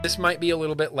This might be a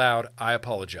little bit loud. I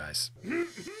apologize.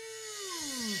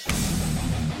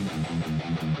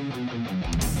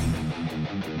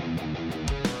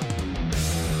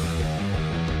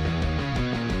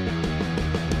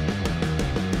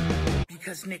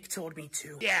 Because Nick told me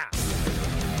to. Yeah.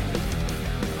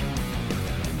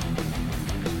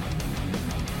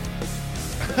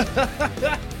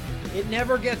 It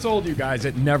never gets old, you guys.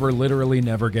 It literally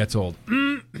never gets old.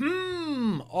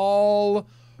 All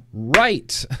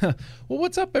right. Well,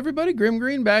 what's up, everybody? Grim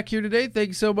Green back here today. Thank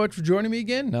you so much for joining me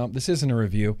again. No, this isn't a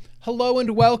review. Hello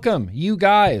and welcome, you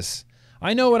guys.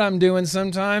 I know what I'm doing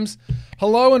sometimes.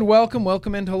 Hello and welcome.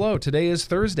 Welcome and hello. Today is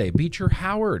Thursday. Beecher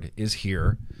Howard is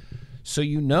here. So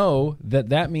you know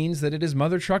that means that it is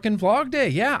Mother Truckin' Vlog Day.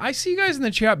 Yeah, I see you guys in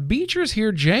the chat. Beecher's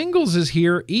here. Jangles is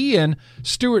here. Ian,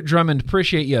 Stuart Drummond,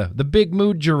 appreciate you. The Big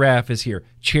Mood Giraffe is here.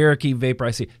 Cherokee Vapor, I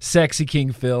see. Sexy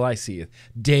King Phil, I see you.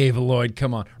 Dave Lloyd,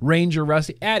 come on. Ranger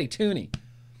Rusty. Addie Tooney.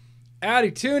 Addie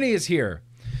Tooney is here.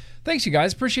 Thanks, you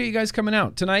guys. Appreciate you guys coming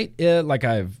out. Tonight, like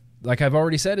I've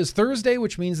already said, is Thursday,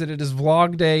 which means that it is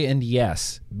Vlog Day, and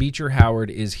yes, Beecher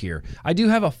Howard is here. I do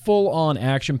have a full-on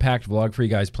action-packed vlog for you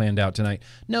guys planned out tonight.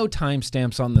 No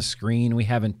timestamps on the screen. We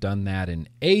haven't done that in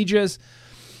ages.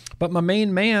 But my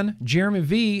main man, Jeremy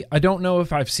V, I don't know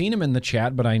if I've seen him in the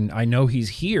chat, but I know he's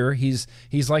here. He's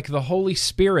like the Holy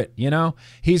Spirit, you know?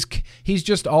 He's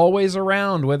just always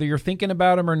around, whether you're thinking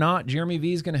about him or not. Jeremy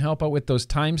V is going to help out with those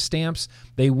timestamps.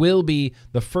 They will be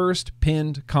the first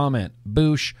pinned comment.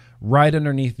 Boosh. Right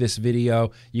underneath this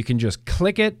video. You can just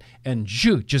click it and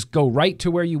just go right to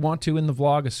where you want to in the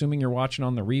vlog, assuming you're watching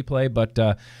on the replay. But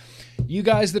you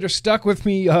guys that are stuck with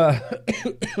me, I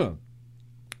don't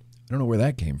know where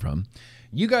that came from.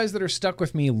 You guys that are stuck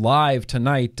with me live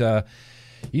tonight,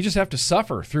 you just have to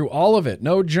suffer through all of it.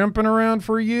 No jumping around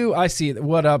for you. I see it.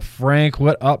 What up, Frank?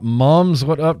 What up, Mums?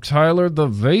 What up, Tyler the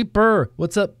Vapor?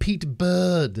 What's up, Pete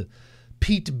Bud?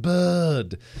 Pete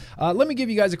Bud. Let me give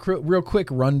you guys a real quick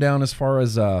rundown as far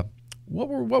as what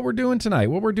we're doing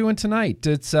tonight.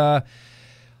 It's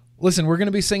listen, we're going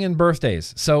to be singing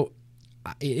birthdays. So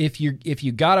if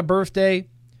you got a birthday,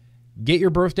 get your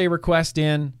birthday request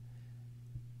in.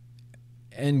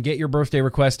 And get your birthday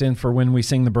request in for when we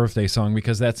sing the birthday song,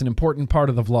 because that's an important part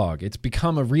of the vlog. It's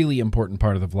become a really important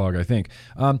part of the vlog, I think.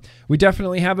 We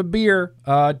definitely have a beer.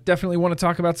 Definitely want to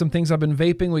talk about some things I've been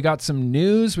vaping. We got some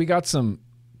news. We got some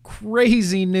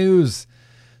crazy news.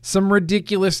 Some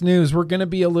ridiculous news. We're going to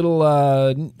be a little,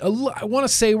 I want to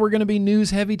say we're going to be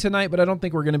news heavy tonight, but I don't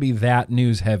think we're going to be that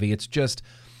news heavy. It's just...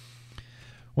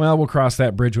 well, we'll cross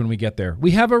that bridge when we get there.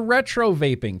 We have a retro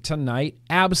vaping tonight.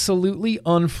 Absolutely,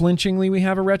 unflinchingly, we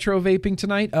have a retro vaping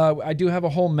tonight. I do have a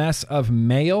whole mess of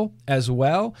mail as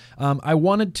well. I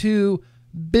wanted to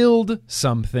build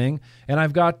something, and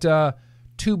I've got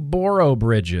two Boro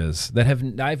bridges that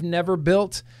I've never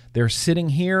built. They're sitting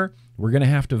here. We're going to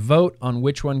have to vote on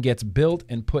which one gets built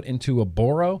and put into a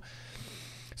Boro.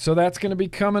 So that's going to be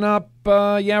coming up.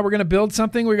 Yeah, we're going to build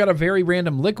something. We got a very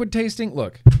random liquid tasting.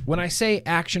 Look, when I say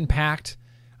action-packed,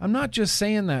 I'm not just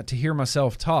saying that to hear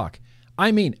myself talk.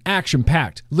 I mean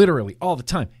action-packed, literally, all the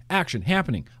time. Action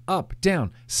happening, up,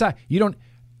 down, side. You don't,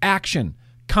 action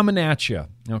coming at you.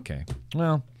 Okay,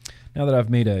 well, now that I've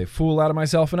made a fool out of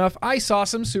myself enough, I saw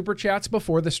some super chats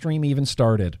before the stream even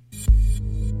started.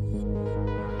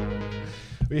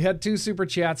 We had two super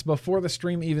chats before the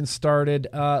stream even started.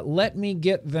 Let me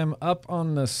get them up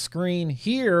on the screen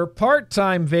here.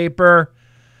 Part-time Vapor.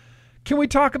 Can we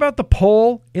talk about the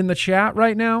poll in the chat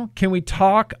right now? Can we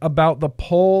talk about the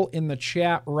poll in the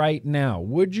chat right now?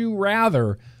 Would you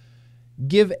rather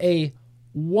give a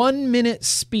 1-minute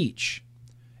speech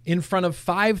in front of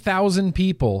 5,000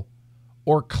 people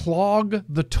or clog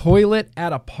the toilet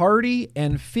at a party?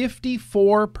 And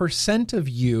 54% of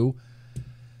you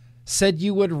said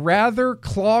you would rather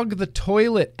clog the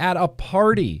toilet at a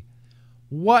party.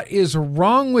 What is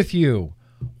wrong with you?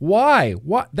 Why?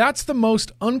 What? That's the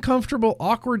most uncomfortable,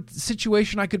 awkward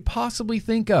situation I could possibly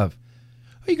think of.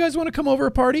 Oh, you guys want to come over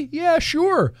a party? Yeah,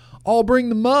 sure. I'll bring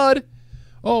the mud.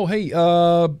 Oh, hey,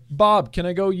 Bob, can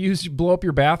I go blow up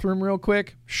your bathroom real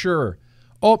quick? Sure.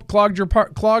 Oh, clogged your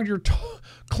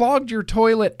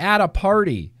toilet at a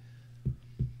party.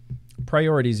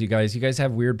 Priorities, you guys. You guys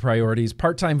have weird priorities.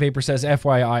 Part-time Vapor says,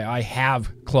 FYI, I have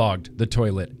clogged the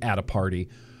toilet at a party.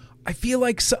 I feel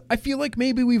like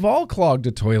maybe we've all clogged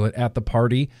a toilet at the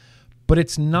party, but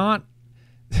it's not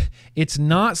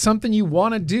something you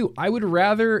want to do. I'd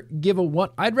rather give a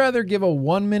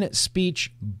 1-minute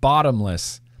speech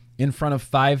bottomless in front of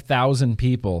 5,000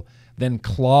 people than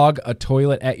clog a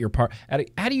toilet at your party.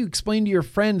 How do you explain to your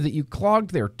friend that you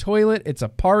clogged their toilet? It's a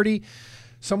party.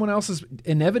 Someone else is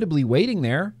inevitably waiting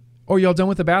there. Oh, y'all done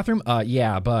with the bathroom?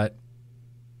 Yeah, but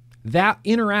that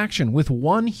interaction with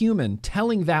one human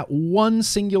telling that one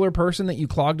singular person that you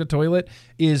clogged a toilet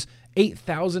is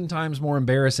 8,000 times more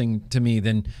embarrassing to me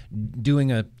than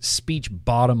doing a speech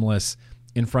bottomless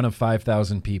in front of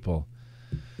 5,000 people.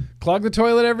 Clog the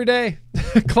toilet every day.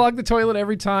 Clog the toilet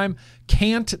every time.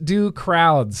 Can't do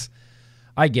crowds.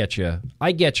 I get you.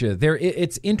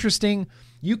 It's interesting.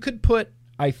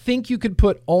 I think you could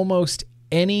put almost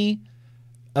any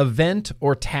event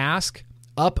or task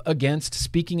up against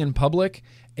speaking in public,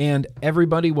 and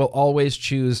everybody will always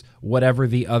choose whatever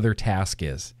the other task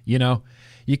is. You know,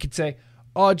 you could say,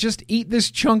 oh, just eat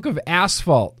this chunk of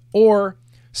asphalt, or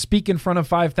speak in front of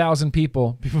 5,000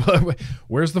 people.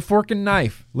 Where's the fork and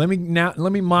knife? Let me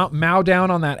mow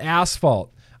down on that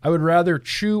asphalt. I would rather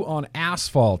chew on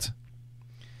asphalt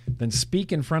than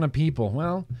speak in front of people.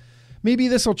 Well, maybe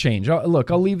this will change.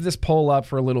 I'll leave this poll up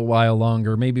for a little while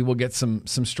longer. Maybe we'll get some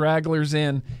stragglers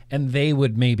in, and they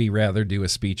would maybe rather do a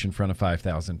speech in front of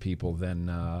 5,000 people than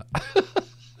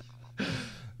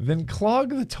clog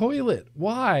the toilet.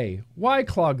 Why? Why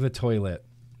clog the toilet?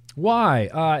 Why?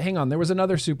 Hang on. There was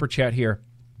another super chat here.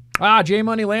 J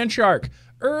Money Landshark.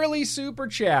 Early super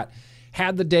chat.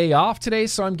 Had the day off today,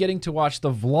 so I'm getting to watch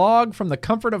the vlog from the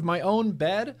comfort of my own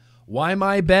bed. Why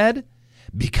my bed?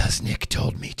 Because Nick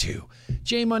told me to.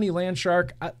 J Money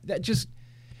Landshark. That just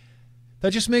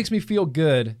makes me feel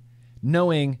good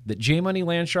knowing that J Money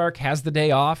Landshark has the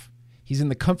day off. He's in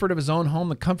the comfort of his own home,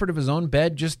 the comfort of his own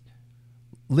bed, just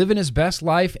living his best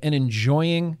life and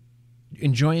enjoying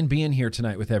being here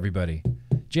tonight with everybody.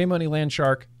 J Money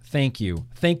Landshark, thank you.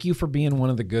 Thank you for being one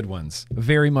of the good ones.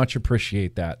 Very much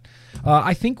appreciate that.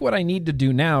 I think what I need to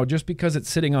do now, just because it's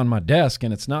sitting on my desk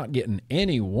and it's not getting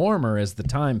any warmer as the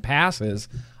time passes,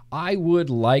 I would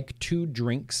like to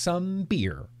drink some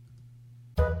beer.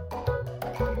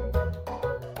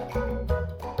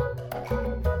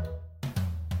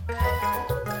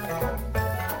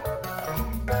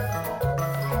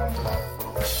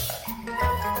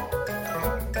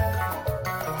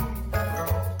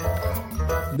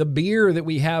 The beer that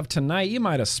we have tonight, you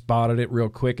might have spotted it real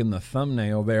quick in the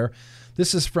thumbnail there.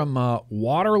 This is from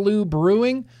Waterloo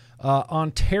Brewing,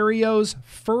 Ontario's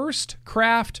first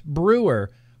craft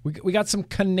brewer. We got some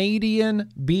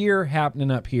Canadian beer happening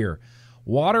up here.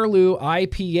 Waterloo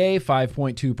IPA,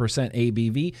 5.2%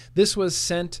 ABV. This was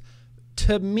sent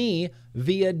to me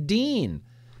via Dean.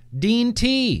 Dean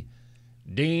T.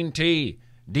 Dean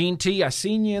T, I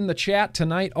seen you in the chat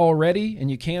tonight already,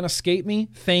 and you can't escape me.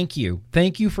 Thank you.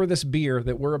 Thank you for this beer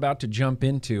that we're about to jump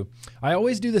into. I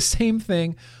always do the same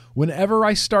thing. Whenever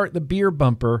I start the beer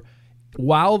bumper,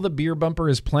 while the beer bumper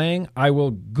is playing, I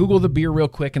will Google the beer real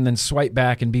quick and then swipe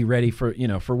back and be ready for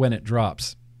when it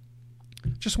drops.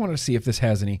 Just wanted to see if this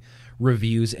has any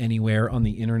reviews anywhere on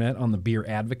the internet on the Beer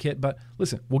Advocate. But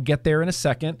listen, we'll get there in a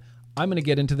second. I'm going to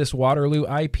get into this Waterloo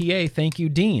IPA. Thank you,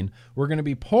 Dean. We're going to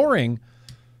be pouring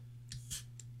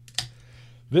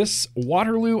this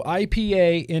Waterloo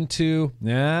IPA into,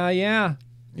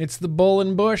 it's the Bull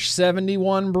and Bush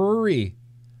 71 Brewery.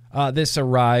 This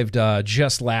arrived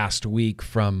just last week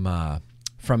from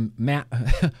Matt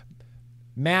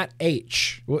Matt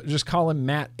H. We'll just call him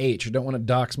Matt H. I don't want to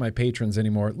dox my patrons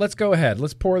anymore. Let's go ahead.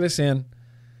 Let's pour this in.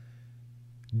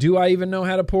 Do I even know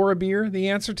how to pour a beer? The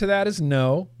answer to that is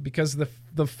no, because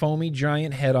the foamy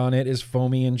giant head on it is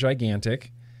foamy and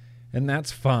gigantic, and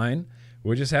that's fine.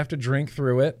 We'll just have to drink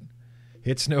through it.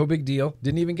 It's no big deal.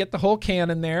 Didn't even get the whole can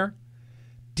in there.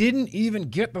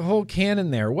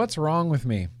 What's wrong with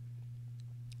me?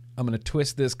 I'm going to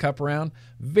twist this cup around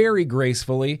very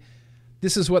gracefully.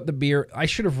 This is what the beer... I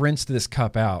should have rinsed this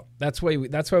cup out. That's why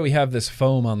we have this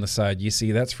foam on the side. You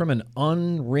see, that's from an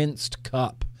unrinsed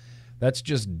cup. That's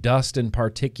just dust and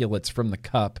particulates from the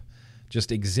cup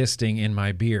just existing in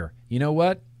my beer. You know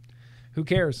what? Who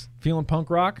cares? Feeling punk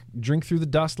rock? Drink through the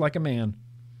dust like a man.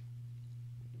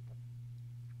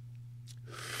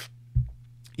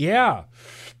 Yeah.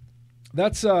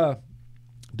 That's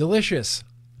delicious.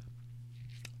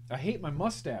 I hate my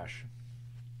mustache.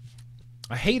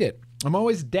 I hate it. I'm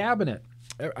always dabbing it.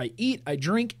 I eat, I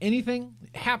drink, anything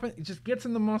happen, it just gets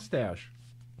in the mustache.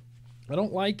 I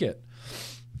don't like it.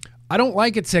 I don't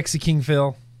like it, Sexy King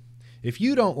Phil. If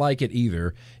you don't like it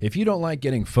either, if you don't like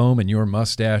getting foam in your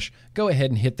mustache, go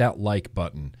ahead and hit that like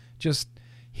button. Just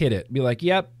hit it. Be like,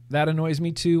 yep, that annoys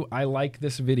me too. I like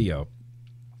this video.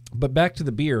 But back to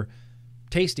the beer.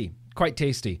 Tasty, quite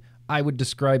tasty. I would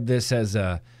describe this as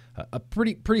a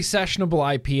pretty sessionable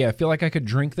IPA. I feel like I could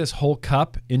drink this whole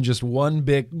cup in just one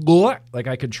big, like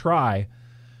I could try,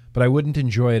 but I wouldn't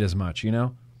enjoy it as much, you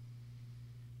know?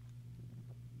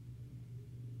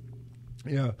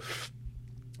 Yeah.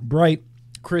 Bright,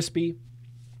 crispy,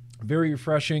 very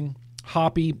refreshing,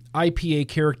 hoppy, IPA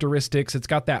characteristics. It's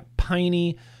got that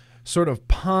piney sort of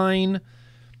pine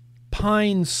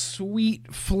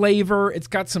sweet flavor. It's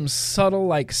got some subtle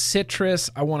like citrus.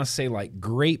 I want to say like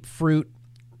grapefruit,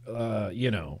 what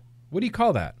do you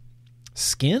call that?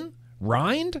 Skin?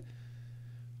 Rind?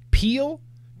 Peel?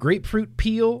 Grapefruit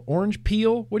peel? Orange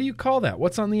peel? What do you call that?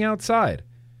 What's on the outside?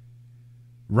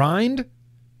 Rind?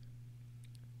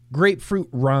 Grapefruit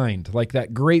rind, like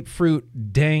that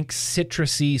grapefruit dank,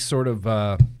 citrusy sort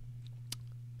of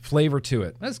flavor to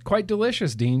it. That's quite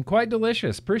delicious, Dean. Quite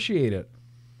delicious. Appreciate it.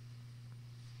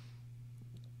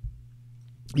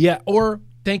 Yeah, or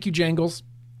thank you, Jangles.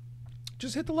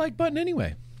 Just hit the like button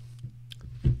anyway.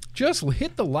 Just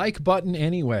hit the like button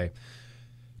anyway.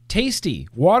 Tasty.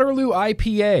 Waterloo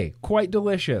IPA. Quite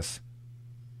delicious.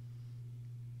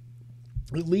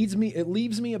 It leaves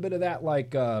me a bit of that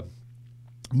like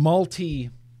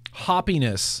malty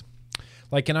hoppiness,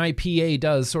 like an IPA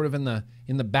does, sort of in the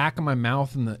back of my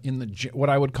mouth, in the what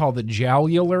I would call the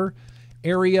jowler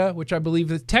area, which I believe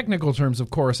the technical terms, of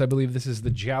course, I believe this is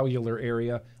the jowler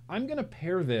area. I'm going to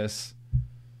pair this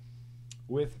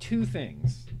with two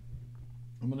things.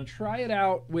 I'm going to try it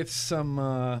out with some,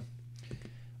 I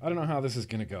don't know how this is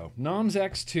going to go. Noms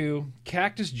X2,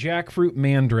 Cactus Jackfruit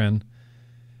Mandarin.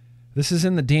 This is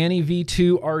in the Danny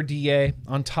V2 RDA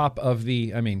on top of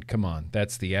come on,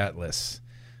 that's the Atlas.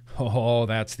 Oh,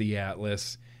 that's the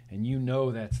Atlas. And you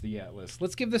know that's the Atlas.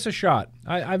 Let's give this a shot.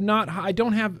 I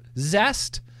don't have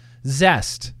Zest.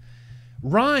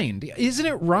 Rind. Isn't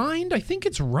it rind? I think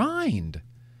it's rind.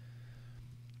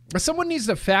 Someone needs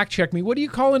to fact check me. What do you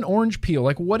call an orange peel?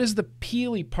 Like, what is the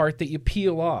peely part that you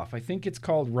peel off? I think it's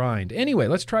called rind. Anyway,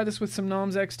 let's try this with some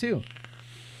Noms X2.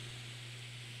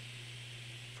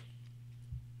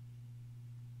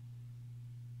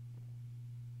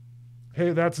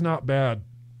 Hey, that's not bad.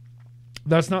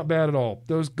 That's not bad at all.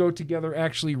 Those go together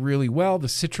actually really well. The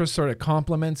citrus sort of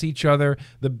complements each other.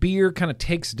 The beer kind of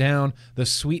takes down the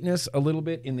sweetness a little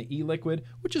bit in the e-liquid,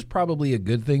 which is probably a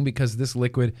good thing because this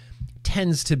liquid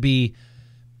tends to be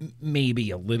maybe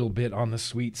a little bit on the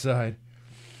sweet side.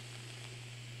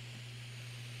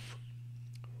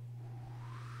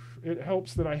 It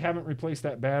helps that I haven't replaced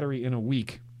that battery in a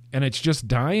week, and it's just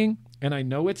dying, and I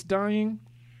know it's dying.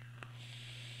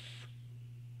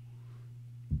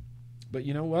 But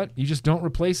you know what? You just don't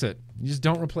replace it. You just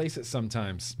don't replace it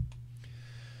sometimes.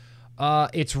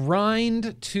 It's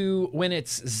rind to when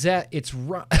it's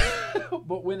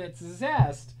but when it's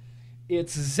zest,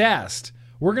 it's zest.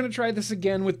 We're gonna try this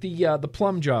again with the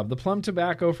plum job, the plum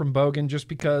tobacco from Bogan, just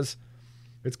because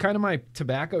it's kind of my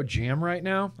tobacco jam right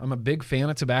now. I'm a big fan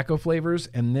of tobacco flavors,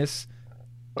 and this,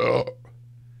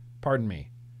 pardon me,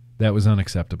 that was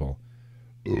unacceptable.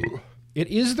 It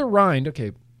is the rind.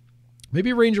 Okay.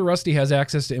 Maybe Ranger Rusty has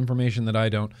access to information that I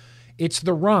don't. It's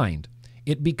the rind.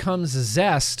 It becomes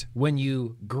zest when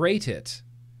you grate it.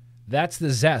 That's the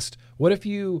zest. What if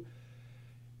you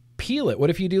peel it? What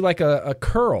if you do like a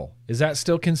curl? Is that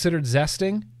still considered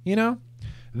zesting? You know?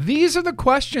 These are the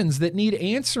questions that need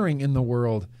answering in the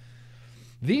world.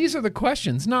 These are the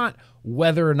questions, not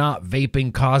whether or not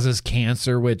vaping causes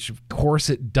cancer, which of course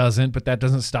it doesn't, but that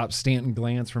doesn't stop Stanton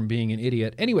Glantz from being an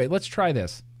idiot. Anyway, let's try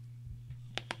this.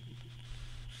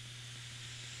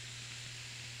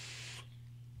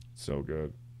 So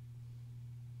good.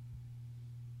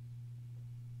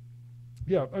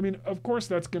 Yeah, I mean, of course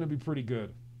that's going to be pretty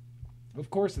good.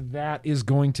 Of course that is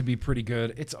going to be pretty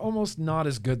good. It's almost not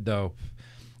as good, though,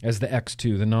 as the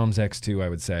X2, the Noms X2, I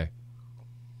would say.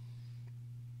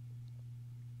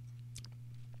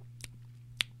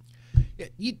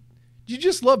 You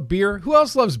just love beer? Who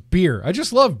else loves beer? I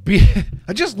just love beer.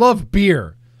 I just love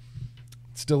beer.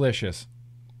 It's delicious.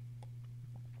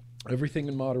 Everything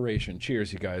in moderation.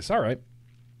 Cheers, you guys. All right.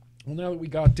 Well, now that we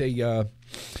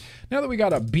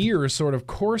got a beer sort of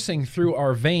coursing through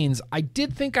our veins, I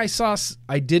did think I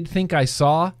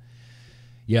saw.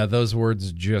 Yeah, those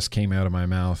words just came out of my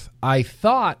mouth. I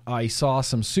thought I saw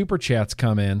some super chats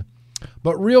come in,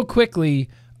 but real quickly,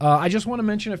 I just want to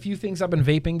mention a few things I've been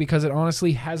vaping because it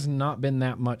honestly has not been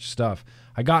that much stuff.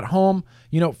 I got home,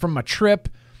 from my trip,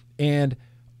 and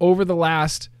over the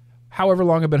last however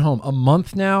long I've been home, a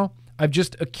month now, I've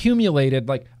just accumulated,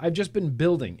 I've just been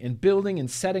building and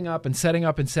setting up.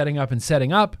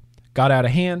 Got out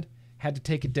of hand, had to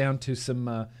take it down to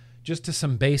some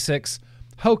basics.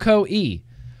 Hoco E.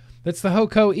 That's the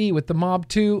Hoco E with the Mob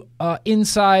 2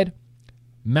 inside,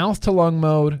 mouth to lung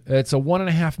mode. It's a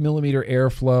 1.5 millimeter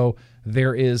airflow.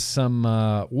 There is some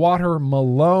Water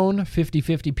Malone,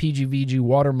 50/50 PGVG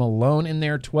Water Malone in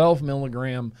there, 12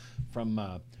 milligram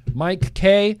from Mike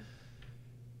K.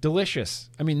 Delicious.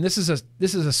 I mean, this is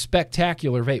a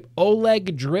spectacular vape.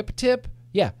 Oleg Drip Tip.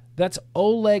 Yeah, that's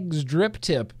Oleg's Drip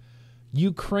Tip.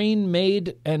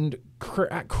 Ukraine-made and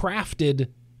crafted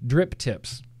drip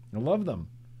tips. I love them.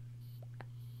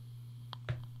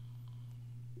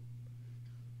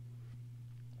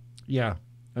 Yeah,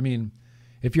 I mean,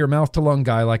 if you're a mouth-to-lung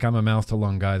guy like I'm a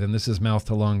mouth-to-lung guy, then this is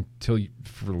mouth-to-lung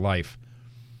for life.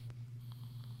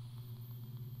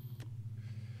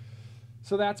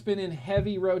 So that's been in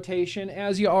heavy rotation.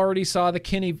 As you already saw, the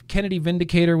Kennedy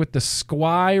Vindicator with the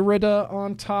Squirida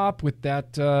on top with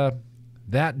that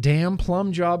damn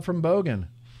plum job from Bogan.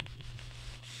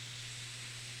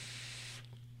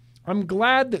 I'm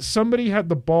glad that somebody had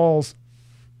the balls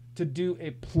to do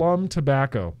a plum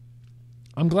tobacco.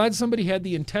 I'm glad somebody had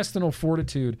the intestinal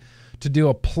fortitude to do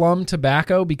a plum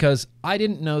tobacco, because I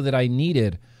didn't know that I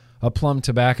needed a plum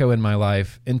tobacco in my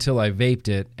life until I vaped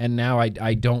it, and now I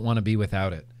don't want to be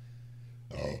without it.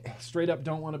 Straight up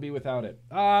don't want to be without it.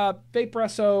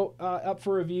 Vaporesso up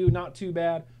for review, not too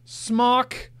bad.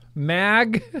 Smock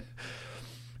Mag.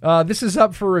 This is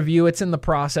up for review. It's in the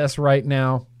process right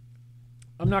now.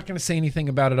 I'm not going to say anything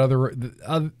about it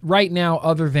right now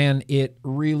other than it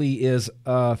really is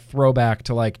a throwback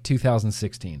to like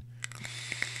 2016.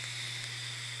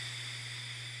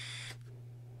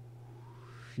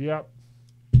 Yep.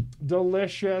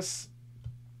 Delicious.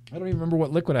 I don't even remember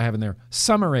what liquid I have in there.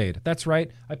 Summerade. That's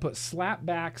right. I put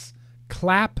Clapback's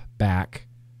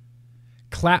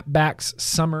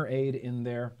Summerade in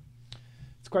there.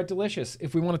 It's quite delicious.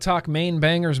 If we want to talk main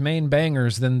bangers,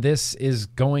 then this is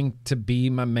going to be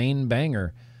my main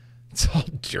banger. It's all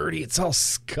dirty. It's all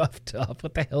scuffed up.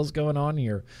 What the hell's going on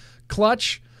here?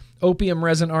 Clutch. Opium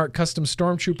Resin Art Custom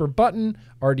Stormtrooper button.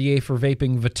 RDA for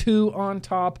vaping Vatu on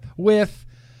top with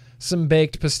some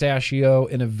baked pistachio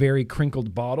in a very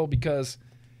crinkled bottle, because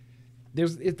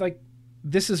it's like,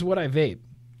 this is what I vape.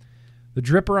 The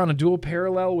dripper on a dual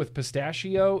parallel with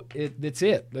pistachio, it's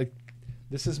it. Like,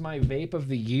 this is my vape of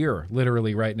the year,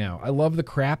 literally right now. I love the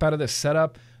crap out of this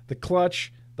setup. The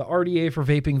clutch, the RDA for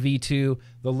vaping V2,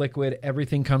 the liquid,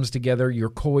 everything comes together. Your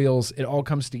coils, it all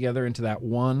comes together into that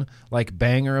one like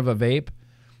banger of a vape.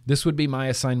 This would be my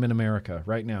assignment America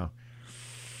right now.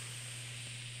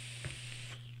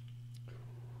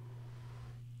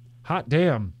 Hot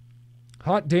damn,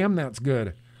 that's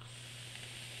good.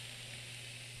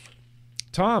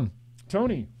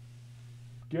 Tony,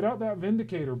 get out that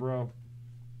Vindicator, bro.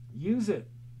 Use it.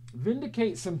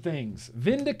 Vindicate some things. If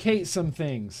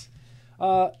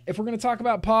we're going to talk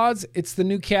about pods, it's the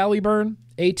new Caliburn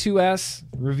A2S.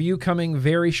 Review coming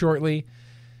very shortly.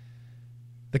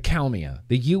 The Calmia.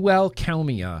 The UL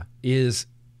Calmia is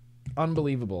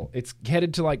unbelievable. It's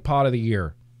headed to like pod of the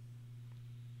year.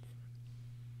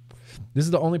 This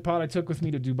is the only pod I took with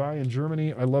me to Dubai and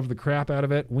Germany. I love the crap out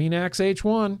of it. Weenax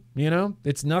H1,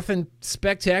 it's nothing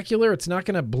spectacular. It's not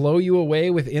going to blow you away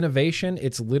with innovation.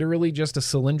 It's literally just a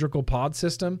cylindrical pod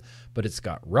system, but it's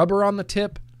got rubber on the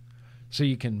tip so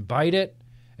you can bite it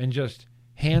and just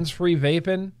hands-free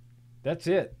vaping. That's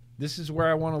it. This is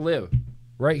where I want to live,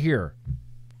 right here.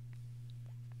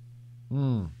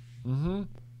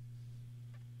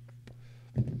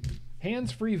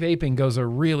 Hands-free vaping goes a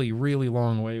really, really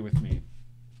long way with me.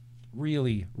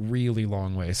 Really, really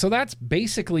long way. So that's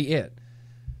basically it.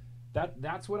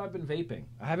 That's what I've been vaping.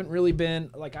 I haven't really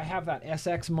been, like, I have that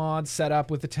SX mod set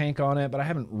up with the tank on it, but I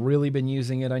haven't really been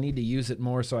using it. I need to use it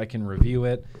more so I can review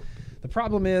it. The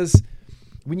problem is,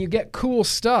 when you get cool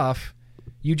stuff,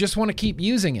 you just want to keep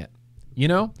using it.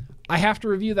 I have to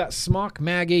review that Smock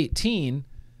Mag 18,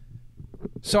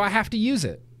 so I have to use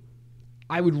it.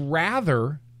 I would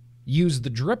rather use the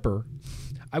dripper.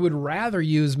 I would rather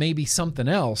use maybe something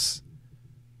else.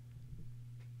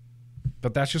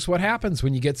 But that's just what happens.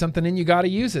 When you get something in, you got to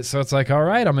use it. So it's like, all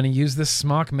right, I'm going to use this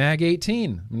Smock Mag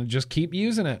 18. I'm going to just keep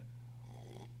using it.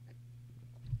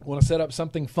 Want to set up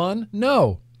something fun?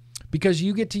 No, because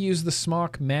you get to use the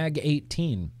Smock Mag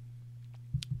 18.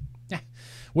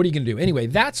 What are you going to do? Anyway,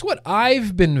 that's what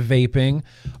I've been vaping.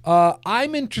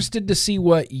 I'm interested to see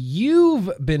what you've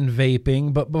been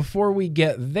vaping, but before we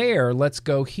get there, let's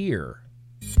go here.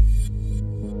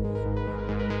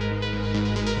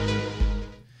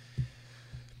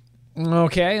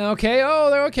 Okay.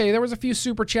 Okay. There was a few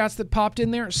super chats that popped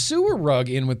in there. Sewer Rug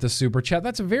in with the super chat.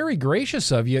 That's very gracious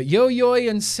of you. Yo-yoy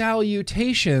and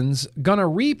salutations. Gonna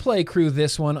replay crew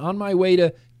this one on my way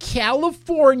to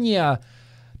California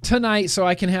tonight so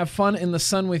I can have fun in the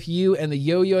sun with you and the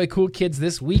Yo-Yo Cool Kids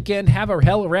this weekend. Have a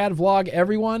hell rad vlog,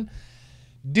 everyone.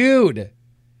 Dude,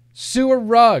 Sewer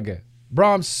Rug.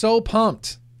 Bro, I'm so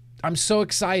pumped. I'm so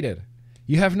excited.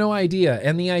 You have no idea.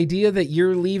 And the idea that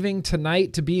you're leaving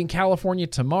tonight to be in California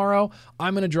tomorrow,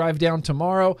 I'm going to drive down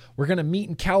tomorrow, we're going to meet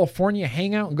in California,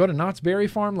 hang out, and go to Knott's Berry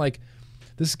Farm. Like,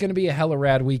 this is going to be a hella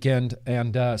rad weekend.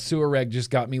 And Sewer Reg just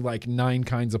got me like 9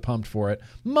 kinds of pumped for it.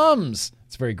 Mums!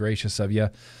 It's very gracious of you.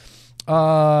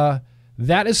 That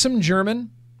is some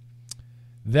German.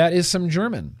 That is some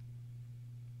German.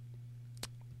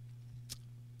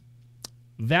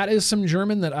 That is some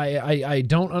German that I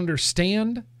don't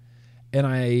understand.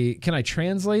 And can I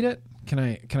translate it? Can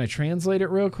I translate it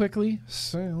real quickly?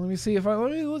 So let me see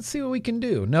let's see what we can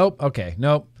do. Nope. Okay.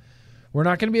 Nope. We're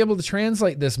not going to be able to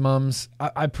translate this, mums.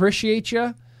 I appreciate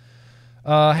you.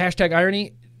 Hashtag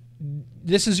irony.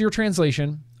 This is your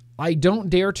translation. I don't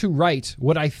dare to write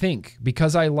what I think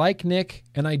because I like Nick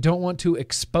and I don't want to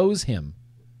expose him.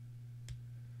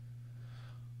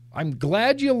 I'm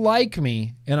glad you like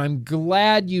me and I'm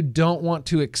glad you don't want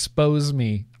to expose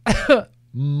me.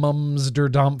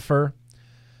 Mumsderdampfer.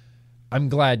 I'm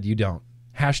glad you don't.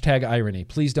 Hashtag irony.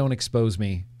 Please don't expose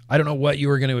me. I don't know what you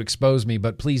were going to expose me,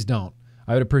 but please don't.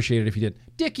 I would appreciate it if you did.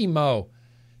 Dickie Mo,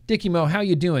 how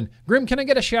you doing? Grim, can I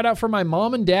get a shout out for my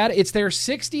mom and dad? It's their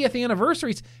 60th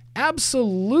anniversaries.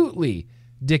 Absolutely,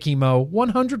 Dickie Mo,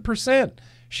 100%.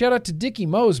 Shout out to Dickie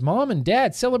Mo's mom and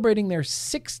dad celebrating their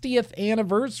 60th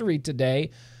anniversary today.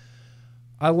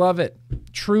 I love it.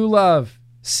 True love.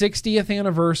 60th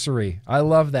anniversary. I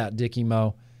love that, Dickie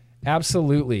Mo.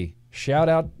 Absolutely. Shout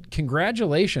out.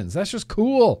 Congratulations. That's just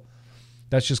cool.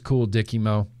 That's just cool, Dickie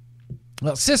Mo.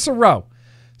 Well, Cicero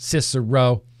says,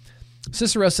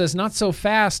 not so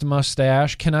fast,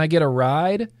 mustache. Can I get a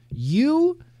ride?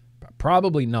 You?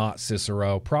 Probably not,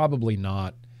 Cicero. Probably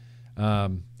not.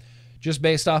 Just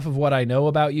based off of what I know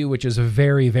about you, which is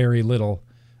very, very little,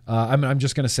 I'm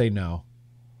just going to say no.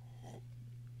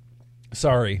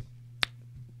 Sorry.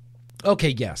 Okay,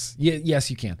 yes. Yes,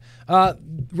 you can.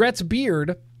 Rhett's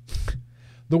Beard,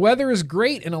 the weather is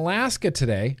great in Alaska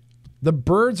today. The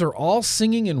birds are all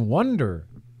singing in wonder.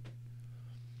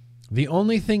 The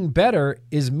only thing better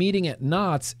is meeting at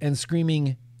Knott's and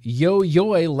screaming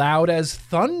yo-yoy loud as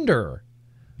thunder.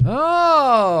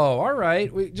 Oh, all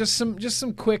right. Just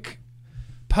some quick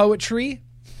poetry.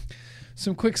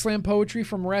 Some quick slam poetry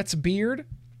from Rhett's Beard.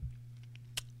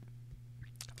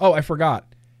 Oh, I forgot.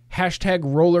 Hashtag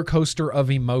roller coaster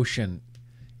of emotion.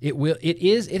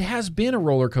 It has been a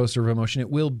roller coaster of emotion. It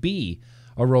will be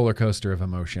a roller coaster of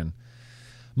emotion.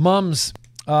 Mums,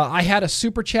 I had a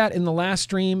super chat in the last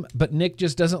stream, but Nick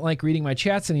just doesn't like reading my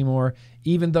chats anymore,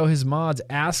 even though his mods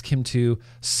ask him to.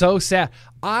 So sad.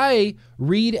 I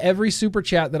read every super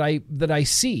chat that I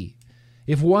see.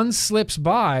 If one slips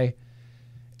by,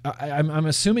 I'm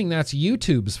assuming that's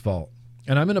YouTube's fault.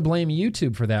 And I'm going to blame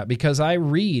YouTube for that because I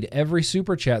read every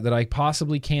super chat that I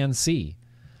possibly can see.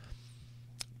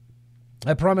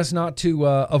 I promise not to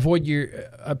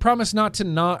I promise not to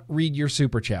not read your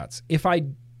super chats.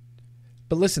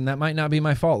 But listen, that might not be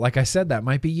my fault. Like I said, that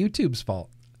might be YouTube's fault.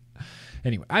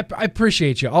 Anyway, I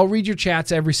appreciate you. I'll read your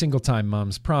chats every single time,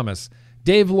 mums. Promise.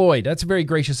 Dave Lloyd, that's very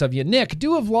gracious of you. Nick,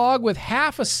 do a vlog with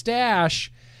half a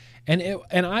stash, and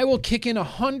I will kick in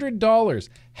 $100.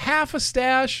 Half a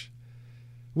stash.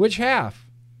 Which half?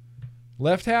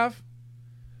 Left half?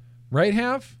 Right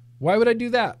half? Why would I do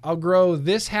that? I'll grow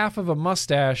this half of a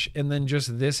mustache and then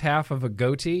just this half of a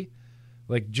goatee.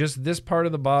 Like just this part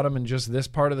of the bottom and just this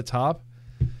part of the top.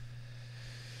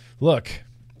 Look,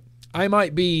 I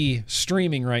might be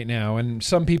streaming right now, and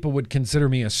some people would consider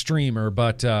me a streamer,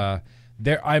 but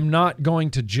I'm not going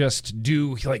to just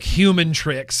do like human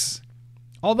tricks.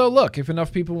 Although, look, if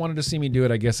enough people wanted to see me do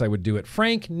it, I guess I would do it.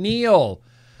 Frank Neal.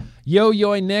 Yo,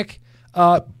 Nick,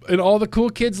 and all the cool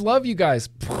kids love you guys.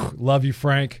 Love you,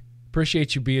 Frank.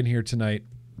 Appreciate you being here tonight.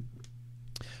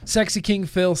 Sexy King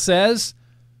Phil says,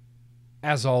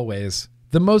 as always,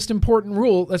 the most important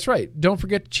rule, that's right, don't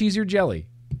forget to cheese your jelly.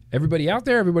 Everybody out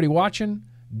there, everybody watching,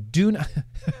 do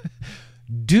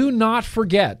not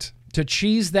forget to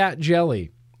cheese that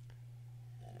jelly.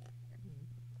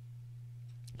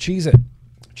 Cheese it.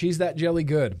 Cheese that jelly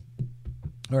good.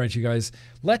 All right, you guys.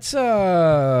 Let's see.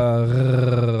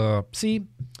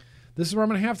 This is where I'm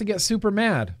going to have to get super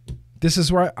mad. This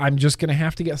is where I'm just going to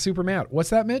have to get super mad. What's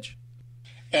that, Mitch?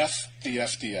 F the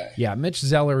FDA. Yeah, Mitch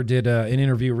Zeller did an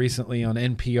interview recently on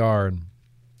NPR, and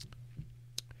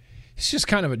he's just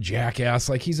kind of a jackass.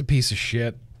 Like, he's a piece of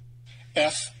shit.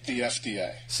 F the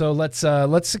FDA. So let's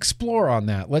explore on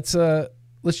that. Let's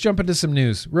jump into some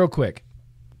news real quick.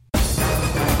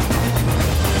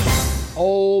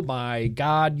 Oh my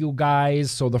God, you guys.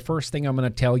 So the first thing I'm going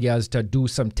to tell you is to do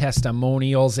some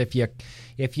testimonials. If you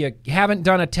haven't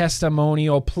done a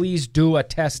testimonial, please do a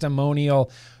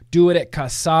testimonial. Do it at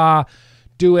CASA,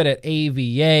 do it at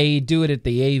AVA, do it at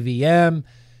the AVM,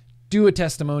 do a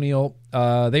testimonial.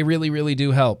 They really, really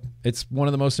do help. It's one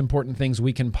of the most important things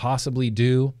we can possibly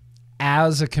do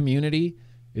as a community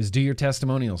is do your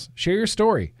testimonials. Share your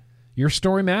story. Your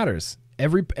story matters.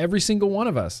 Every single one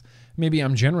of us. Maybe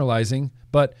I'm generalizing,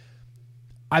 but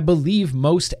I believe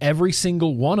most every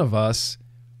single one of us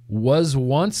was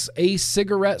once a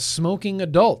cigarette smoking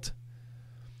adult.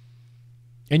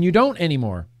 And you don't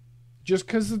anymore. Just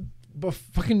because of a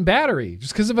fucking battery.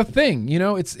 Just because of a thing. You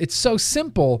know, it's so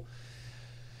simple,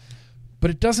 but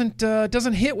it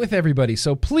doesn't hit with everybody.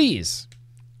 So please,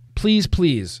 please,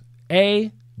 please,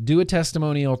 A, do a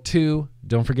testimonial. 2,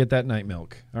 don't forget that night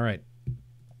milk. All right.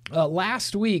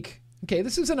 Last week, okay,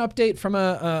 this is an update from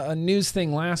a news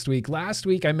thing last week. Last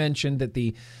week I mentioned that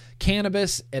the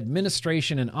Cannabis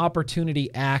Administration and Opportunity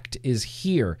Act is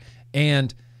here.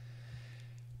 And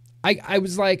I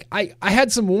was like, I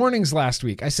had some warnings last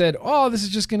week. I said, oh, this is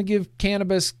just going to give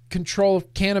control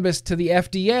of cannabis to the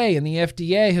FDA. And the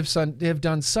FDA have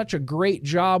done such a great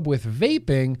job with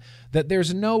vaping that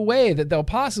there's no way that they'll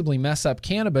possibly mess up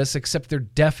cannabis, except they're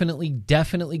definitely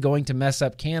going to mess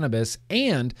up cannabis.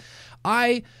 And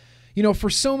for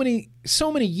so many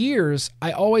years,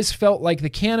 I always felt like the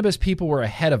cannabis people were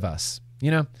ahead of us,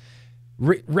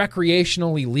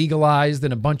 recreationally legalized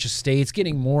in a bunch of states,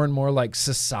 getting more and more like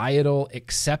societal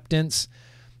acceptance.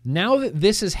 Now that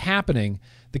this is happening,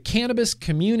 the cannabis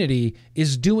community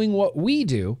is doing what we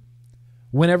do.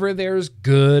 Whenever there's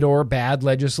good or bad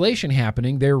legislation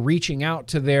happening, they're reaching out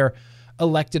to their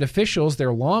elected officials,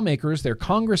 their lawmakers, their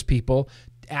congresspeople,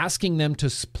 asking them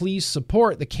to please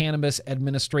support the Cannabis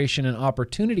Administration and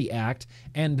Opportunity Act.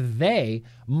 And they,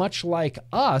 much like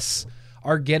us,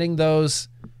 are getting those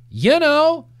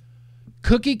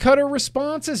cookie cutter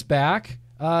responses back.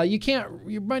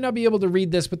 You might not be able to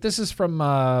read this, but this is from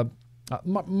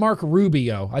Mark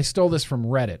Rubio. I stole this from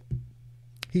Reddit.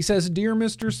 He says, Dear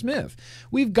Mr. Smith,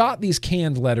 we've got these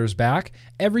canned letters back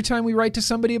every time we write to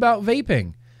somebody about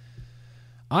vaping.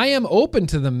 I am open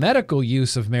to the medical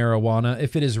use of marijuana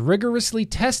if it is rigorously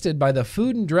tested by the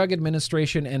Food and Drug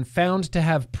Administration and found to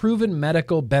have proven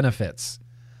medical benefits.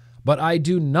 But I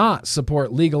do not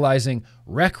support legalizing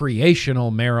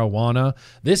recreational marijuana.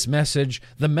 The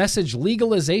message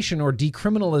legalization or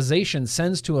decriminalization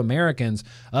sends to Americans,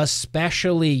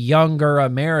 especially younger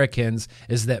Americans,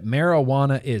 is that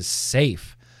marijuana is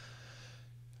safe.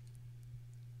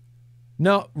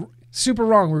 No, super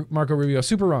wrong, Marco Rubio,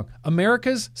 super wrong.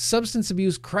 America's substance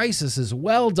abuse crisis is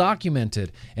well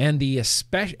documented, and the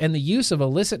use of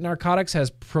illicit narcotics has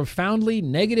profoundly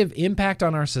negative impact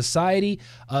on our society,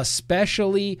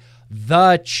 especially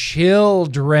the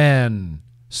children.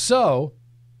 So,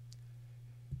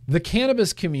 the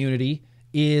cannabis community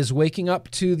is waking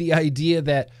up to the idea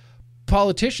that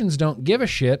politicians don't give a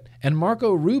shit, and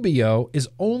Marco Rubio is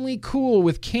only cool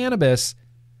with cannabis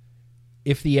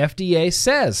if the FDA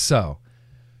says so.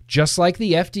 Just like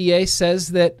the FDA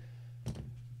says that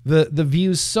the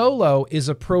Vuse Solo is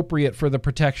appropriate for the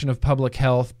protection of public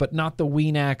health, but not the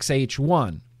Wenax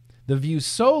H1. The Vuse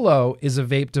Solo is a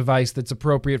vape device that's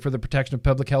appropriate for the protection of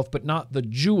public health, but not the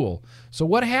Juul. So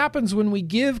what happens when we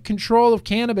give control of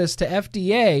cannabis to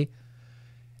FDA?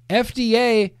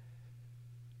 FDA,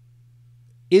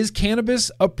 is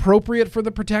cannabis appropriate for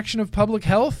the protection of public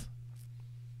health?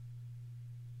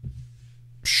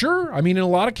 Sure. I mean, in a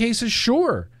lot of cases,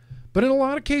 sure. But in a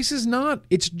lot of cases, not.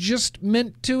 It's just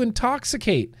meant to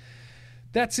intoxicate.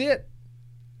 That's it.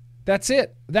 That's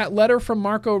it. That letter from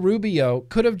Marco Rubio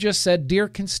could have just said, Dear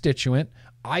constituent,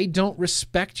 I don't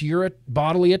respect your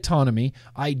bodily autonomy.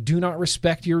 I do not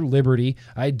respect your liberty.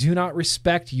 I do not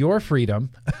respect your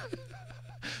freedom.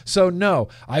 So no,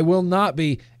 I will not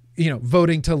be,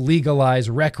 voting to legalize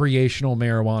recreational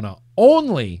marijuana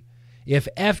only if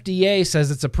FDA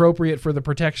says it's appropriate for the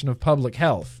protection of public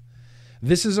health.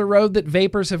 This is a road that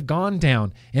vapors have gone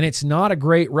down, and it's not a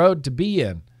great road to be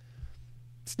in.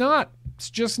 It's not. It's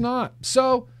just not.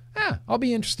 So, I'll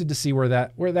be interested to see where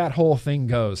that whole thing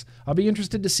goes. I'll be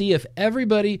interested to see if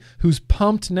everybody who's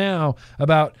pumped now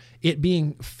about it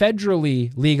being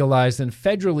federally legalized and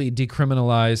federally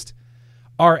decriminalized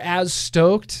are as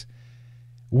stoked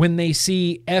when they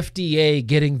see FDA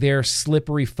getting their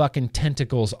slippery fucking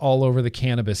tentacles all over the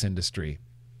cannabis industry.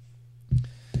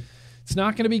 It's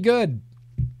not going to be good.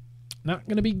 Not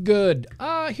going to be good.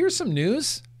 Here's some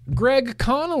news. Greg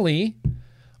Connolly,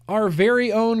 our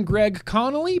very own Greg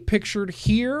Connolly, pictured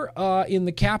here in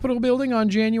the Capitol building on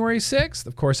January 6th.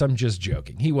 Of course, I'm just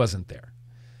joking. He wasn't there.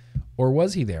 Or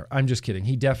was he there? I'm just kidding.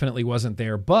 He definitely wasn't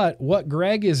there. But what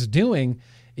Greg is doing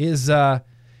is...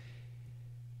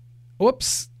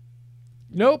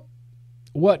 Nope.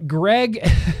 What Greg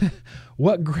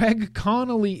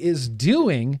Connolly is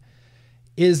doing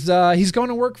is he's going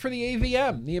to work for the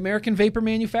AVM, the American Vapor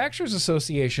Manufacturers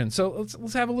Association. So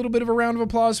let's have a little bit of a round of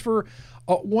applause for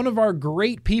one of our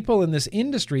great people in this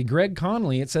industry, Greg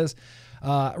Connolly. It says,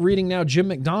 reading now Jim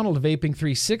McDonald of Vaping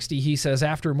 360, he says,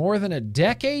 after more than a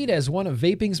decade as one of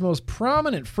vaping's most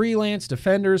prominent freelance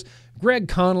defenders, Greg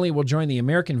Connolly will join the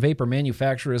American Vapor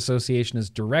Manufacturers Association as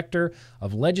Director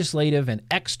of Legislative and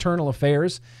External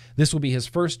Affairs. This will be his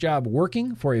first job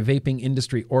working for a vaping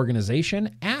industry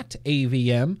organization at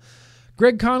AVM.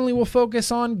 Greg Connolly will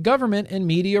focus on government and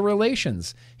media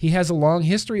relations. He has a long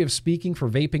history of speaking for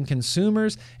vaping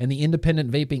consumers and the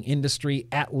independent vaping industry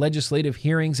at legislative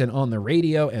hearings and on the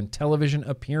radio and television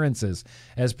appearances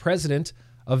as president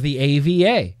of the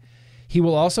AVA. He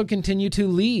will also continue to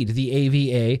lead the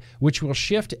AVA, which will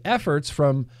shift efforts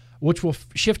over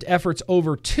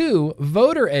to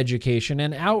voter education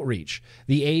and outreach.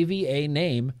 The AVA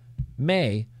name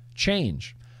may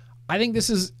change. I think this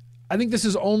is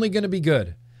only going to be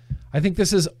good. I think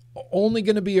this is only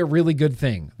going to be a really good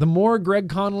thing. The more Greg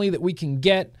Connolly that we can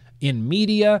get in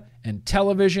media and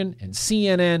television and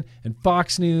CNN and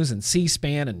Fox News and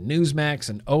C-SPAN and Newsmax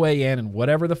and OAN and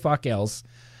whatever the fuck else,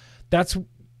 that's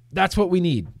what we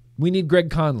need. We need Greg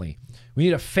Connolly. We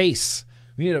need a face.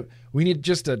 We need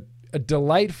just a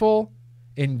delightful,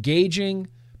 engaging,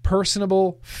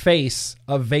 personable face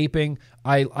of vaping.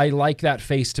 I like that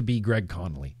face to be Greg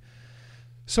Connolly.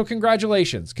 So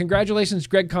congratulations. Congratulations,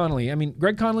 Greg Connolly. I mean,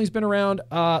 Greg Connolly's been around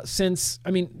since,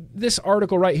 this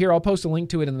article right here, I'll post a link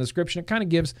to it in the description. It kind of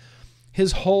gives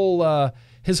his whole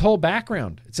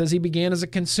background. It says he began as a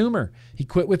consumer. He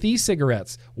quit with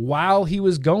e-cigarettes. While he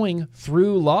was going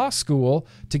through law school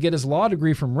to get his law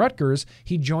degree from Rutgers,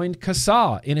 he joined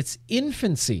CASA in its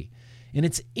infancy.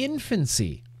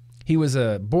 He was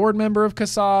a board member of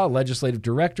CASA, legislative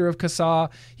director of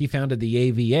CASA. He founded the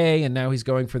AVA, and now he's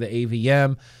going for the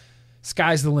AVM.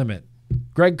 Sky's the limit.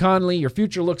 Greg Connolly, your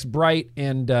future looks bright.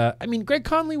 And, Greg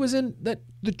Connolly was in the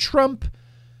Trump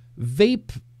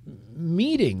vape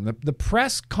meeting, the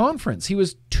press conference. He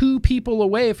was 2 people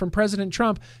away from President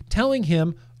Trump telling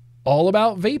him all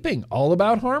about vaping, all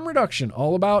about harm reduction,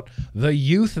 all about the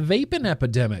youth vaping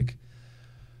epidemic.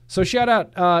 So shout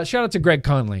out to Greg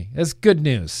Connolly. That's good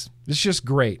news. It's just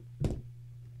great.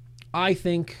 I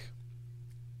think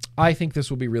this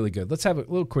will be really good. Let's have a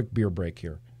little quick beer break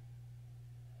here.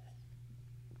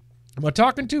 Am I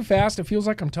talking too fast? It feels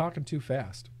like I'm talking too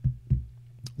fast.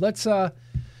 Let's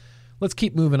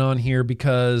keep moving on here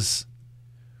because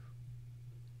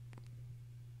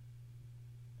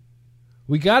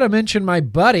we got to mention my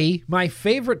buddy, my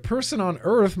favorite person on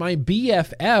earth, my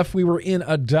BFF. We were in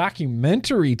a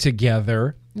documentary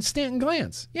together. And Stanton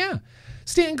Glantz. Yeah.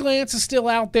 Stanton Glantz is still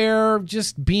out there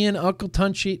just being Uncle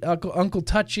Touchy,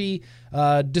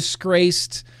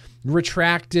 disgraced,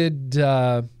 retracted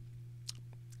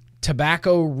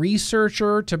tobacco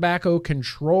researcher, tobacco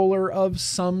controller of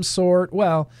some sort.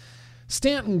 Well,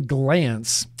 Stanton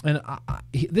Glantz, and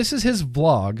this is his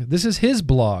vlog. This is his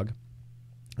blog.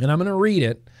 And I'm going to read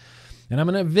it, and I'm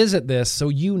going to visit this so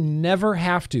you never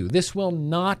have to. This will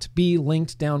not be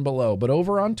linked down below. But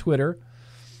over on Twitter,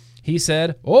 he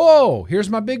said, here's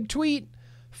my big tweet.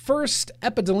 First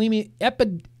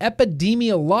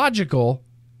epidemiological.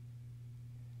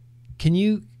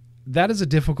 That is a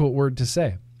difficult word to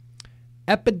say.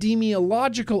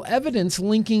 Epidemiological evidence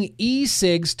linking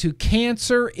e-cigs to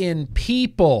cancer in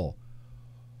people.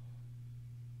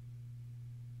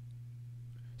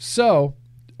 So,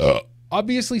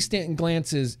 obviously Stanton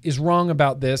Glantz is wrong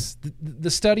about this.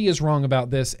 The study is wrong about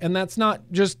this, and that's not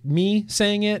just me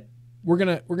saying it. We're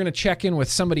gonna check in with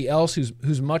somebody else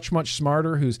who's much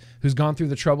smarter, who's gone through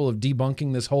the trouble of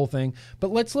debunking this whole thing.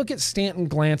 But let's look at Stanton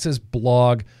Glantz's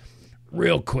blog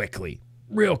real quickly.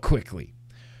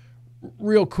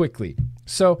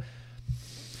 So,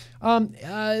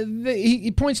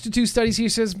 he points to 2 studies. He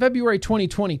says February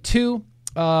 2022.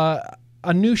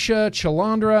 Anusha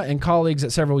Chalandra and colleagues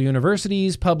at several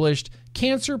universities published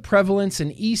Cancer Prevalence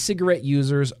in E-Cigarette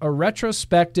Users, a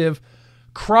retrospective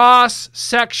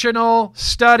cross-sectional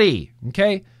study.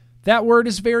 Okay? That word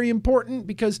is very important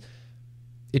because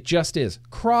it just is.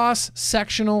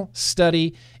 Cross-sectional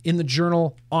study in the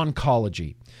journal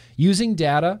Oncology. Using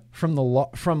data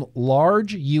from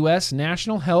large U.S.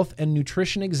 National Health and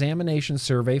Nutrition Examination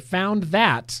Survey found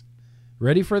that,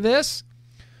 ready for this?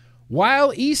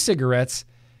 While e-cigarettes,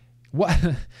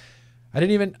 I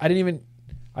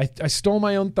stole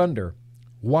my own thunder.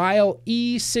 While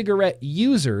e-cigarette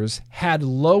users had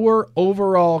lower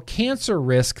overall cancer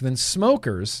risk than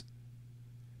smokers,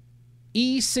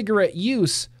 e-cigarette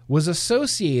use was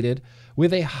associated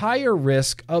with a higher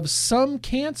risk of some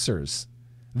cancers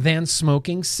than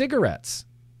smoking cigarettes.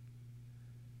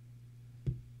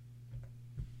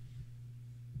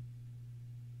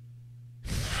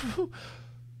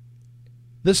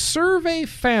 The survey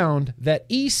found that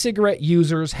e-cigarette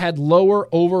users had lower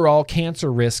overall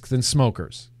cancer risk than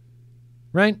smokers.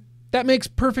 Right? That makes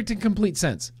perfect and complete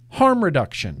sense. Harm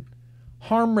reduction.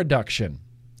 Harm reduction.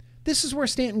 This is where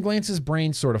Stanton Glance's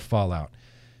brains sort of fall out.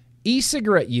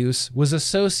 E-cigarette use was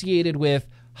associated with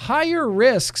higher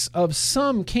risks of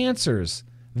some cancers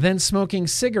than smoking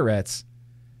cigarettes,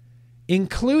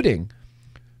 including,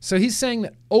 so he's saying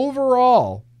that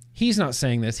overall, he's not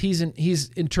saying this, he's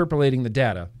interpolating the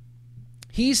data.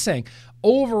 He's saying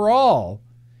overall,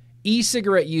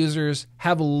 e-cigarette users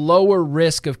have a lower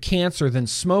risk of cancer than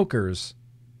smokers,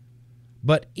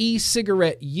 but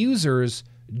e-cigarette users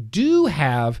do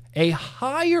have a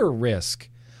higher risk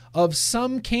of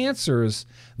some cancers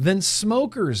than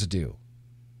smokers do.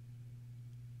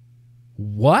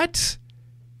 What?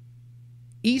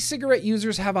 E-cigarette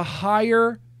users have a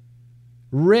higher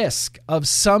risk of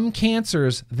some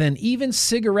cancers than even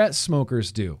cigarette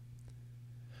smokers do.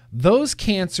 Those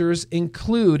cancers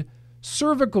include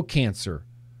cervical cancer,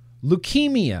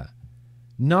 leukemia,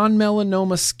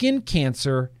 non-melanoma skin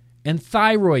cancer, and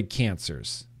thyroid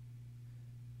cancers.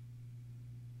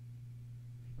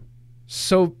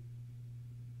 So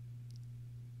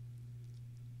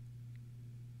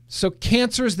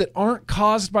cancers that aren't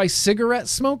caused by cigarette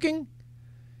smoking?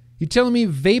 You telling me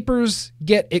vapors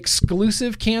get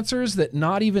exclusive cancers that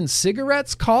not even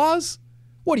cigarettes cause?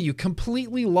 What, are you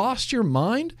completely lost your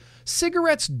mind?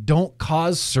 Cigarettes don't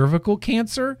cause cervical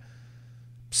cancer.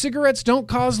 Cigarettes don't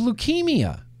cause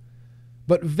leukemia.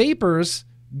 But vapors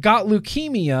got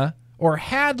leukemia or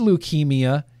had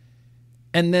leukemia,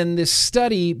 and then this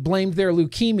study blamed their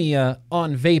leukemia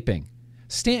on vaping.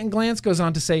 Stanton Glantz goes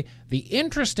on to say, the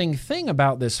interesting thing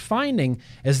about this finding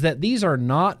is that these are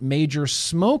not major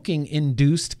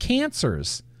smoking-induced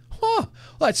cancers. Huh,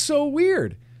 that's so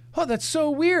weird. Oh, that's so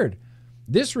weird.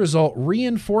 This result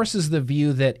reinforces the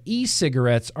view that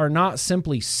e-cigarettes are not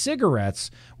simply cigarettes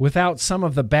without some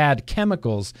of the bad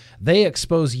chemicals. They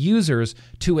expose users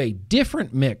to a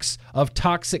different mix of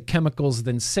toxic chemicals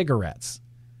than cigarettes.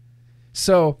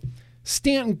 So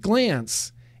Stanton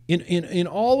Glantz, in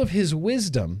all of his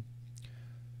wisdom,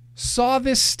 saw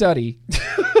this study,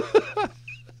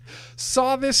 saw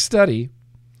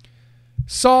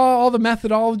all the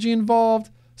methodology involved,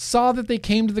 saw that they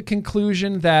came to the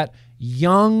conclusion that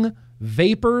young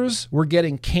vapors were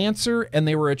getting cancer and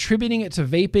they were attributing it to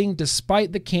vaping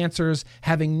despite the cancers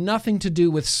having nothing to do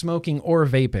with smoking or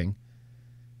vaping.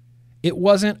 It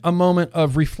wasn't a moment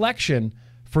of reflection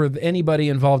for anybody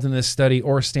involved in this study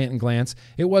or Stanton Glantz.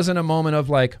 It wasn't a moment of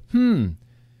like,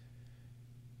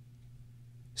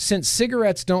 since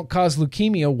cigarettes don't cause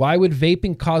leukemia, why would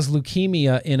vaping cause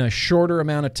leukemia in a shorter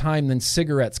amount of time than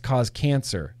cigarettes cause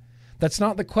cancer? That's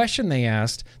not the question they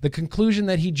asked. The conclusion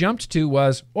that he jumped to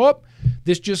was,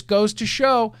 this just goes to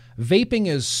show vaping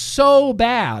is so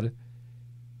bad.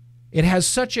 It has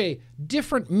such a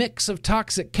different mix of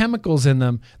toxic chemicals in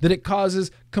them that it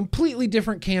causes completely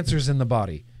different cancers in the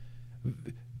body.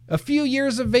 A few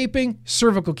years of vaping,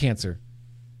 cervical cancer.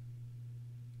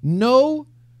 No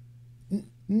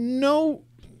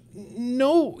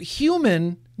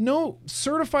human, no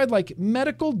certified like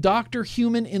medical doctor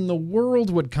human in the world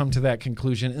would come to that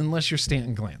conclusion unless you're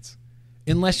Stanton Glantz.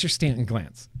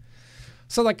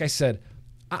 So like I said,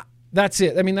 that's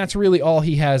it. I mean, that's really all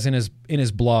he has in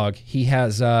his blog. He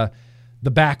has the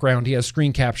background. He has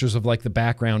screen captures of like the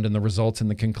background and the results and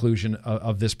the conclusion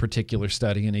of this particular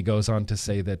study. And he goes on to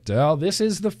say that this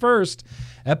is the first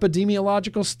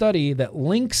epidemiological study that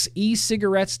links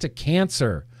e-cigarettes to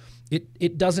cancer.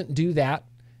 It doesn't do that.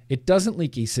 It doesn't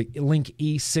link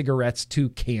e-cigarettes to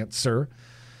cancer.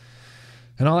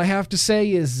 And all I have to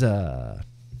say is,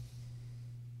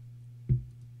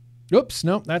 oops,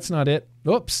 nope, that's not it.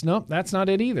 Oops, nope, that's not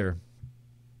it either.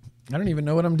 I don't even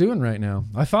know what I'm doing right now.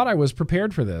 I thought I was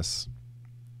prepared for this.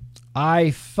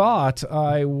 I thought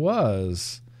I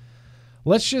was.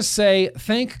 Let's just say,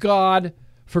 thank God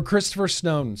for Christopher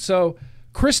Snowdon. So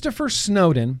Christopher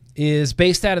Snowdon is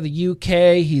based out of the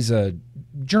UK. He's a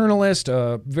journalist,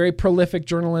 a very prolific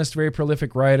journalist, very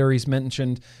prolific writer. He's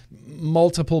he's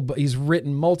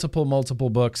written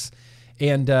multiple books.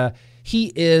 And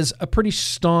he is a pretty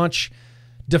staunch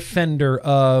defender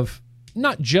of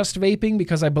not just vaping,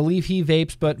 because I believe he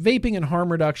vapes, but vaping and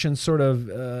harm reduction sort of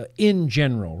in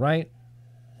general, right?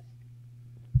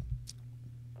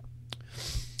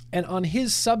 And on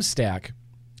his Substack,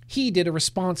 he did a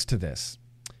response to this.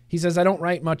 He says, I don't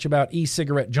write much about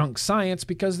e-cigarette junk science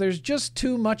because there's just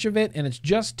too much of it and it's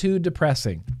just too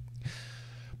depressing.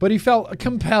 But he felt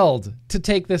compelled to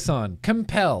take this on.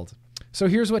 Compelled. So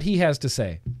here's what he has to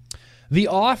say. The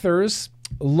authors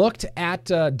looked at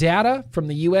data from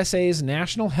the USA's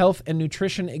National Health and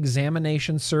Nutrition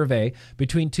Examination Survey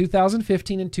between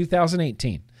 2015 and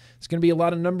 2018. It's going to be a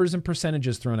lot of numbers and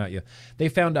percentages thrown at you. They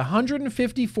found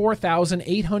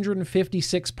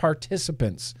 154,856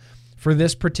 participants for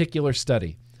this particular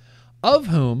study, of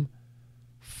whom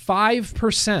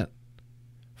 5%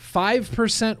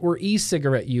 were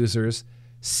e-cigarette users,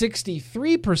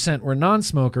 63% were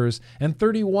non-smokers, and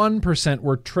 31%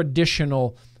 were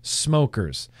traditional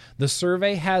smokers. The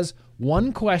survey has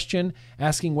one question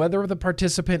asking whether the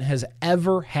participant has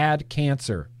ever had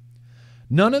cancer.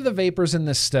 None of the vapors in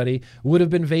this study would have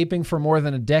been vaping for more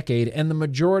than a decade, and the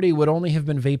majority would only have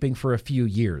been vaping for a few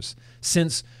years,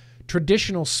 since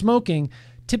traditional smoking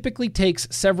typically takes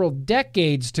several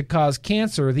decades to cause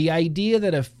cancer. The idea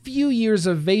that a few years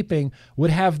of vaping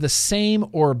would have the same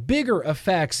or bigger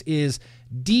effects is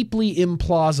deeply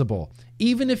implausible,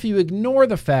 even if you ignore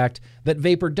the fact that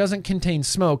vapor doesn't contain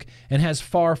smoke and has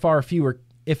far, far fewer,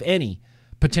 if any,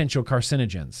 potential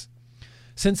carcinogens.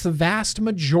 Since the vast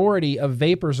majority of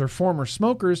vapors are former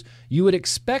smokers, you would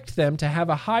expect them to have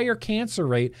a higher cancer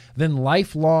rate than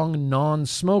lifelong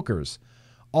non-smokers,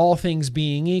 all things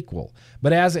being equal.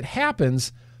 But as it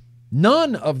happens,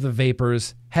 none of the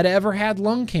vapors had ever had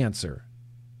lung cancer.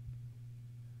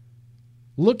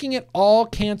 Looking at all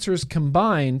cancers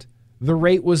combined, the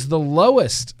rate was the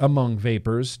lowest among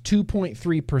vapors,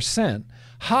 2.3%,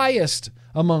 highest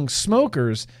among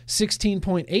smokers,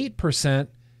 16.8%,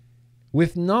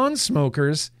 with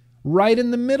non-smokers right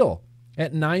in the middle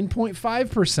at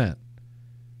 9.5%.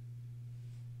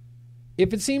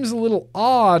 If it seems a little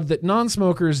odd that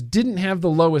non-smokers didn't have the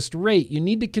lowest rate, you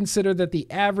need to consider that the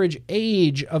average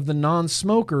age of the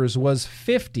non-smokers was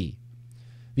 50.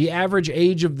 The average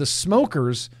age of the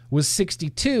smokers was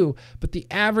 62, but the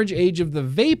average age of the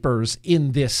vapors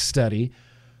in this study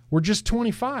were just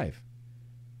 25.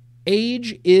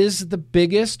 Age is the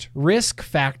biggest risk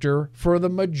factor for the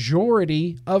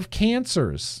majority of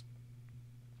cancers.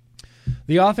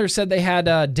 The author said they had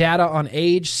data on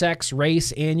age, sex,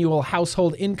 race, annual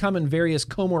household income, and various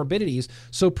comorbidities,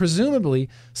 so presumably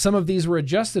some of these were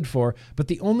adjusted for, but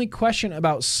the only question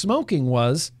about smoking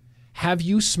was, have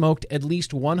you smoked at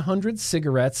least 100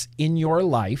 cigarettes in your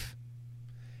life?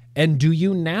 And do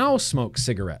you now smoke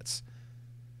cigarettes?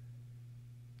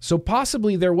 So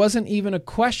possibly there wasn't even a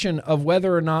question of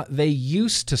whether or not they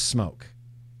used to smoke.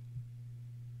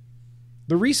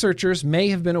 The researchers may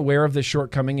have been aware of this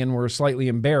shortcoming and were slightly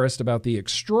embarrassed about the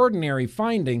extraordinary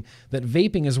finding that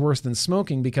vaping is worse than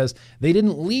smoking because they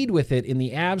didn't lead with it in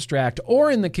the abstract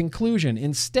or in the conclusion.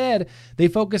 Instead, they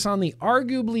focus on the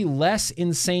arguably less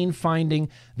insane finding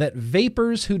that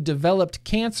vapors who developed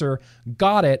cancer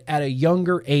got it at a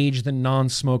younger age than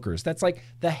non-smokers. That's like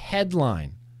the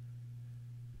headline.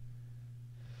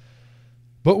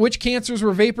 But which cancers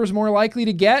were vapors more likely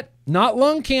to get? Not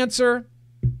lung cancer.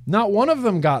 Not one of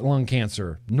them got lung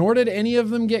cancer, nor did any of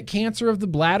them get cancer of the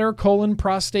bladder, colon,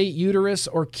 prostate, uterus,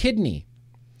 or kidney.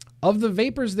 Of the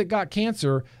vapors that got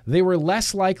cancer, they were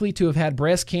less likely to have had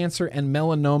breast cancer and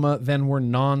melanoma than were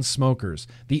non-smokers.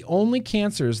 The only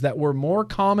cancers that were more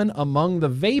common among the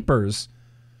vapors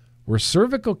were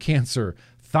cervical cancer,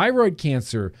 thyroid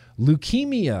cancer,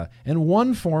 leukemia, and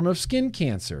one form of skin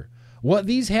cancer. What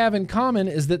these have in common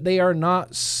is that they are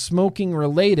not smoking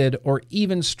related or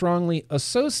even strongly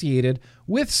associated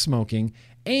with smoking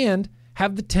and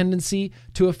have the tendency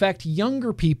to affect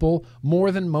younger people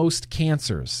more than most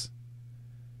cancers.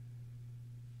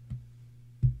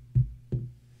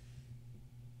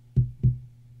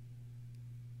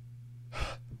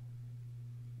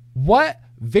 What?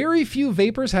 Very few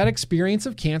vapors had experience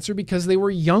of cancer because they were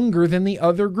younger than the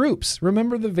other groups.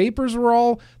 Remember, the vapors were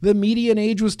all, the median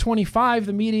age was 25.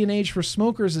 The median age for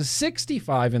smokers is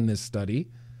 65 in this study.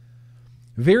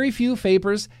 Very few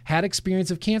vapors had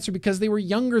experience of cancer because they were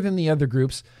younger than the other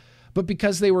groups. But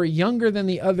because they were younger than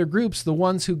the other groups, the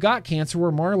ones who got cancer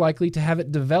were more likely to have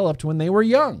it developed when they were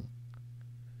young.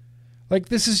 Like,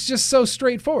 this is just so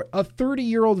straightforward. A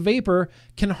 30-year-old vapor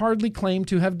can hardly claim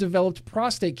to have developed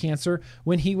prostate cancer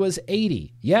when he was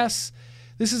 80. Yes,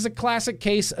 this is a classic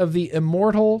case of the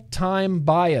immortal time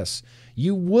bias.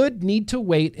 You would need to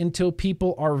wait until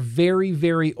people are very,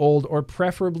 very old or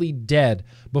preferably dead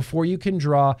before you can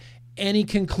draw any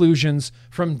conclusions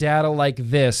from data like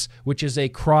this, which is a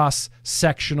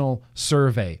cross-sectional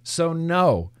survey. So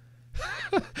no,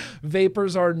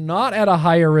 Vapors are not at a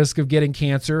higher risk of getting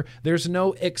cancer. There's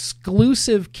no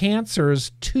exclusive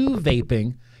cancers to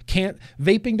vaping.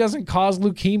 Vaping doesn't cause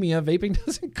leukemia. Vaping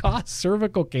doesn't cause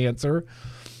cervical cancer.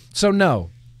 So no,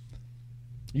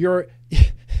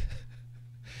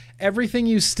 everything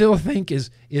you still think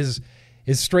is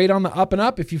straight on the up and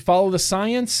up. If you follow the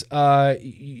science,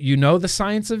 you know the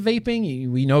science of vaping.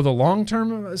 We know the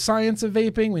long-term science of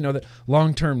vaping. We know that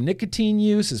long-term nicotine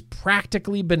use is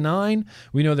practically benign.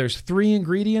 We know there's 3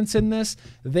 ingredients in this.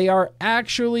 They are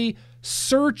actually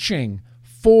searching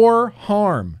for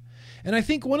harm. And I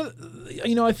think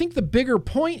I think the bigger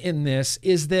point in this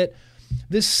is that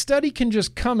this study can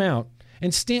just come out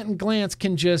and Stanton Glantz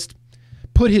can just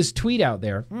put his tweet out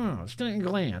there. Stanton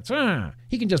Glantz.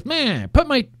 He can just, put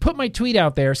my tweet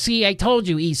out there. See, I told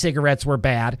you e-cigarettes were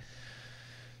bad.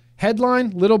 Headline,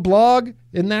 little blog,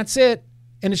 and that's it.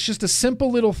 And it's just a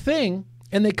simple little thing.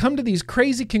 And they come to these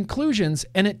crazy conclusions,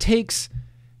 and it takes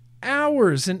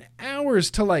hours and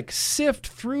hours to like sift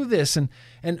through this and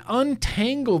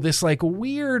untangle this like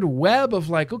weird web of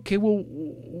like, okay, well,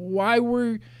 why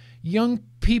were young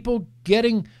people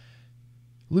getting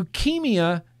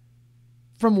leukemia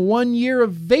from 1 year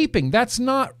of vaping? That's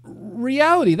not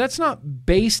reality. That's not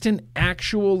based in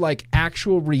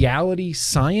actual reality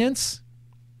science.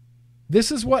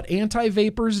 This is what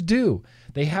anti-vapors do.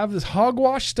 They have this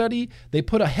hogwash study. They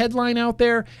put a headline out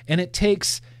there, and it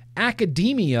takes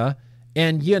academia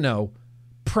and,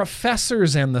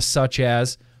 professors and the such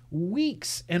as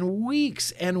weeks and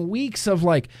weeks and weeks of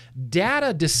like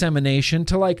data dissemination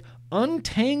to like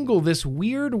untangle this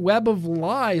weird web of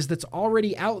lies that's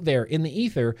already out there in the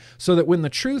ether so that when the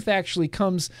truth actually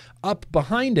comes up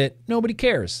behind it, nobody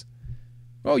cares.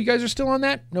 Oh, you guys are still on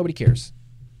that? Nobody cares.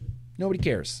 Nobody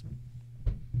cares.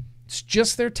 It's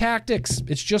just their tactics.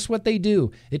 It's just what they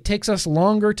do. It takes us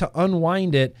longer to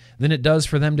unwind it than it does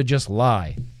for them to just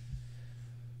lie.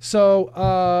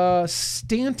 So,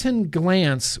 Stanton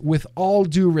Glantz, with all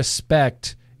due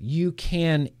respect, you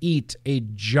can eat a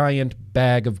giant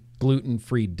bag of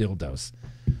gluten-free dildos.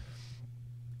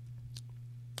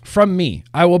 From me,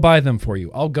 I will buy them for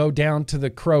you. I'll go down to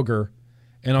the Kroger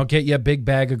and I'll get you a big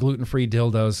bag of gluten-free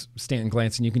dildos, Stanton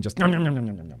Glantz, and you can just nom, nom, nom, nom,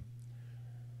 nom, nom,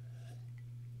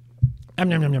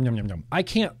 nom. I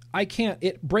can't.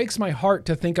 It breaks my heart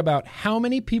to think about how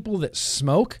many people that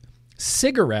smoke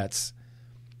cigarettes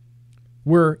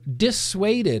were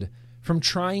dissuaded from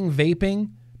trying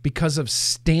vaping because of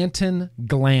Stanton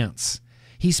Glantz.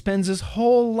 He spends his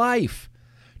whole life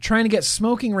trying to get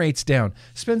smoking rates down,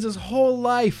 spends his whole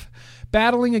life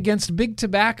battling against big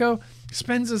tobacco,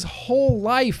 spends his whole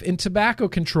life in tobacco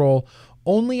control,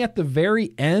 only at the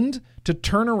very end to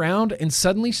turn around and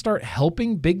suddenly start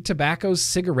helping big tobacco's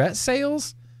cigarette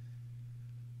sales?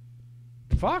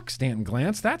 Fuck, Stanton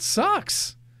Glantz, that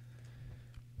sucks.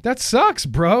 That sucks,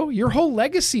 bro. Your whole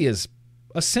legacy is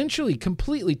essentially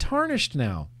completely tarnished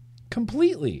now.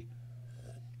 Completely.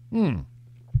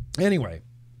 Anyway,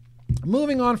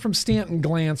 moving on from Stanton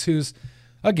Glantz, who's,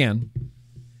 again,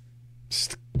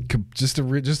 just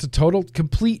a total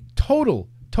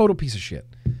piece of shit.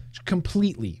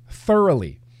 Completely,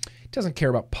 thoroughly. Doesn't care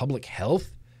about public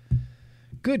health.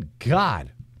 Good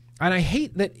God. And I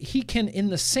hate that he can, in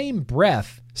the same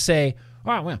breath, say,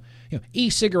 oh, well,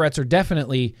 e-cigarettes are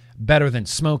definitely better than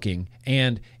smoking,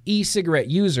 and e-cigarette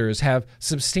users have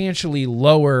substantially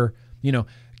lower,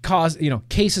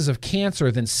 cases of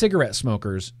cancer than cigarette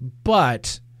smokers,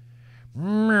 but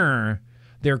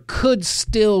there could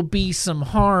still be some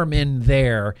harm in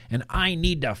there, and I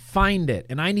need to find it,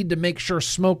 and I need to make sure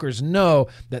smokers know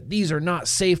that these are not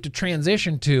safe to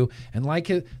transition to. And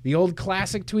like the old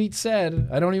classic tweet said,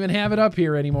 I don't even have it up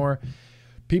here anymore,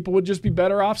 people would just be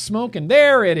better off smoking.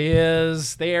 There it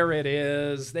is. There it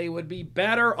is. They would be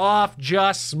better off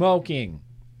just smoking.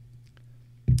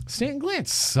 Stanton Glantz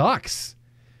sucks.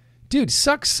 Dude,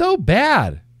 sucks so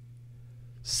bad.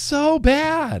 So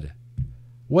bad.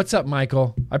 What's up,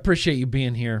 Michael? I appreciate you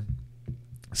being here.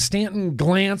 Stanton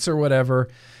Glantz or whatever,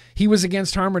 he was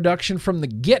against harm reduction from the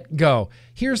get-go.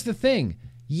 Here's the thing.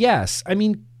 Yes, I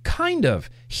mean, kind of.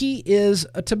 He is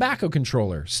a tobacco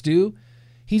controller, Stu.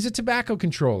 He's a tobacco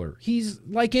controller. He's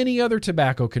like any other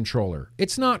tobacco controller.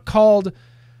 It's not called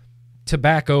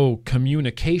tobacco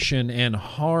communication and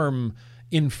harm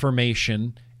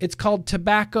information. It's called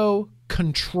tobacco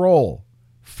control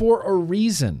for a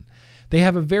reason. They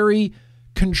have a very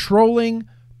controlling,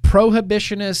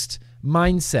 prohibitionist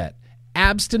mindset.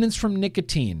 Abstinence from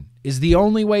nicotine is the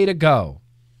only way to go.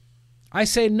 I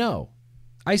say no.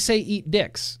 I say eat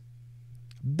dicks.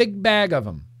 Big bag of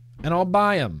them, and I'll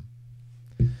buy them.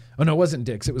 Oh, no, it wasn't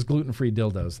dicks. It was gluten-free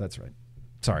dildos. That's right.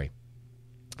 Sorry.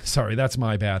 Sorry, that's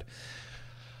my bad.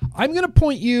 I'm going to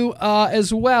point you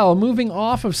as well, moving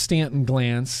off of Stanton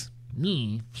Glantz.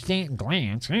 Stanton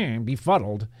Glantz,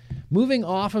 befuddled. Moving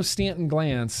off of Stanton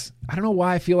Glantz, I don't know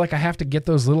why I feel like I have to get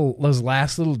those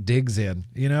last little digs in,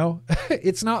 you know?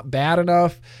 It's not bad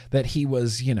enough that he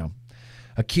was,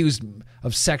 accused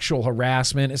of sexual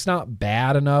harassment. It's not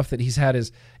bad enough that he's had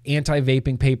his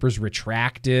anti-vaping papers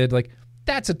retracted. Like,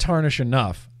 that's a tarnish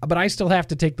enough. But I still have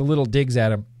to take the little digs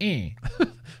at him.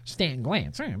 Stanton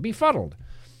Glantz, befuddled.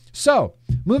 So,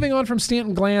 moving on from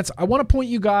Stanton Glantz, I want to point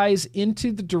you guys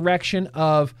into the direction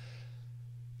of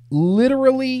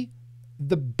literally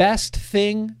the best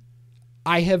thing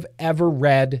I have ever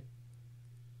read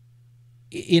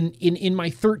in my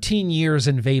 13 years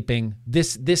in vaping.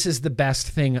 This is the best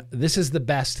thing. This is the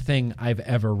best thing I've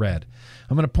ever read.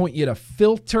 I'm going to point you to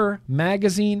Filter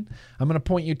magazine. I'm going to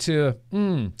point you to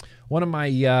one of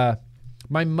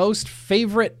my most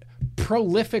favorite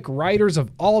prolific writers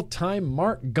of all time,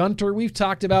 Mark Gunter. We've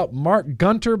talked about Mark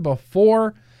Gunter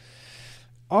before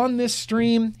on this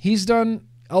stream. He's done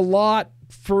a lot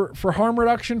for harm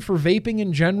reduction, for vaping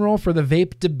in general, for the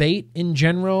vape debate in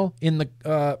general. In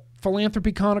the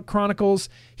Philanthropy Chronicles,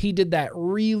 he did that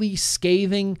really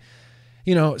scathing,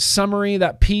 summary,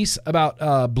 that piece about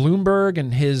Bloomberg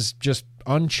and his just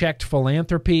unchecked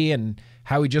philanthropy and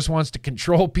how he just wants to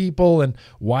control people and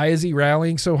why is he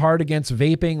rallying so hard against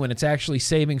vaping when it's actually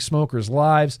saving smokers'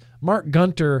 lives. Mark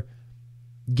Gunter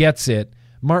gets it.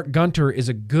 Mark Gunter is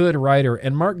a good writer,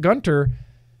 and Mark Gunter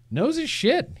knows his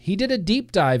shit. He did a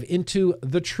deep dive into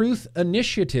the Truth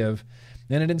Initiative,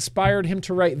 and it inspired him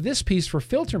to write this piece for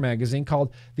Filter magazine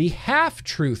called The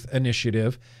Half-Truth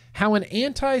Initiative, How an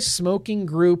Anti-Smoking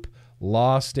Group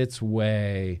Lost Its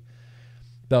Way.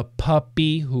 The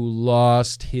puppy who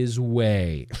lost his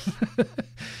way.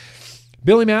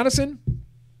 Billy Madison?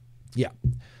 Yeah.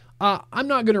 I'm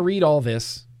not going to read all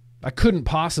this. I couldn't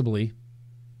possibly,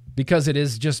 because it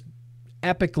is just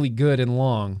epically good and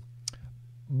long.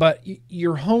 But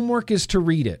your homework is to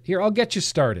read it. Here, I'll get you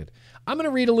started. I'm going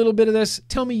to read a little bit of this.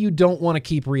 Tell me you don't want to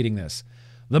keep reading this.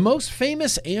 The most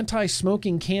famous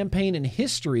anti-smoking campaign in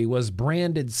history was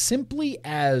branded simply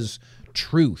as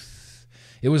Truth.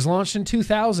 It was launched in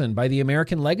 2000 by the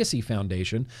American Legacy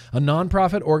Foundation, a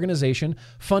nonprofit organization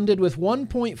funded with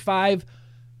 $1.5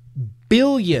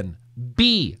 billion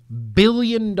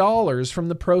from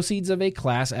the proceeds of a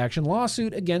class action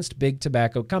lawsuit against big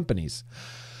tobacco companies.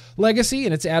 Legacy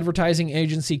and its advertising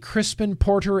agency Crispin,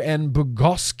 Porter, and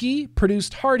Bogosky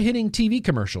produced hard-hitting TV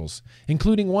commercials,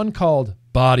 including one called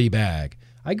Body Bag.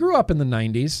 I grew up in the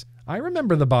 90s. I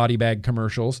remember the Body Bag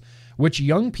commercials, which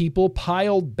young people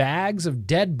piled bags of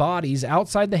dead bodies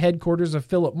outside the headquarters of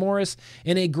Philip Morris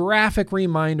in a graphic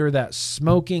reminder that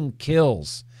smoking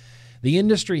kills. The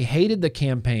industry hated the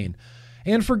campaign,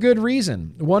 and for good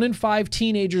reason. 1 in 5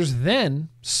 teenagers then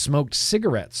smoked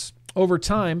cigarettes. Over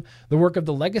time, the work of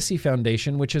the Legacy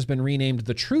Foundation, which has been renamed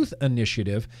the Truth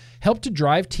Initiative, helped to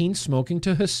drive teen smoking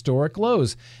to historic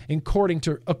lows, according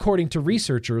to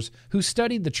researchers who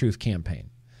studied the Truth campaign.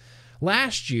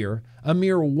 Last year, a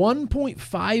mere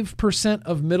 1.5%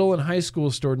 of middle and high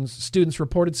school students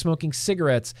reported smoking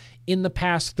cigarettes in the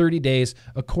past 30 days,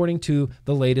 according to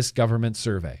the latest government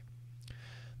survey.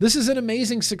 This is an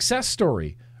amazing success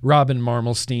story. Robin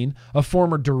Marmelstein, a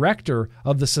former director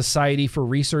of the Society for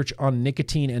Research on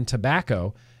Nicotine and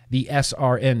Tobacco, the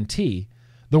SRNT,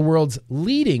 the world's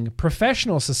leading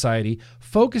professional society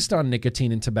focused on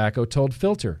nicotine and tobacco, told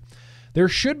Filter, "There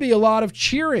should be a lot of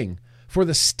cheering for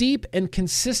the steep and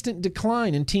consistent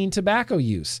decline in teen tobacco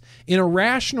use. In a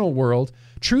rational world,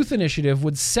 Truth Initiative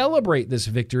would celebrate this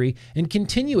victory and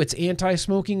continue its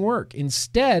anti-smoking work.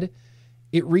 Instead,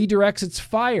 it redirects its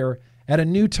fire at a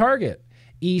new target,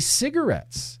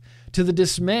 e-cigarettes. To the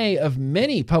dismay of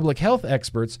many public health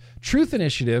experts, Truth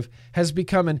Initiative has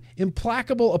become an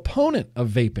implacable opponent of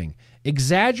vaping,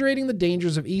 exaggerating the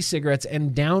dangers of e-cigarettes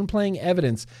and downplaying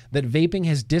evidence that vaping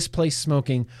has displaced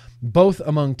smoking both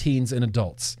among teens and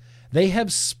adults. They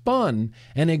have spun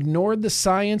and ignored the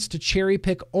science to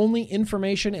cherry-pick only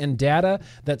information and data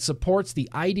that supports the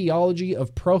ideology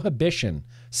of prohibition,"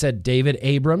 said David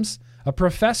Abrams, a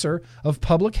professor of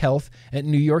public health at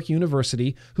New York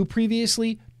University who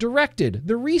previously directed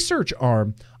the research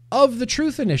arm of the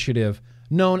Truth Initiative,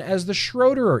 known as the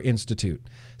Schroeder Institute.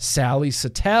 Sally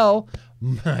Satel,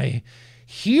 my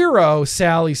hero,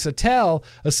 Sally Satel,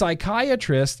 a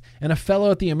psychiatrist and a fellow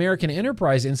at the American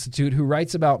Enterprise Institute who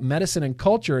writes about medicine and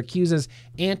culture, accuses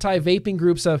anti-vaping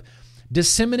groups of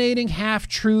disseminating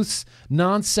half-truths,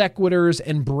 non-sequiturs,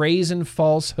 and brazen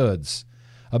falsehoods.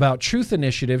 about Truth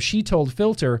Initiative, she told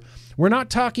Filter, we're not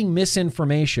talking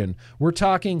misinformation. We're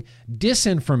talking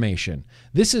disinformation.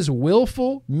 This is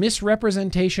willful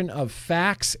misrepresentation of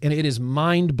facts, and it is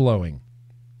mind-blowing.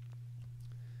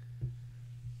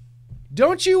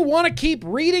 Don't you want to keep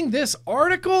reading this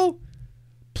article?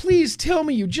 Please tell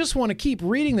me you just want to keep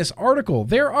reading this article.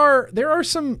 There's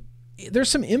some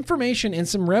information and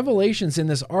some revelations in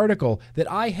this article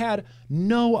that I had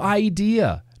no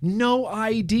idea. No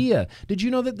idea. Did you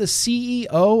know that the CEO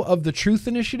of the Truth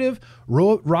Initiative,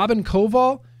 Robin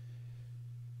Koval,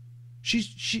 she's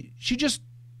just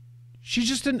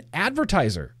an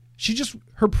advertiser.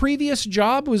 Her previous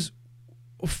job was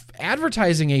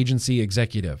advertising agency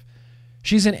executive.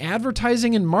 She's in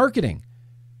advertising and marketing.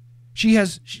 She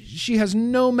has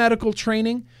no medical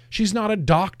training. She's not a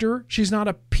doctor. She's not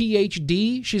a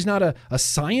PhD. She's not a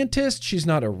scientist. She's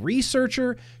not a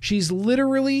researcher. She's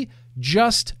literally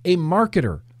just a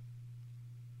marketer.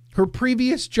 Her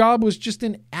previous job was just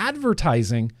in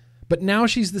advertising, but now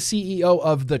she's the CEO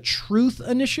of the Truth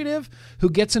Initiative, who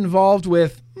gets involved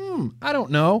with, I don't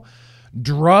know,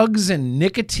 drugs and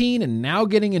nicotine and now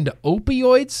getting into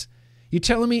opioids. You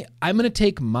telling me I'm going to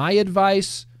take my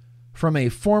advice from a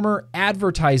former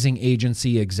advertising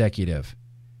agency executive?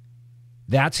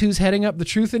 That's who's heading up the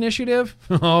Truth Initiative?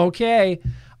 Okay.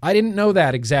 I didn't know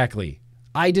that exactly.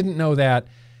 I didn't know that.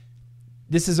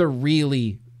 This is a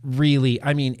really,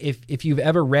 I mean, if you've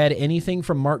ever read anything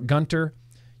from Mark Gunter,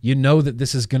 you know that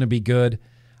this is going to be good.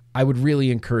 I would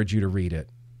really encourage you to read it.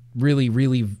 Really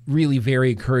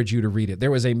very encourage you to read it.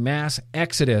 There was a mass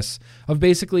exodus of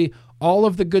basically all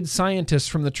of the good scientists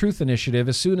from the Truth Initiative.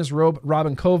 As soon as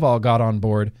Robin Koval got on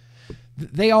board,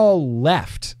 they all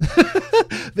left.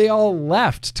 They all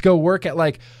left to go work at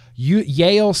like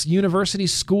Yale University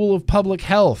School of Public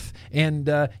Health and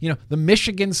the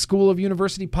Michigan School of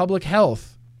University Public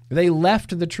Health. They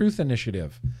left the Truth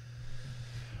Initiative.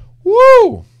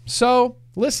 Woo! So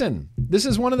listen, this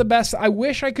is one of the best. I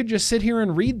wish I could just sit here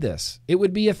and read this. It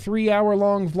would be a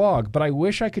 3-hour-long vlog, but I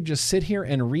wish I could just sit here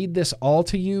and read this all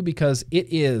to you because it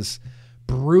is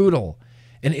brutal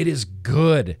and it is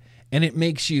good and it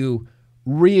makes you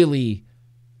really,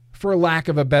 for lack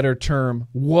of a better term,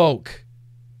 woke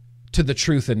to the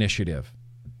Truth Initiative.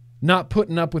 Not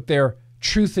putting up with their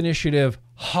Truth Initiative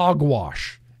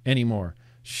hogwash anymore.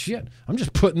 Shit, I'm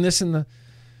just putting this in the...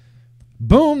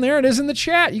 Boom, there it is in the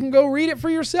chat. You can go read it for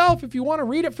yourself if you want to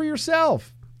read it for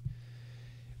yourself.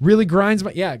 Really grinds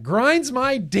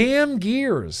my damn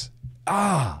gears.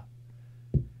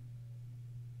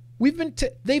 We've been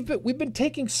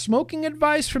taking smoking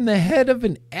advice from the head of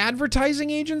an advertising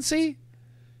agency?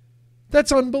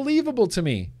 That's unbelievable to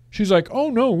me. She's like, "Oh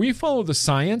no, we follow the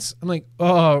science." I'm like,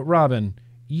 "Oh, Robin,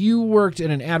 you worked in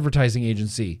an advertising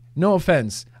agency. No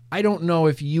offense. I don't know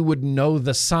if you would know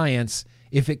the science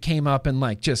if it came up and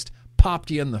like just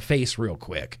popped you in the face real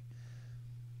quick."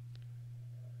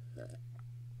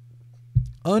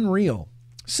 Unreal.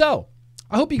 So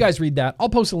I hope you guys read that. I'll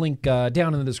post a link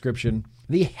down in the description.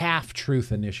 The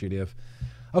Half-Truth Initiative.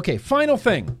 Okay, final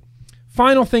thing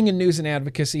in news and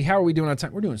advocacy. How are we doing on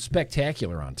time? We're doing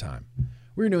spectacular on time.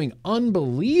 We're doing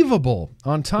unbelievable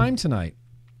on time tonight.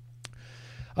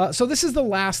 So this is the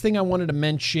last thing I wanted to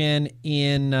mention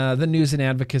in the news and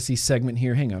advocacy segment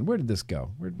here. Hang on. Where did this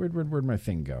go? Where'd my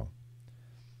thing go?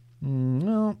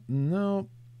 No,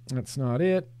 that's not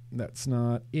it. That's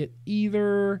not it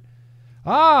either.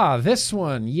 This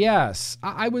one. Yes.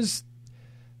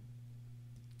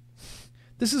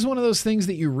 This is one of those things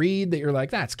that you read that you're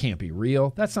like, that can't be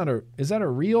real. Is that a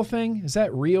real thing? Is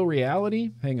that real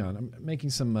reality? Hang on. I'm making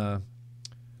some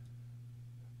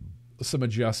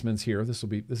adjustments here. This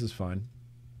is fine.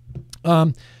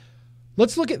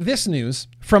 Let's look at this news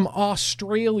from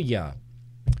Australia.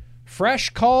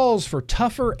 Fresh calls for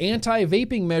tougher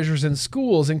anti-vaping measures in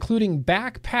schools, including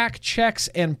backpack checks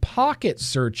and pocket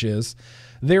searches.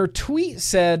 Their tweet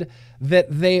said that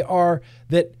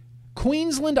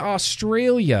Queensland,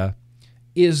 Australia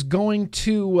is going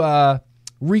to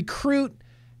recruit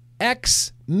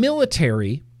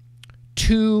ex-military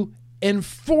to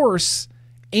enforce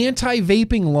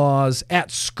anti-vaping laws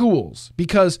at schools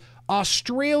because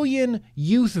Australian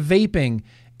youth vaping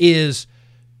is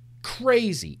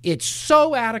crazy. It's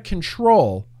so out of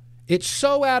control.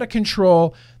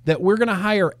 That we're going to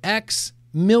hire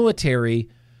ex-military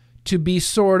to be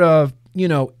sort of,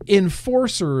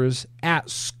 enforcers at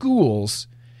schools.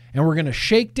 And we're going to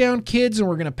shake down kids and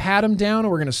we're going to pat them down and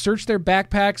we're going to search their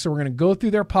backpacks and we're going to go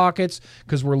through their pockets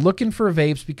because we're looking for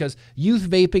vapes because youth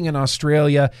vaping in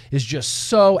Australia is just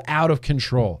so out of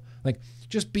control. Like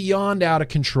just beyond out of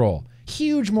control.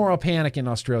 Huge moral panic in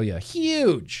Australia.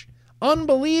 Huge.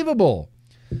 Unbelievable.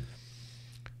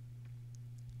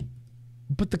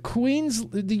 But the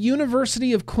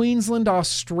University of Queensland,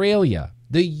 Australia,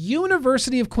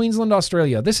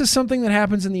 this is something that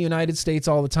happens in the United States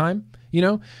all the time. You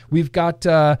know, we've got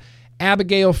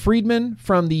Abigail Friedman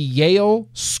from the Yale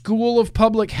School of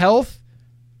Public Health,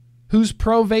 who's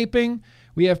pro-vaping.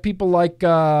 We have people like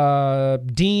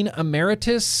Dean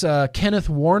Emeritus Kenneth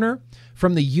Warner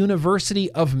from the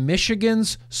University of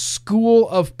Michigan's School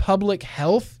of Public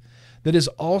Health that is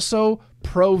also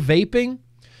pro-vaping.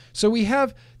 So we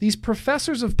have these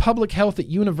professors of public health at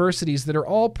universities that are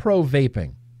all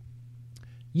pro-vaping.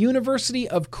 University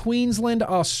of Queensland,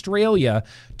 Australia,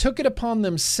 took it upon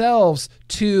themselves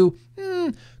to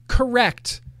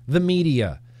correct the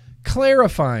media,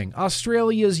 clarifying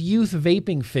Australia's youth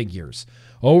vaping figures.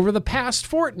 Over the past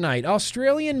fortnight,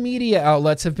 Australian media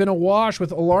outlets have been awash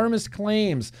with alarmist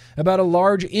claims about a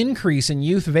large increase in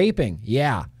youth vaping.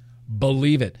 Yeah,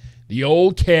 believe it. The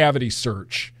old cavity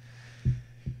search.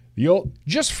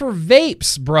 Just for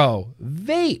vapes, bro.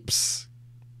 Vapes.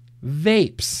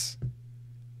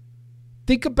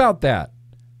 Think about that.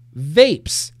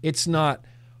 Vapes. It's not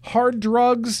hard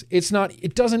drugs.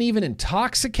 It doesn't even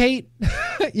intoxicate.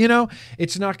 You know,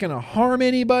 it's not going to harm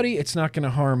anybody. It's not going to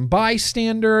harm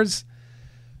bystanders.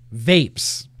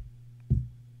 Vapes.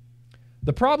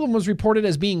 The problem was reported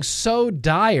as being so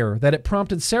dire that it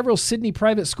prompted several Sydney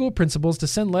private school principals to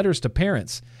send letters to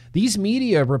parents. These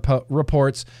media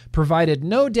reports provided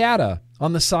no data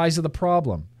on the size of the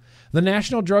problem. The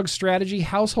National Drug Strategy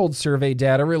Household Survey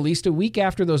data released a week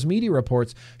after those media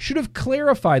reports should have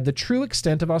clarified the true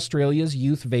extent of Australia's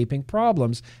youth vaping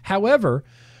problems. However,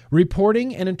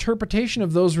 reporting and interpretation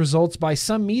of those results by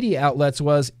some media outlets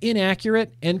was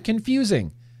inaccurate and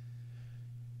confusing.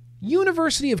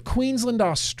 University of Queensland,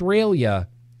 Australia,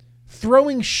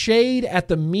 throwing shade at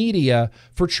the media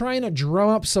for trying to drum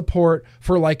up support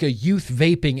for like a youth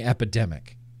vaping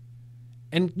epidemic.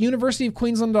 And University of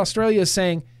Queensland, Australia is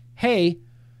saying, hey,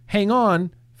 hang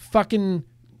on, fucking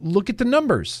look at the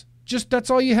numbers. That's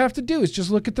all you have to do is just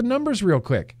look at the numbers real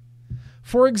quick.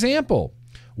 For example,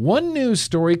 one news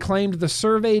story claimed the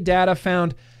survey data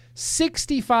found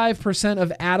 65%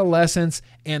 of adolescents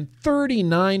and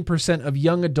 39% of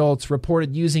young adults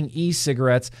reported using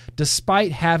e-cigarettes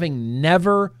despite having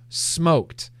never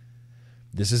smoked.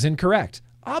 This is incorrect.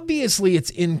 Obviously, it's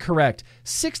incorrect.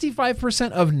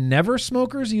 65% of never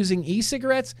smokers using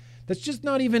e-cigarettes? That's just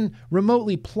not even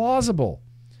remotely plausible.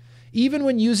 Even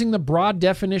when using the broad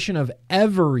definition of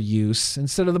ever use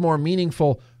instead of the more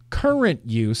meaningful current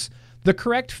use, the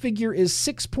correct figure is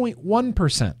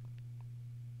 6.1%.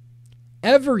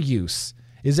 Ever use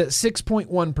is at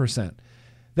 6.1%.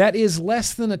 That is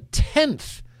less than a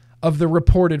tenth of the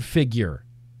reported figure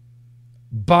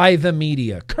by the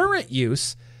media. Current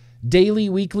use, daily,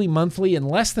 weekly, monthly, and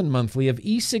less than monthly of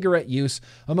e-cigarette use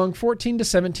among 14 to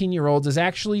 17-year-olds is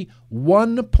actually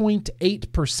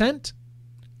 1.8%.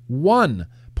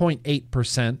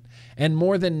 1.8%. And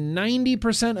more than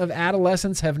 90% of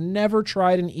adolescents have never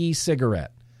tried an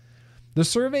e-cigarette. The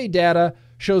survey data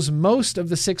shows most of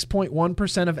the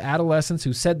 6.1% of adolescents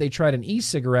who said they tried an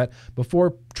e-cigarette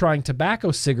before trying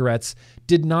tobacco cigarettes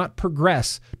did not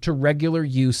progress to regular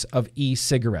use of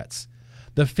e-cigarettes.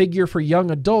 The figure for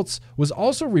young adults was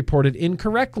also reported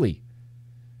incorrectly.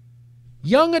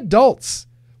 Young adults.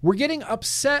 We're getting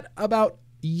upset about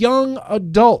young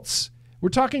adults. We're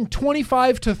talking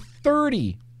 25 to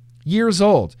 30 years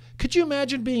old. Could you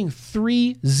imagine being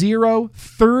 30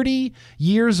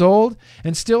 years old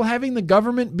and still having the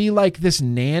government be like this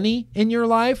nanny in your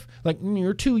life? Like,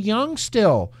 you're too young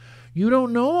still. You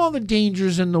don't know all the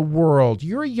dangers in the world.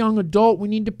 You're a young adult. We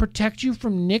need to protect you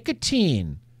from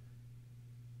nicotine.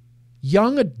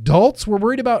 Young adults? We're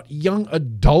worried about young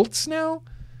adults now?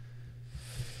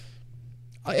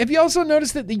 Have you also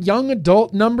noticed that the young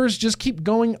adult numbers just keep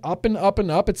going up and up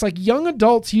and up? It's like young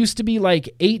adults used to be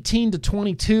like 18 to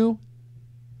 22.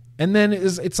 And then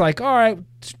it's like, all right,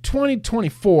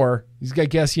 2024, I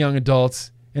guess young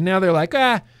adults. And now they're like,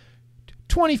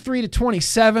 23 to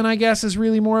 27, I guess, is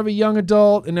really more of a young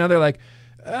adult. And now they're like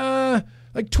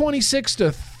 26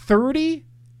 to 30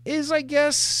 is, I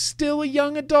guess, still a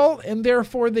young adult. And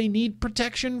therefore they need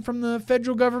protection from the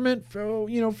federal government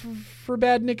for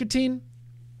bad nicotine.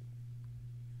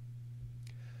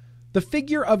 The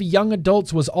figure of young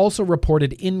adults was also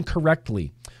reported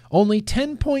incorrectly. Only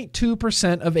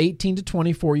 10.2% of 18 to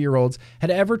 24-year-olds had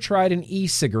ever tried an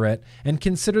e-cigarette and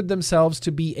considered themselves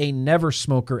to be a never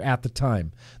smoker at the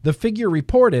time. The figure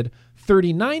reported,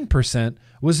 39%,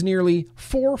 was nearly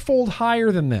fourfold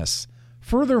higher than this.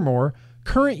 Furthermore,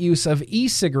 current use of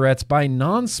e-cigarettes by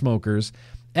non-smokers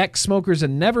ex-smokers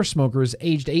and never smokers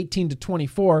aged 18 to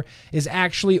 24 is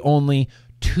actually only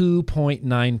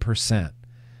 2.9%.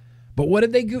 But what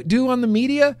did they do on the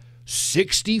media?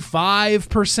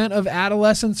 65% of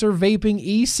adolescents are vaping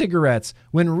e-cigarettes,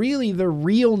 when really the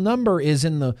real number is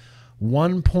in the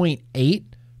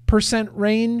 1.8%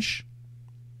 range.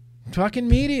 Fucking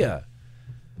media.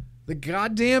 The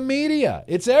goddamn media.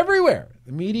 It's everywhere.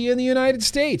 The media in the United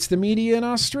States, the media in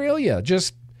Australia.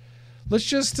 Let's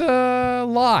just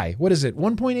lie. What is it?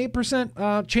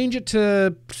 1.8%? Change it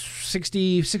to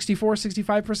 60, 64,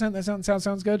 65%. That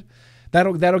sounds good.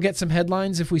 That'll get some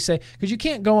headlines if we say, because you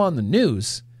can't go on the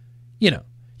news. You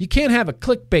can't have a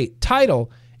clickbait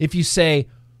title if you say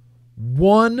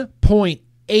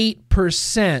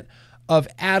 1.8% of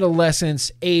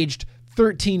adolescents aged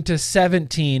 13 to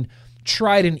 17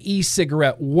 tried an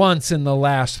e-cigarette once in the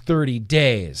last 30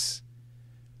 days.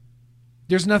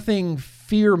 There's nothing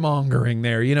fear-mongering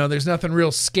there. There's nothing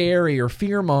real scary or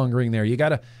fear-mongering there. You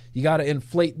gotta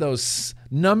inflate those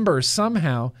numbers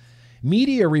somehow.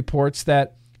 Media reports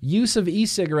that use of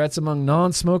e-cigarettes among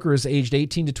non-smokers aged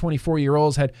 18 to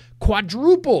 24-year-olds had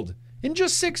quadrupled in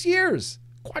just 6 years.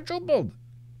 Quadrupled.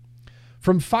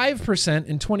 From 5%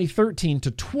 in 2013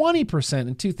 to 20%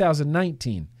 in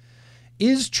 2019.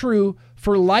 Is true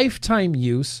for lifetime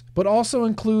use, but also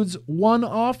includes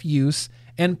one-off use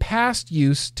and past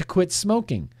use to quit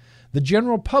smoking. The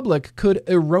general public could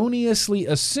erroneously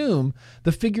assume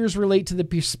the figures relate to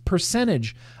the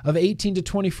percentage of 18 to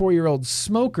 24-year-old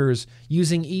smokers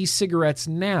using e-cigarettes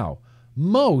now.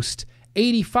 Most,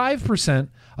 85%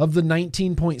 of the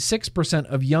 19.6%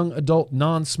 of young adult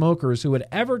non-smokers who had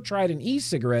ever tried an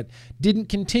e-cigarette didn't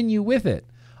continue with it.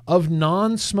 Of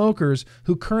non-smokers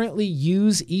who currently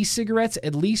use e-cigarettes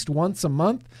at least once a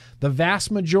month, the vast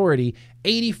majority,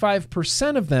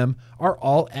 85% of them, are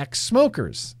all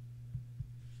ex-smokers.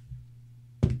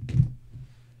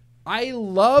 I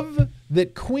love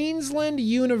that Queensland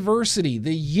University,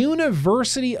 the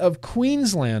University of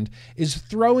Queensland, is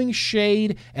throwing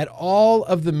shade at all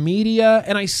of the media.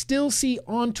 And I still see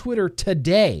on Twitter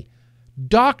today,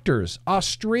 doctors,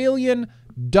 Australian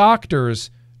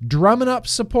doctors, drumming up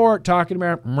support, talking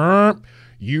about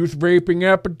youth vaping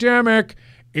epidemic.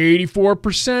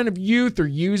 84% of youth are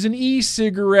using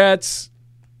e-cigarettes.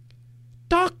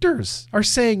 Doctors are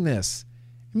saying this.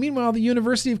 Meanwhile, the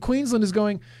University of Queensland is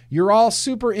going, you're all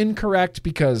super incorrect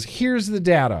because here's the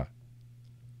data.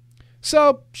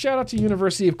 So, shout out to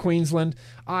University of Queensland.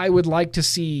 I would like to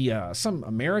see some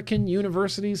American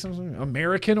university, some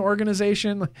American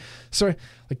organization,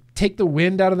 take the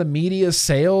wind out of the media's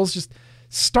sails. Just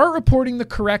start reporting the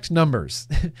correct numbers.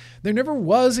 There never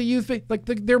was a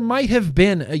there might have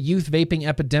been a youth vaping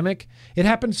epidemic. It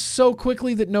happened so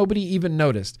quickly that nobody even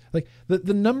noticed.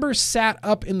 The numbers sat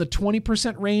up in the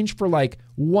 20% range for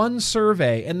one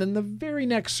survey, and then the very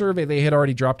next survey they had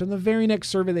already dropped, and the very next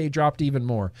survey they dropped even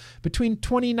more. Between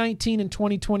 2019 and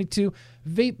 2022,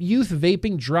 youth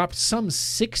vaping dropped some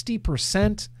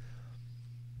 60%.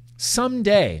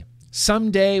 Someday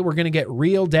we're going to get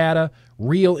real data,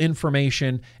 real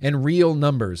information, and real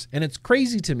numbers. And it's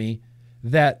crazy to me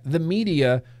that the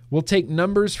media will take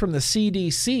numbers from the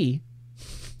CDC,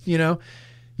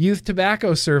 youth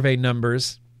tobacco survey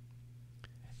numbers,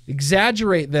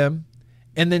 exaggerate them,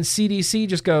 and then CDC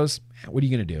just goes, what are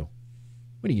you going to do?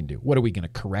 What are you going to do? What are we going to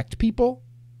correct people?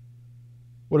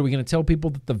 What are we going to tell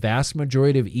people that the vast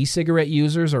majority of e-cigarette